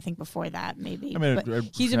knew him I think before that maybe. I mean, but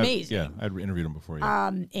he's amazing. Yeah, I'd interviewed him before.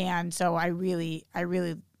 And so I really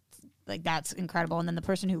like that's incredible. And then the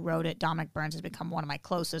person who wrote it, Dominic Burns, has become one of my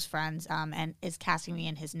closest friends, and is casting me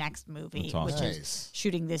in his next movie, awesome. which is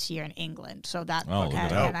shooting this year in England. So that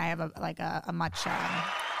and I have a much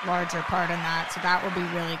larger part in that. So that will be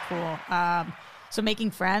really cool. So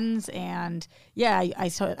making friends, and I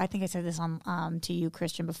think I said this on to you,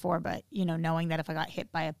 Christian, before, but knowing that if I got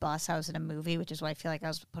hit by a bus, I was in a movie, which is what I feel like I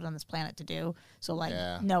was put on this planet to do. So like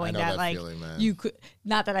knowing that like feeling, you could,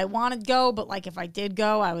 not that I want to go, but like if I did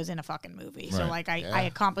go, I was in a fucking movie. Right. So like I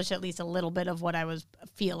accomplished at least a little bit of what I was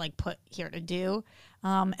feel like put here to do.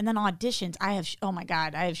 And then auditions, I have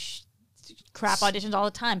crap auditions all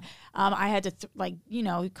the time. I had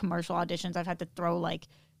to commercial auditions. I've had to throw like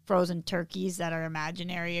frozen turkeys that are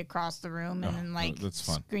imaginary across the room, and then like that's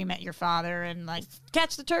fun. Scream at your father and like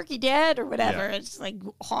catch the turkey, Dad, or whatever. Yeah. It's like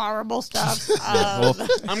horrible stuff.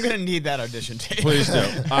 I'm gonna need that audition tape. Please do.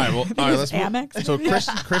 All right, let's move. Amex. So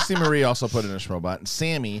Christy Marie also put in a robot. And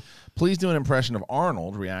Sammy, please do an impression of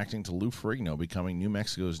Arnold reacting to Lou Ferrigno becoming New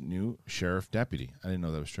Mexico's new sheriff deputy. I didn't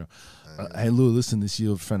know that was true. Hey Lou, listen, this is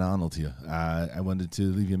your friend Arnold here. I wanted to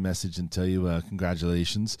leave you a message and tell you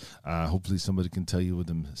congratulations. Hopefully somebody can tell you what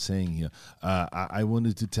I'm saying here. I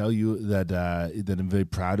wanted to tell you that I'm very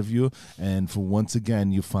proud of you, and for once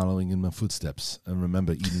again you're following in my footsteps. And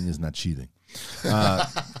remember, eating is not cheating.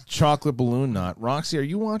 Chocolate balloon knot. Roxy, are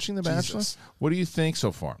you watching The Bachelor? Jesus. What do you think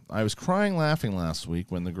so far? I was crying laughing last week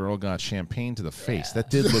when the girl got champagne to the face. That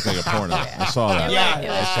did look like a porno. I saw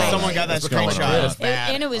that. Someone got that screenshot.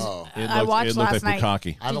 And it was. I it watched looked last like night.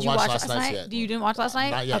 Bukkake. I haven't Did you watched watch last night's yet. You didn't watch last night?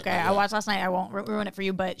 Not yet, Okay, not I yet. watched last night. I won't ruin it for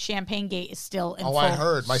you, but Champagne Gate is still in full. I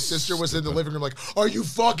heard. My sister was in the living room like, are you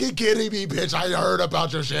fucking kidding me, bitch? I heard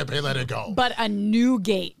about your champagne. Let it go. But a new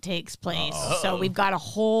gate takes place. So we've got a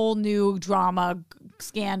whole new drama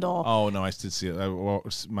scandal. Oh no, I did see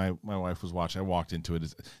it. My wife was watching. I walked into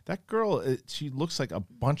it. That girl, she looks like a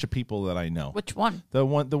bunch of people that I know. Which one? The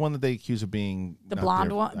one that they accuse of being The not blonde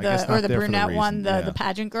there- one, I guess or not the there for brunette one, reason. the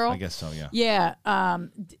pageant girl. I guess so. Yeah. Yeah.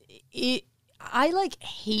 I like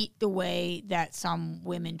hate the way that some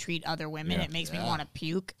women treat other women. Yeah. It makes me want to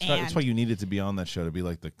puke. That's why you needed to be on that show to be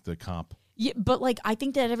like the cop. Yeah, but like I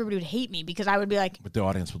think that everybody would hate me because I would be like, But the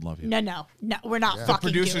audience would love you. no, we're not The fucking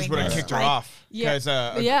producers doing would have this. kicked her Like, off. Yeah, 'Cause,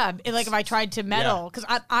 like if I tried to meddle, because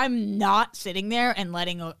I'm not sitting there and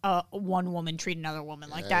letting a one woman treat another woman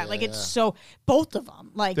like that. Like it's so both of them.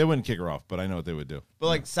 Like They wouldn't kick her off, but I know what they would do. But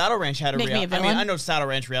like Saddle Ranch had a Make me a reality. I mean, villain? I know Saddle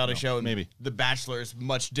Ranch reality show. maybe. The Bachelor is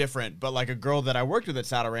much different. But like a girl that I worked with at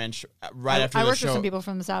Saddle Ranch right after I the worked show. with some people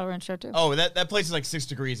from the Saddle Ranch show too. Oh, that place is like 6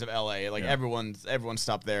 degrees of LA. Like everyone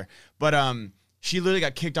stopped there. But she literally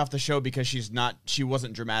got kicked off the show because she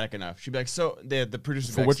wasn't dramatic enough. She'd be like, so the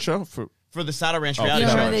producer For which show? For the Saddle Ranch Oh, reality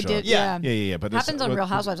yeah, show. right, they show. did. Yeah. Yeah, But happens on Real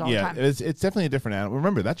Housewives all the time. It's definitely a different animal.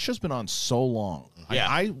 Remember, that show's been on so long. Yeah.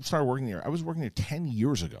 I started working there. I was working there 10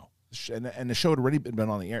 years ago. And the show had already been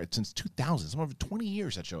on the air since 2000. Some of 20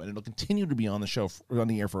 years, that show. And it'll continue to be on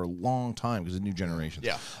the air for a long time because of new generations.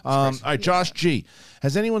 Yeah. All right, Josh G.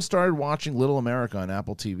 Has anyone started watching Little America on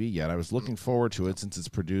Apple TV yet? I was looking forward to it since it's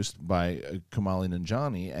produced by Kamali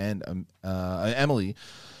Nanjiani and Emily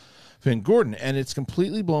Finn Gordon, and it's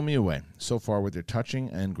completely blown me away so far with their touching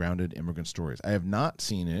and grounded immigrant stories. I have not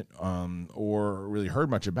seen it or really heard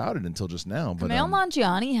much about it until just now. But Kumail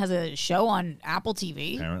Nanjiani has a show on Apple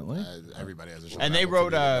TV. Apparently, everybody has a show. And they wrote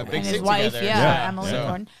Big And his Sick wife, together. Emily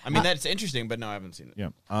Gordon. I mean, that's interesting, but no, I haven't seen it.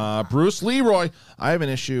 Yeah. Bruce Leroy, I have an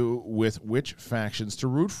issue with which factions to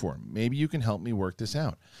root for. Maybe you can help me work this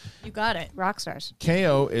out. You got it. Rockstars.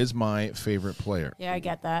 KO is my favorite player. Yeah, I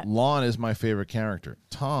get that. Lon is my favorite character.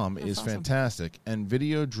 Tom is awesome. fantastic. And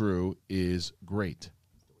Video Drew is great.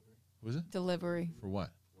 What is it? Delivery. For what?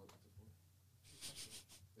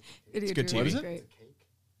 It's good TV. What is it? Great.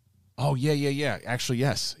 Oh yeah. Actually,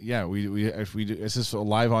 yes. Yeah, we if we do. This is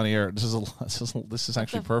live on air. This is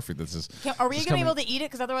actually perfect. This is. Are we this is going to be coming- able to eat it?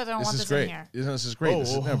 Because otherwise, I don't want This this is great. in here. This is great.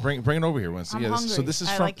 No, bring it over here, Winston. I'm So hungry. this is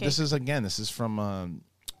I from. like cake. This is from.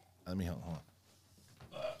 Let me hold on.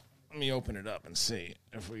 Let me open it up and see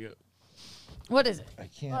if we. What is it? I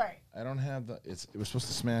can't. All right. I don't have the. It was supposed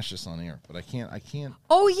to smash this on air, but I can't.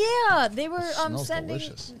 Oh yeah, they were smells sending.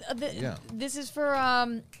 delicious. Yeah. This is for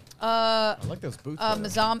I like those boots.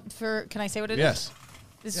 for. Can I say what it is? Yes.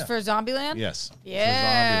 This is for Zombieland. Yes. For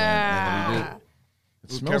Yeah. Zombieland, and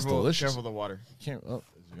it smells delicious. Careful the water. Can't.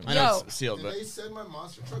 I know Yo. it's sealed, Did but they send my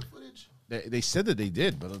monster truck footage? They said that they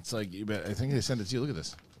did, but it's like. But I think they sent it to you. Look at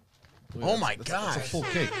this. Look at Oh that. my That's gosh. a full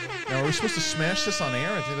cake. Now, are we supposed to smash this on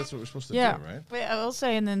air? I think that's what we're supposed to Yeah. do, right? Wait, I will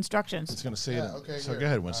say in the instructions. It's going to say Yeah, it. okay, So here. go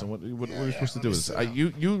ahead, Winston. What are we supposed to do? Is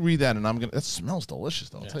you read that, and I'm going to. That smells delicious,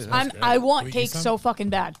 though. I'll tell you that. I want cake so fucking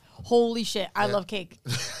bad. Holy shit, I love cake.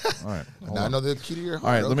 All right. hold Now I on. know the key to your All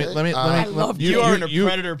right. heart. Let me. I love you are in a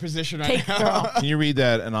predator position right Cake now. girl. Can you read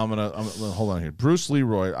that? And I'm gonna hold on here. Bruce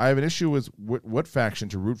Leroy. I have an issue with what faction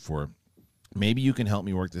to root for. Maybe you can help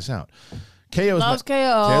me work this out. KO Loves KO.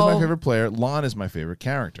 KO is my favorite player. Lon is my favorite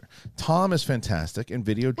character. Tom is fantastic, and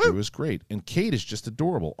Video Drew is great. And Kate is just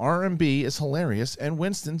adorable. R&B is hilarious, and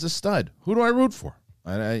Winston's a stud. Who do I root for?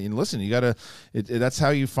 And listen, you gotta. That's how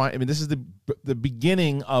you find. I mean, this is the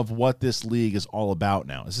beginning of what this league is all about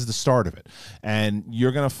now. This is the start of it, and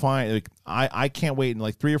you're gonna find. Like, I can't wait in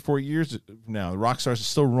like 3 or 4 years now. The Rockstars are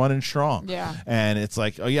still running strong. Yeah. And it's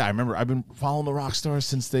like, oh yeah, I remember. I've been following the Rockstars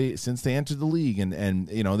since they entered the league, and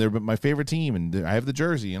you know they're my favorite team, and I have the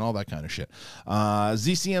jersey and all that kind of shit.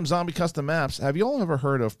 ZCM Zombie Custom Maps. Have you all ever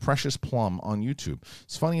heard of Precious Plum on YouTube?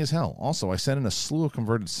 It's funny as hell. Also, I sent in a slew of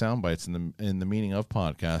converted sound bites in the meaning of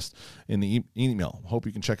podcast in the email. Hope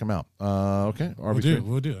you can check them out. Okay,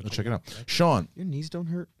 We'll do it. Let's check it out. Sean, Your knees don't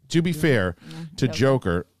hurt. to be fair to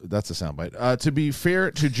Joker, that's a soundbite. To be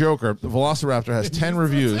fair to Joker, the Velociraptor has 10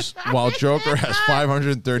 reviews, while Joker has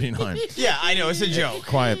 539. Yeah, I know it's a joke.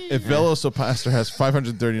 Quiet. If Velocipastor has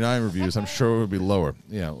 539 reviews, I'm sure it would be lower.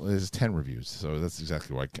 Yeah, there's 10 reviews, so that's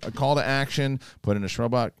exactly why. A call to action, put in a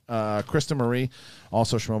Schmobot. Krista Marie,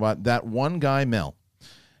 also Schmobot. That one guy, Mel.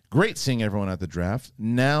 Great seeing everyone at the draft.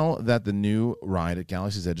 Now that the new ride at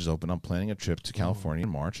Galaxy's Edge is open, I'm planning a trip to California in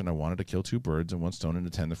March, and I wanted to kill 2 birds and 1 stone and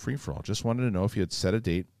attend the free-for-all. Just wanted to know if you had set a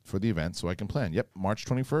date for the event so I can plan. Yep, March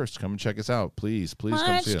 21st. Come and check us out. Please come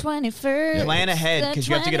March see it. 21st. Plan ahead because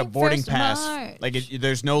you have to get a boarding 21st of pass. March. Like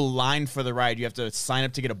there's no line for the ride. You have to sign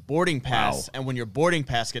up to get a boarding pass, Wow. and when your boarding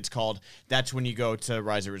pass gets called, that's when you go to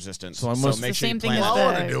Rise of Resistance. So I must- make It's sure the you same thing plan as it. I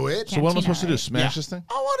want to do it. So what am I supposed to do? right? Smash Yeah. this thing?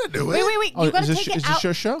 I want to do it. Wait. Oh, You gotta is this- take it is this out.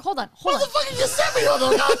 your show? Hold on. Motherfucker, you sent me on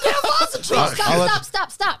the goddamn monster truck.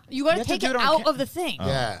 Stop. You gotta have to take do it it on out of the thing.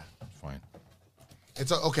 Yeah. Fine.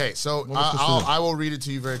 It's okay. So am I supposed to do? I will read it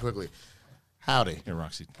to you very quickly. Howdy. Here,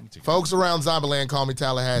 Roxy. let me take it. Folks around Zombieland call me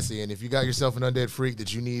Tallahassee, and if you got yourself an undead freak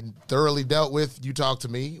that you need thoroughly dealt with, you talk to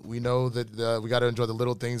me. We know that we got to enjoy the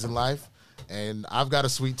little things in life, And I've got a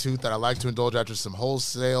sweet tooth that I like to indulge after some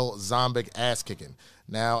wholesale zombic ass kicking.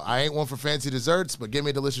 Now, I ain't one for fancy desserts, but give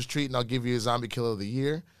me a delicious treat and I'll give you a zombie killer of the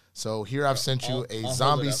year. So here I've sent you a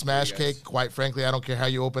zombie smash cake. Quite frankly, I don't care how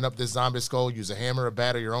you open up this zombie skull. Use a hammer, a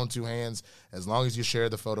bat, or your own 2 hands, as long as you share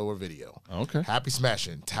the photo or video. Okay. Happy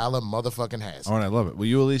smashing. Tala motherfucking has. All right, I love it. Will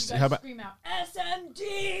you at least how about Scream out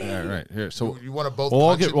SMD. all right here? So You want to both we'll all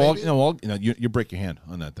punch get it, well, maybe? you break your hand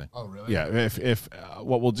on that thing. Oh, really? Yeah. If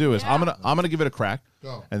what we'll do is I'm gonna give it a crack,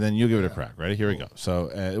 Go. and then you give it a crack. Ready? Here we go. So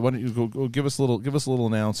why don't you go give us a little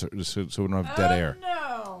announcer just so we don't have dead air.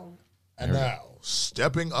 No. And now,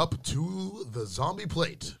 stepping up to the zombie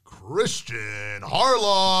plate, Christian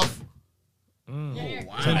Harloff. It's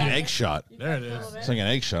like an egg shot. There it is. It's like an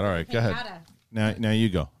egg shot. All right, go ahead. Now you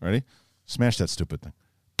go. Ready? Smash that stupid thing.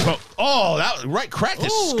 Oh, that right! Cracked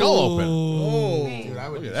his skull open. Dude, I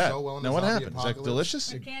would Look do at that. so well in the Now what zombie happened? Is that apocalypse.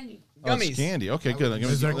 delicious? Candy. Oh, it's candy. Okay, good.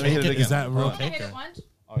 Is there Let me hit it cake? again. Is that real Hold on. cake? Hit or- it once.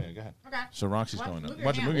 Oh yeah, go ahead. Okay. So Roxy's What? going up. Move your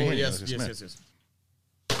Watch hand. your Oh, hand. yes.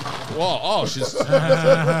 Whoa! Oh, she's.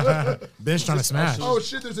 Ben's trying to smash. Oh,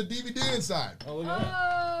 shit, there's a DVD inside. Oh, look at that.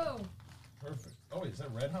 Oh. Perfect. Oh, wait, is that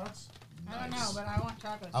Red Hots? I don't know, but I want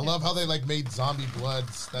chocolate. I love how they made zombie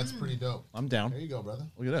bloods. That's pretty dope. I'm down. There you go, brother.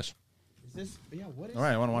 Look at this. Is this? Yeah. What is? All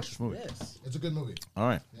right, I want to watch this movie. It's a good movie. All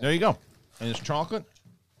right, there you go. And it's chocolate.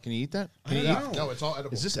 Can you eat that? Can you eat? No, it's all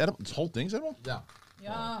edible. Is this edible? This whole thing's edible? Yeah,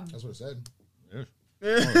 Yum. that's what it said.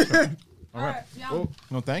 All right. Yum. Oh,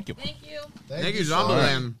 no, thank you. Thank you. Thank you, so much.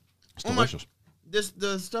 Zombieland. It's delicious.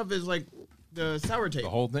 The stuff is like the sour tape. The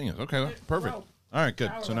whole thing is okay. Perfect. All right,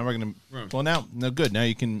 good. So now we're gonna. Well, now good. Now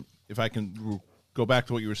you can. If I can go back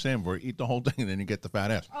to what you were saying before, eat the whole thing, and then you get the fat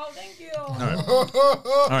ass. Oh, thank you.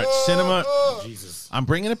 All right, cinema. Jesus, I'm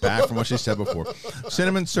bringing it back from what she said before.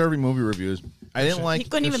 Cinnamon serving movie reviews. I didn't like. He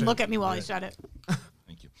couldn't even look at me while he said it.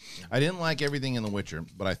 Thank you. I didn't like everything in The Witcher,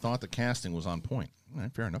 but I thought the casting was on point. All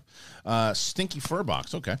right, fair enough. Stinky Fur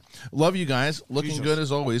Box. Okay. Love you guys. Looking good as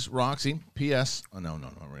always. Roxy. P.S. Oh, no.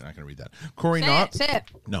 We're not going to read that. Corey Knott. Say it.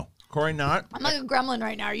 No. Corey Knott. I'm like a gremlin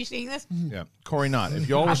right now. Are you seeing this? Yeah. Corey Knott. If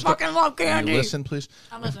you all were I fucking love Will candy. you listen, please?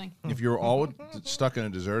 I'm listening. If you were all stuck in a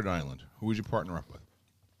deserted island, who would you partner up with?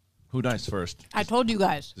 Who dies first? I told you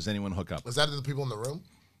guys. Does anyone hook up? Was that the people in the room?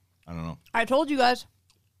 I don't know. I told you guys.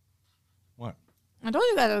 What? I told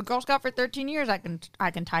you guys. I was a Girl Scout for 13 years. I can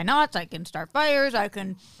tie knots. I can start fires. I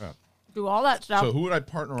can do all that stuff. So who would I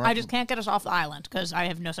partner up I just can't get us off the island because I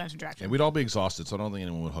have no sense of direction. Yeah, we'd all be exhausted, so I don't think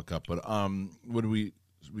anyone would hook up. But would we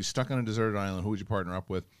stuck on a deserted island? Who would you partner up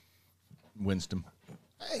with? Winston.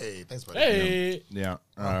 Hey, thanks, buddy. Hey. Yeah.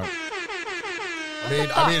 I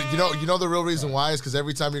mean, you know the real reason why is because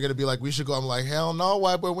every time you're gonna be like, we should go. I'm like, hell no,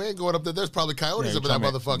 why? But we ain't going up there. There's probably coyotes up in that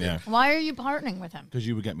motherfucker. Yeah. Why are you partnering with him? Because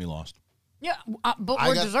you would get me lost. Yeah, but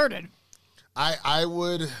we're deserted. I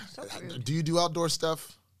would. Do you do outdoor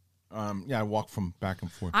stuff? Yeah, I walk from back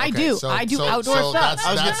and forth. I do outdoor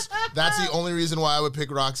stuff. That's the only reason why I would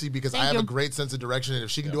pick Roxy because I have you. a great sense of direction, and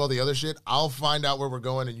if she can do all the other shit, I'll find out where we're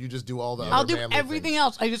going, and you just do all the. I'll other do manly everything things.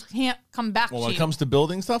 else. I just can't come back Well, to when you. it comes to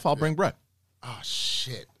building stuff, I'll bring Brett. Oh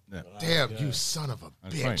shit! Yeah. Damn, you son of a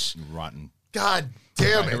That's bitch! right, you rotten. God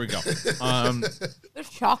damn it! Here we go. This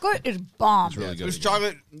chocolate is bomb. It's really good. This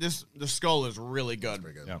chocolate, the skull is really good.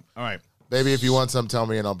 Yeah. All right. Baby, if you want some, tell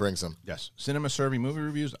me, and I'll bring some. Yes. Cinema serving movie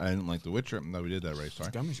reviews. I didn't like The Witcher. No, we did that right. Sorry.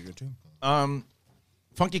 Gummies are good too.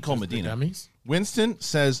 Funky Cole Medina. Gummies? Winston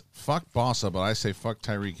says, fuck Bossa, but I say fuck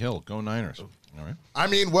Tyreek Hill. Go Niners. All right. I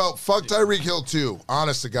mean, well, fuck Tyreek Hill too.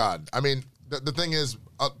 Honest to God. I mean, the thing is,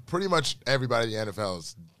 pretty much everybody in the NFL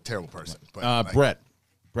is a terrible person. But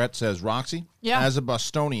Brett says, Roxy, Yeah. as a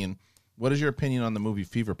Bostonian, what is your opinion on the movie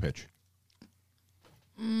Fever Pitch?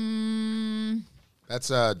 that's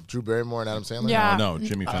Drew Barrymore and Adam Sandler. Yeah. No,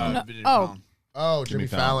 Jimmy Fallon. Oh, Jimmy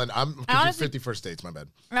Fallon. I'm confused. Honestly- 51st States. My bad.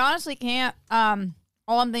 I honestly can't.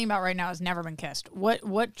 All I'm thinking about right now is Never Been Kissed.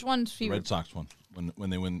 Which one's The fever? Red Sox one. When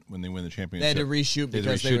they win the championship. They had to reshoot They had to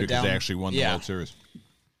because they reshoot were it down. they actually won the Yeah. World Series.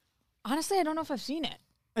 Honestly, I don't know if I've seen it.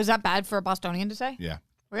 Is that bad for a Bostonian to say? Yeah.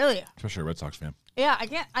 Really? Especially a Red Sox fan. Yeah,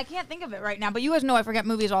 I can't think of it right now. But you guys know I forget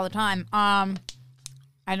movies all the time.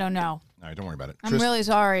 I don't know. All right, don't worry about it. I'm really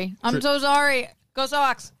sorry. I'm so sorry. Go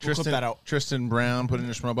Sox. Tristan Brown put in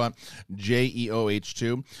his robot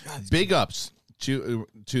JEOH2. Big ups to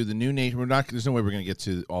the new nation. There's no way we're going to get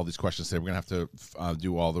to all these questions today. We're going to have to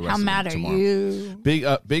do all the rest. How of them mad are tomorrow. you?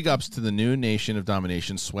 Big ups to the new nation of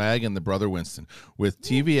domination, Swag and the brother Winston, with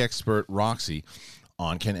TV expert Roxy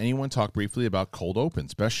on. Can anyone talk briefly about cold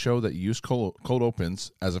opens? Best show that used cold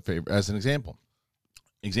opens as an example.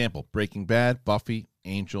 Example: Breaking Bad, Buffy,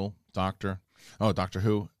 Angel, Doctor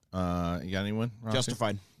Who. You got anyone? Roxy?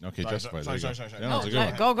 Okay, Justified. Sorry. Yeah, No, that's a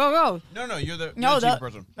good one. Go. No, you're the No, cheap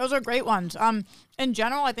person. those are great ones. In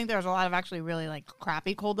general, I think there's a lot of actually really like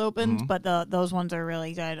crappy cold opens, but those ones are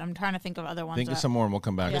really good. I'm trying to think of other ones. Think of some more, and we'll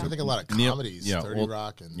come back. I to think a lot of comedies, 30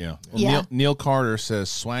 Rock, and Neil Carter says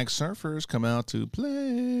swag surfers come out to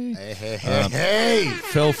play. Hey.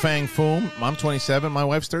 Phil Fang Foom, I'm 27, my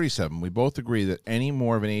wife's 37. We both agree that any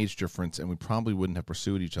more of an age difference, and we probably wouldn't have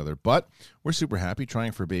pursued each other. But we're super happy,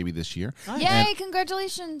 trying for a baby this year. Yay!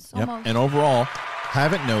 Congratulations. Yep. And overall,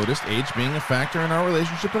 haven't noticed age being a factor in our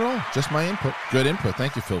relationship at all. Just my input. Good input.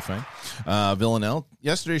 Thank you, Phil Fang. Villanelle,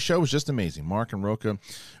 yesterday's show was just amazing. Mark and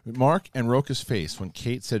Roka's face when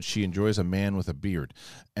Kate said she enjoys a man with a beard,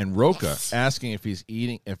 and Roka asking if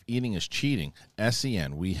eating is cheating.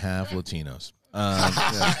 SEN, we have Latinos.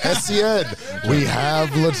 SEN, we have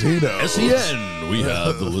Latinos. SEN, we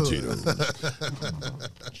have the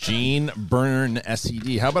Latinos. Gene Byrne,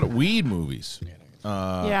 SED. How about weed movies?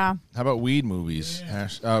 Yeah. How about weed movies?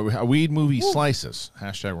 Weed movie slices.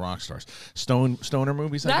 Hashtag rockstars. Stoner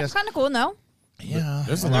movies, I That's guess. kind of cool, no? Yeah.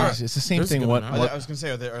 There's a lot. It's the same There's thing. good What amount. I was gonna say,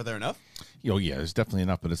 are there enough? Oh yeah, there's definitely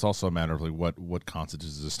enough, but it's also a matter of like what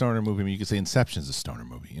constitutes as a stoner movie. I mean, you could say Inception's a stoner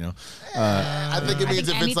movie, you know. I think it means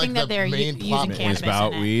if it's like that the they're main plot using point. When it's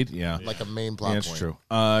about in it. weed, yeah, Like a main plot yeah, it's point. true.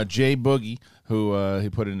 Jay Boogie, who he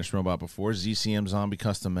put it in the Schmobot before, ZCM Zombie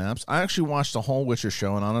Custom Maps. I actually watched the whole Witcher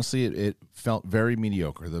show, and honestly, it felt very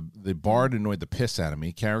mediocre. The bard annoyed the piss out of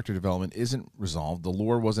me. Character development isn't resolved. The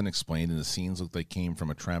lore wasn't explained, and the scenes looked like came from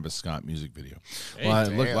a Travis Scott music video. A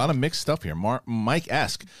lot of mixed stuff here. Mike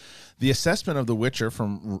Esk. The assessment of The Witcher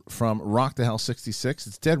from Rock the Hell 66,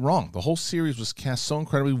 it's dead wrong. The whole series was cast so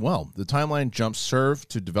incredibly well. The timeline jumps serve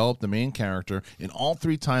to develop the main character in all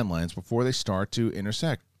three timelines before they start to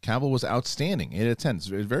intersect. Cavill was outstanding. 8 out of 10. It's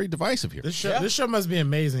very divisive here. This show must be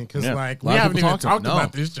amazing because Yeah. like A we lot of haven't people even talked no.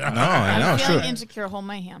 about this show. No, I know. I'm feeling Sure. insecure. Hold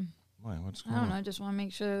my hand. Why, what's I going don't know. on? I just want to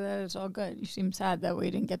make sure that it's all good. You seem sad that we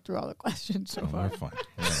didn't get through all the questions so We're far. fine.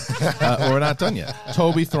 We're not done yet.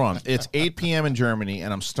 Toby Thrawn. It's 8 p.m. in Germany,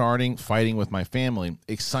 and I'm starting fighting with my family.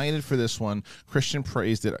 Excited for this one. Christian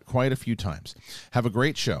praised it quite a few times. Have a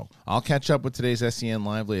great show. I'll catch up with today's SEN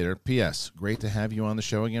Live later. P.S. Great to have you on the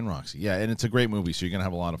show again, Roxy. Yeah, and it's a great movie, so you're going to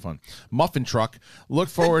have a lot of fun. Muffin Truck. Look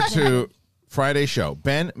forward to Friday show.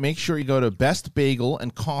 Ben, make sure you go to Best Bagel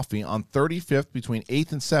and Coffee on 35th between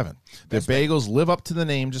 8th and 7th. Their bagels live up to the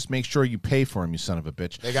name. Just make sure you pay for them, you son of a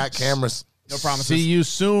bitch. They got cameras. No promises. See you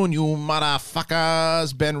soon, you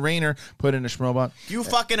motherfuckers. Ben Rayner put in a Schmobot. You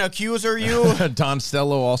fucking accuser, you. Don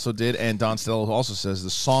Stello also did, and Don Stello also says the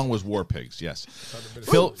song was War Pigs. Yes.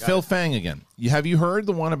 Phil Fang again. Have you heard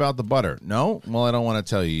the one about the butter? No? Well, I don't want to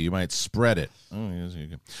tell you. You might spread it. Oh, yes, you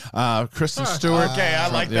can. Kristen Stewart. Okay, I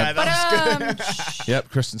like that. That was good. Yep,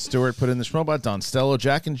 Kristen Stewart put in the Schmobot. Don Stello.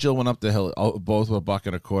 Jack and Jill went up the hill, both with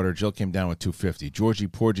 $1.25. Jill came down with $2.50. Georgie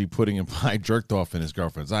Porgy pudding and pie jerked off in his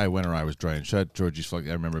girlfriend's eye when her eye was dry and shut. Georgie's fucking.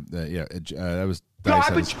 I remember that. Yeah, that was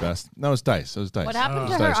Dice at its best. No, it was Dice. It was Dice. What happened It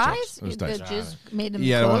was to her Dice eyes? jokes. It was Dice. The jizz made them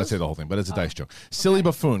Yeah, I don't want to close? say the whole thing, but it's a Dice joke. Silly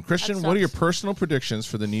buffoon. Christian, what are your personal predictions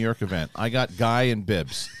for the New York event? I got Guy and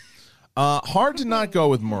Bibbs. Hard to not go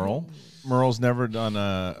with Merle. Merle's never done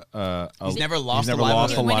He's never lost a a live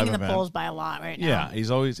live event. Winning in the event. polls by a lot right now. Yeah,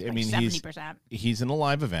 he's always. I Like mean, 70%. he's in a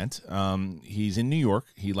live event. He's in New York.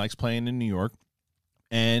 He likes playing in New York,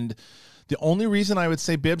 and the only reason I would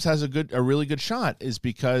say Bibbs has a really good shot is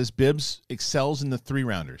because Bibbs excels in the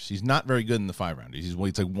 3-rounders. He's not very good in the 5-rounders. He's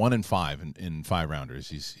like 1 in 5 in 5-rounders.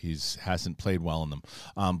 He's hasn't played well in them.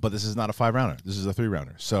 But this is not a 5-rounder. This is a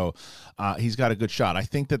 3-rounder. So he's got a good shot. I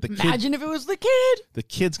think that Imagine if it was the kid. the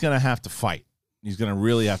kid's going to have to fight. He's going to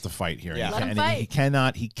really have to fight here. Yeah. Let him And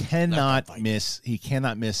fight. he cannot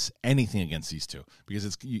miss anything against these two because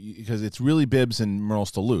it's really Bibbs and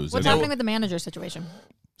Merle's to lose. What's I mean, happening with the manager situation?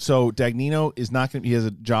 So Dagnino is not going. He has a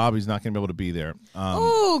job. He's not going to be able to be there.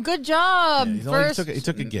 Ooh, good job. Yeah, he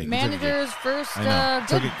took a gig. Manager's first. I know.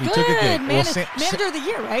 Good, He took a gig. Well, Manager of the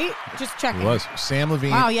year, right? Just checking. It was Sam Levine.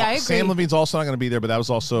 Wow, yeah, I agree. Sam Levine's also not going to be there, but that was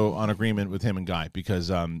also on agreement with him and Guy because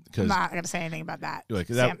I'm not going to say anything about that. Like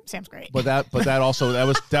that- Sam's great. But that also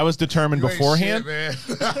that was determined You ain't beforehand.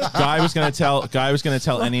 shit, man. Guy was going to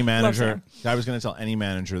tell any manager. Sam. Guy was going to tell any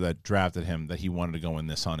manager that drafted him that he wanted to go in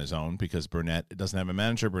this on his own because Burnett doesn't have a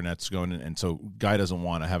manager. Burnett's going in, and so Guy doesn't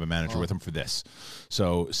want to have a manager with him for this.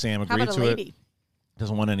 So Sam How agreed about a to lady? it.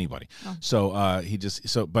 Doesn't want anybody. Oh.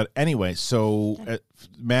 So but anyway,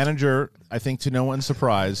 manager, I think to no one's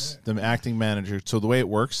surprise, the acting manager. So the way it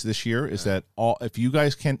works this year is that if you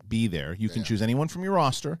guys can't be there, you can choose anyone from your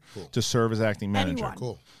roster to serve as acting manager. Anyone.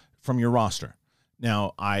 Cool. From your roster.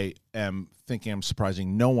 Now, I am thinking I'm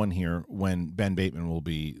surprising no one here when Ben Bateman will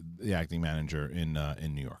be the acting manager in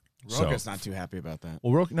New York. Roka's not too happy about that.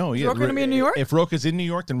 Well, Roka, no, Is Roka going to be in New York? If Roka's in New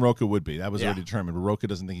York, then Roka would be. That was already determined. But Roka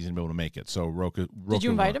doesn't think he's going to be able to make it. So Roka Did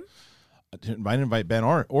you invite him? I didn't invite Ben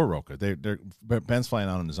or Roka. Ben's flying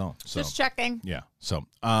out on his own. So. Just checking. Yeah. So you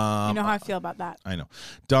know how I feel about that. I know.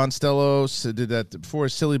 Don Stellos did that before.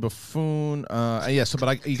 Silly buffoon. Yeah. So,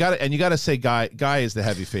 but you got to say Guy is the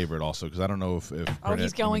heavy favorite also because I don't know if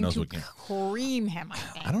he's going to cream him.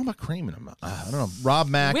 I don't know about creaming him. I don't know. Rob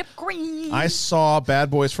Mack. Whipped cream. I saw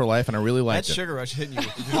Bad Boys for Life and I really liked that it. Sugar Rush hitting you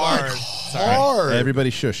hard. Hard.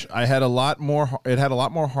 Everybody shush. It had a lot more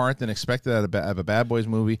heart than expected out of a Bad Boys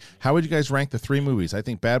movie. How would you guys rank the 3 movies? I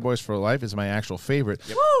think Bad Boys for Life is my actual favorite.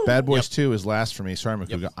 Yep. Bad Boys 2 is last for me. Sorry,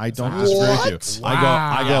 Makuga. Yep. I don't disagree with you.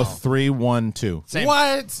 I go 3, 1, 2. Same.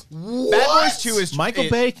 What? Bad Boys 2 is Michael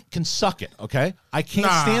Bay can suck it. Okay, I can't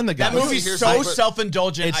stand the guy. That movie's so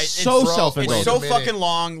self-indulgent. It's so self-indulgent. It's so fucking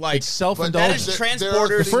long. Like it's self-indulgent. That is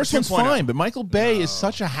Transporter. The first one's fine, but Michael Bay is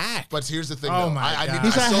such a hack. But here's the thing. Oh though. my God.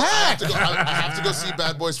 He's a hack. I have to go see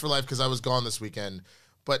Bad Boys for Life because I was gone this weekend.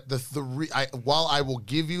 But while I will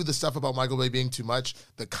give you the stuff about Michael Bay being too much,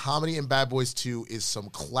 the comedy in Bad Boys 2 is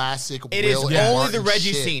some classic. It is only Martin the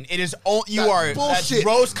Reggie shit. scene. It is bullshit. Bullshit.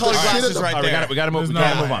 Rose-colored glasses right there. We got to move on.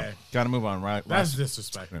 Got to move on. Right. That's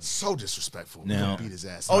disrespectful. So disrespectful. No. Beat his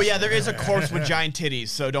ass. Oh yeah, there is a corpse with giant titties,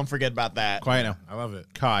 so don't forget about that. Quiet now. I love it.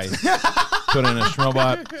 Kai put in a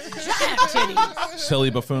schmobot.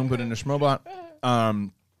 Silly buffoon put in a schmobot.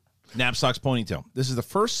 Knapsack's ponytail. This is the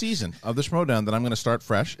first season of the Schmodown that I'm going to start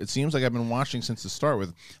fresh. It seems like I've been watching since the start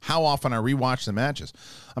with how often I rewatch the matches.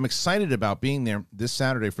 I'm excited about being there this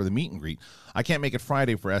Saturday for the meet and greet. I can't make it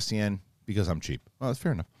Friday for SEN because I'm cheap. Well, that's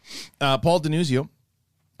fair enough. Paul Denuzio.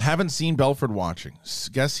 Haven't seen Belford watching.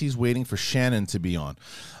 Guess he's waiting for Shannon to be on.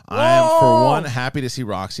 I am, for one, happy to see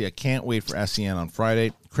Roxy. I can't wait for SEN on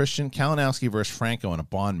Friday. Christian Kalinowski versus Franco in a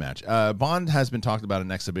Bond match. Bond has been talked about an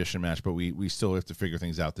exhibition match, but we still have to figure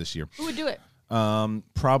things out this year. Who would do it?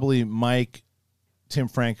 Probably Mike, Tim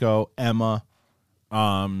Franco, Emma,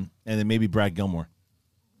 and then maybe Brad Gilmore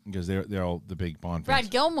because they're all the big Bond fans. Brad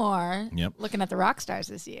Gilmore. Yep. Looking at the rock stars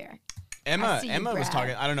this year. Emma was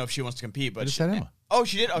talking. I don't know if she wants to compete, but I just said Emma. Oh,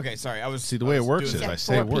 she did? Okay, sorry. The way it works is I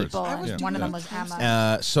say words. One of them was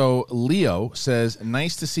Emma. So Leo says,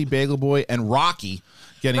 nice to see Bagel Boy and Rocky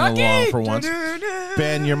getting along for once.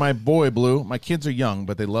 Ben, you're my boy, Blue. My kids are young,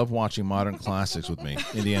 but they love watching modern classics with me.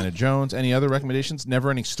 Indiana Jones. Any other recommendations? Never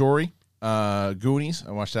Ending Story. Goonies.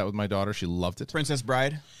 I watched that with my daughter. She loved it. Princess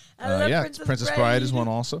Bride. Princess Bride is one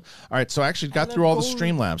also. All right, so I actually got through all the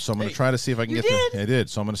Streamlabs, so I'm going to try to see if I can get through. I did.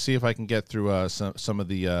 So I'm going to see if I can get through some of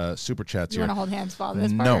the super chats here. You want to hold hands, Father?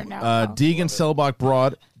 This part no. No. Deegan Selbach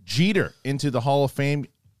Broad Jeter into the Hall of Fame.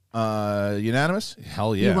 Unanimous?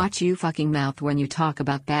 Hell yeah. You watch you fucking mouth when you talk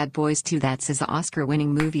about Bad Boys 2. That's his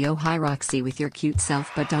Oscar-winning movie. Oh, hi, Roxy, with your cute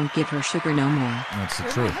self, but don't give her sugar no more. That's the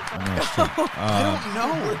truth. I know it's true. I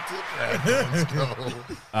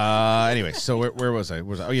don't know. Anyway, so where was I?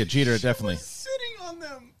 Oh, yeah, Jeter, definitely. Sitting on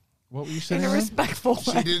them. What were you saying? In a respectful way.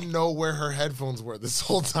 She didn't know where her headphones were this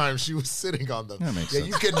whole time. She was sitting on them. That makes sense.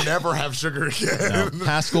 You can never have sugar again. No.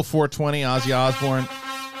 Pascal 420, Ozzy Osbourne.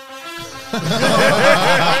 We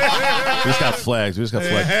just got flags.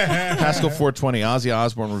 Pascal 420, Ozzy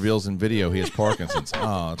Osbourne reveals in video he has Parkinson's.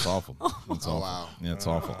 Oh, it's awful. It's awful. Wow. Yeah, it's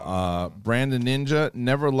awful. Brandon Ninja,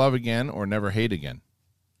 Never Love Again or Never Hate Again?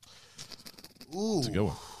 Ooh. That's a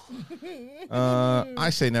good one. I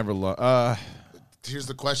say Never Love. Here's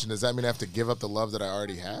the question. Does that mean I have to give up the love that I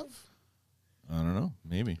already have? I don't know.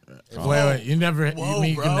 Maybe. Wait. You never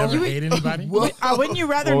hate anybody? Wouldn't you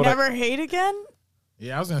rather never hate again?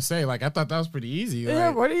 Yeah, I was gonna say, I thought that was pretty easy. Yeah,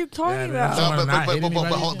 what are you talking about?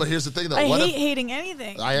 But here's the thing, though. I hate hating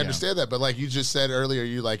anything. I understand that, but you just said earlier,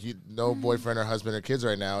 you no boyfriend or husband or kids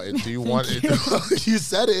right now. Do you want? You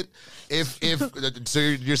said it. So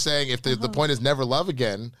you're saying if the point is never love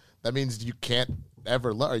again, that means you can't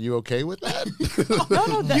ever love. Are you okay with that?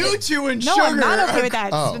 No. You two and Sugar. No, I'm not okay with that.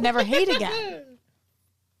 Oh. Never hate again.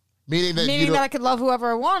 Meaning that I could love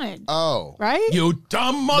whoever I wanted. Oh. Right? You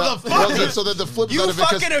dumb motherfucker. So then the flip side You of it.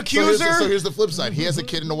 fucking accuser. So here's the flip side. He has a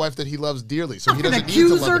kid and a wife that he loves dearly. So he doesn't need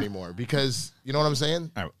to love anymore because, you know what I'm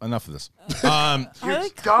saying? All right, enough of this. Dumb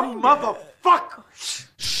motherfucker.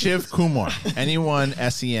 Shiv Kumar. Anyone,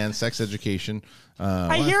 SEN, sex education.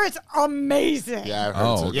 I hear it's amazing. Yeah, I've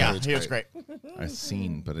heard he was great. I've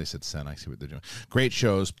seen, but I said Sen. I see what they're doing. Great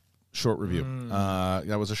shows. short review.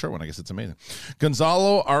 That was a short one. I guess it's amazing.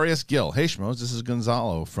 Gonzalo Arias Gil. Hey, Schmoes. This is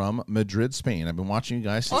Gonzalo from Madrid, Spain. I've been watching you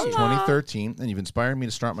guys since 2013, and you've inspired me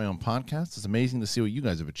to start my own podcast. It's amazing to see what you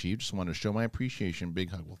guys have achieved. Just wanted to show my appreciation. Big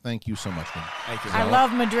hug. Well, thank you so much, man. Thank you. I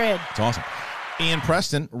love Madrid. It's awesome. Ian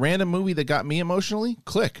Preston, random movie that got me emotionally,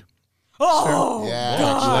 Click. Oh, Yeah.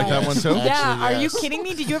 God. You like that one too? Yeah, Actually, are you yes. kidding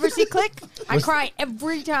me? Did you ever see Click? I cry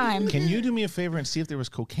every time. Can you do me a favor and see if there was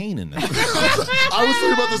cocaine in there? I was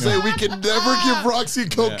thinking about to say we can never give Roxy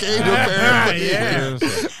cocaine.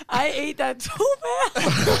 Apparently. I ate that so bad.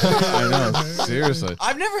 I know. Seriously.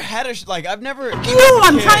 I've never had I've never.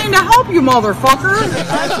 I'm trying to help you, motherfucker.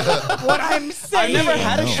 That's what I'm saying. I've never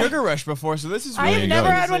had a sugar rush before, so this is I really have never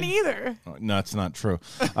good. had one either. No, it's not true.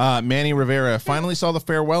 Manny Rivera finally saw The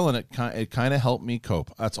Farewell, and it kind of helped me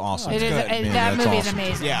cope. That's awesome. It is. Man, That that's movie is awesome.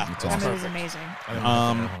 amazing. Yeah. That's That awesome. movie is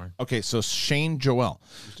amazing. Okay, so Shane Joel.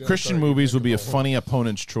 Christian movies would be a funny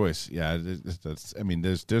opponent's choice. Yeah, that's. I mean,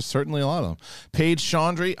 there's certainly a lot of them. Paige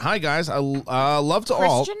Chandri. Hi guys, I love to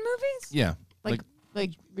all. Christian movies? Yeah, Like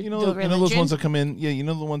you the know those religion? ones that come in. Yeah, you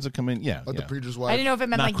know the ones that come in. Yeah, Like yeah. the preacher's I wife. didn't know if it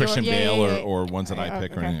meant Not like Christian your, Bale or ones that I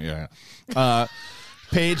pick or anything. Yeah.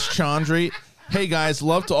 Paige Chandri. Hey guys,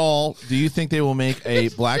 love to all. Do you think they will make a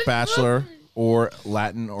Black Bachelor or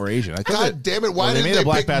Latin or Asian? I think God damn it! Why they did made they a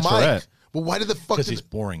Black pick Bachelorette? Mike? But why did the fuck? Because he's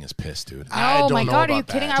boring as piss, dude. I Oh don't my know God, are you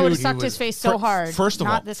about kidding? that. I would have Dude, sucked his face so hard. First of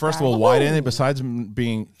Not all, this first guy. of all, why didn't they? Besides him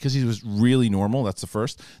being because he was really normal. That's the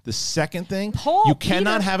first. The second thing, Paul you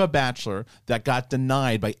cannot Peter- have a Bachelor that got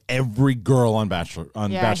denied by every girl on Bachelor Yeah,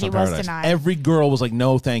 Bachelor he in was Paradise. denied. Every girl was like,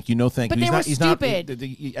 "No, thank you, no, thank But you." they were He's stupid.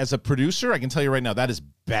 not. As a producer, I can tell you right now, that is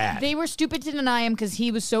bad. They were stupid to deny him because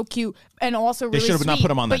he was so cute and also They really should have not sweet.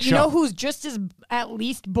 put him on that But you know show. who's just as at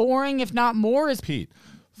least boring, if not more, is Pete.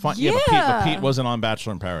 Fine. Yeah, but Yeah. Pete wasn't on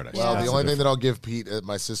Bachelor in Paradise. Well, That's the only thing difference. that I'll give Pete,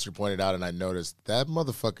 my sister pointed out, and I noticed that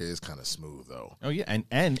motherfucker is kind of smooth though. Oh yeah,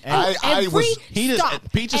 and I was. he just Stop.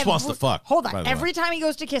 Pete just wants to fuck. Hold by on. the way. Every time he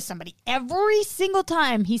goes to kiss somebody, every single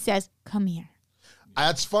time he says, "Come here."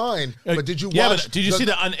 That's fine. But did you watch? Yeah, but did you see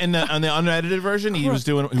on the unedited version? He was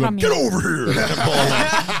doing. He Come went, here. "Get over here!"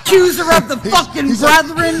 Accuser of the fucking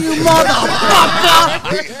brethren, you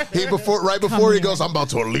motherfucker. He right before he goes, I'm about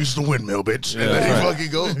to unleash the windmill, bitch. And then he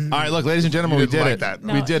fucking goes. All right, look, ladies and gentlemen, we didn't did like it. that.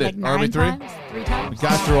 No, We did like it. 9 RB3. times? 3 times? We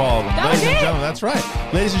got through all of them. That Ladies was and it. gentlemen, that's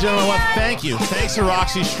right. Ladies and gentlemen, I want to thank you. Thanks to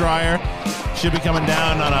Roxy Stryer. She'll be coming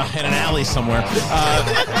down in an alley somewhere.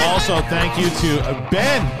 Also, thank you to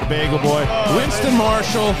Ben, the Bagel Boy, Winston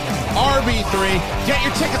Marshall, RB3. Get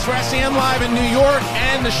your tickets for SEN Live in New York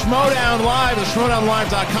and the Schmodown Live at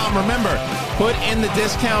schmodownlive.com. Remember, put in the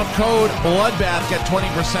discount code Bloodbath, get 20%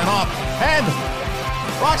 off. And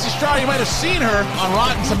Roxy Stryer, you might have seen her on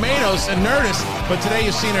Rotten Tomatoes and Nerdist, but today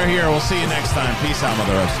you've seen her here. We'll see you next time. Peace out,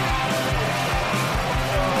 Mother Earth.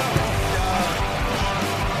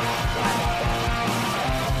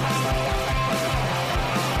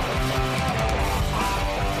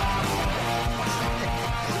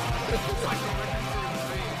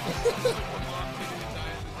 Ha ha ha.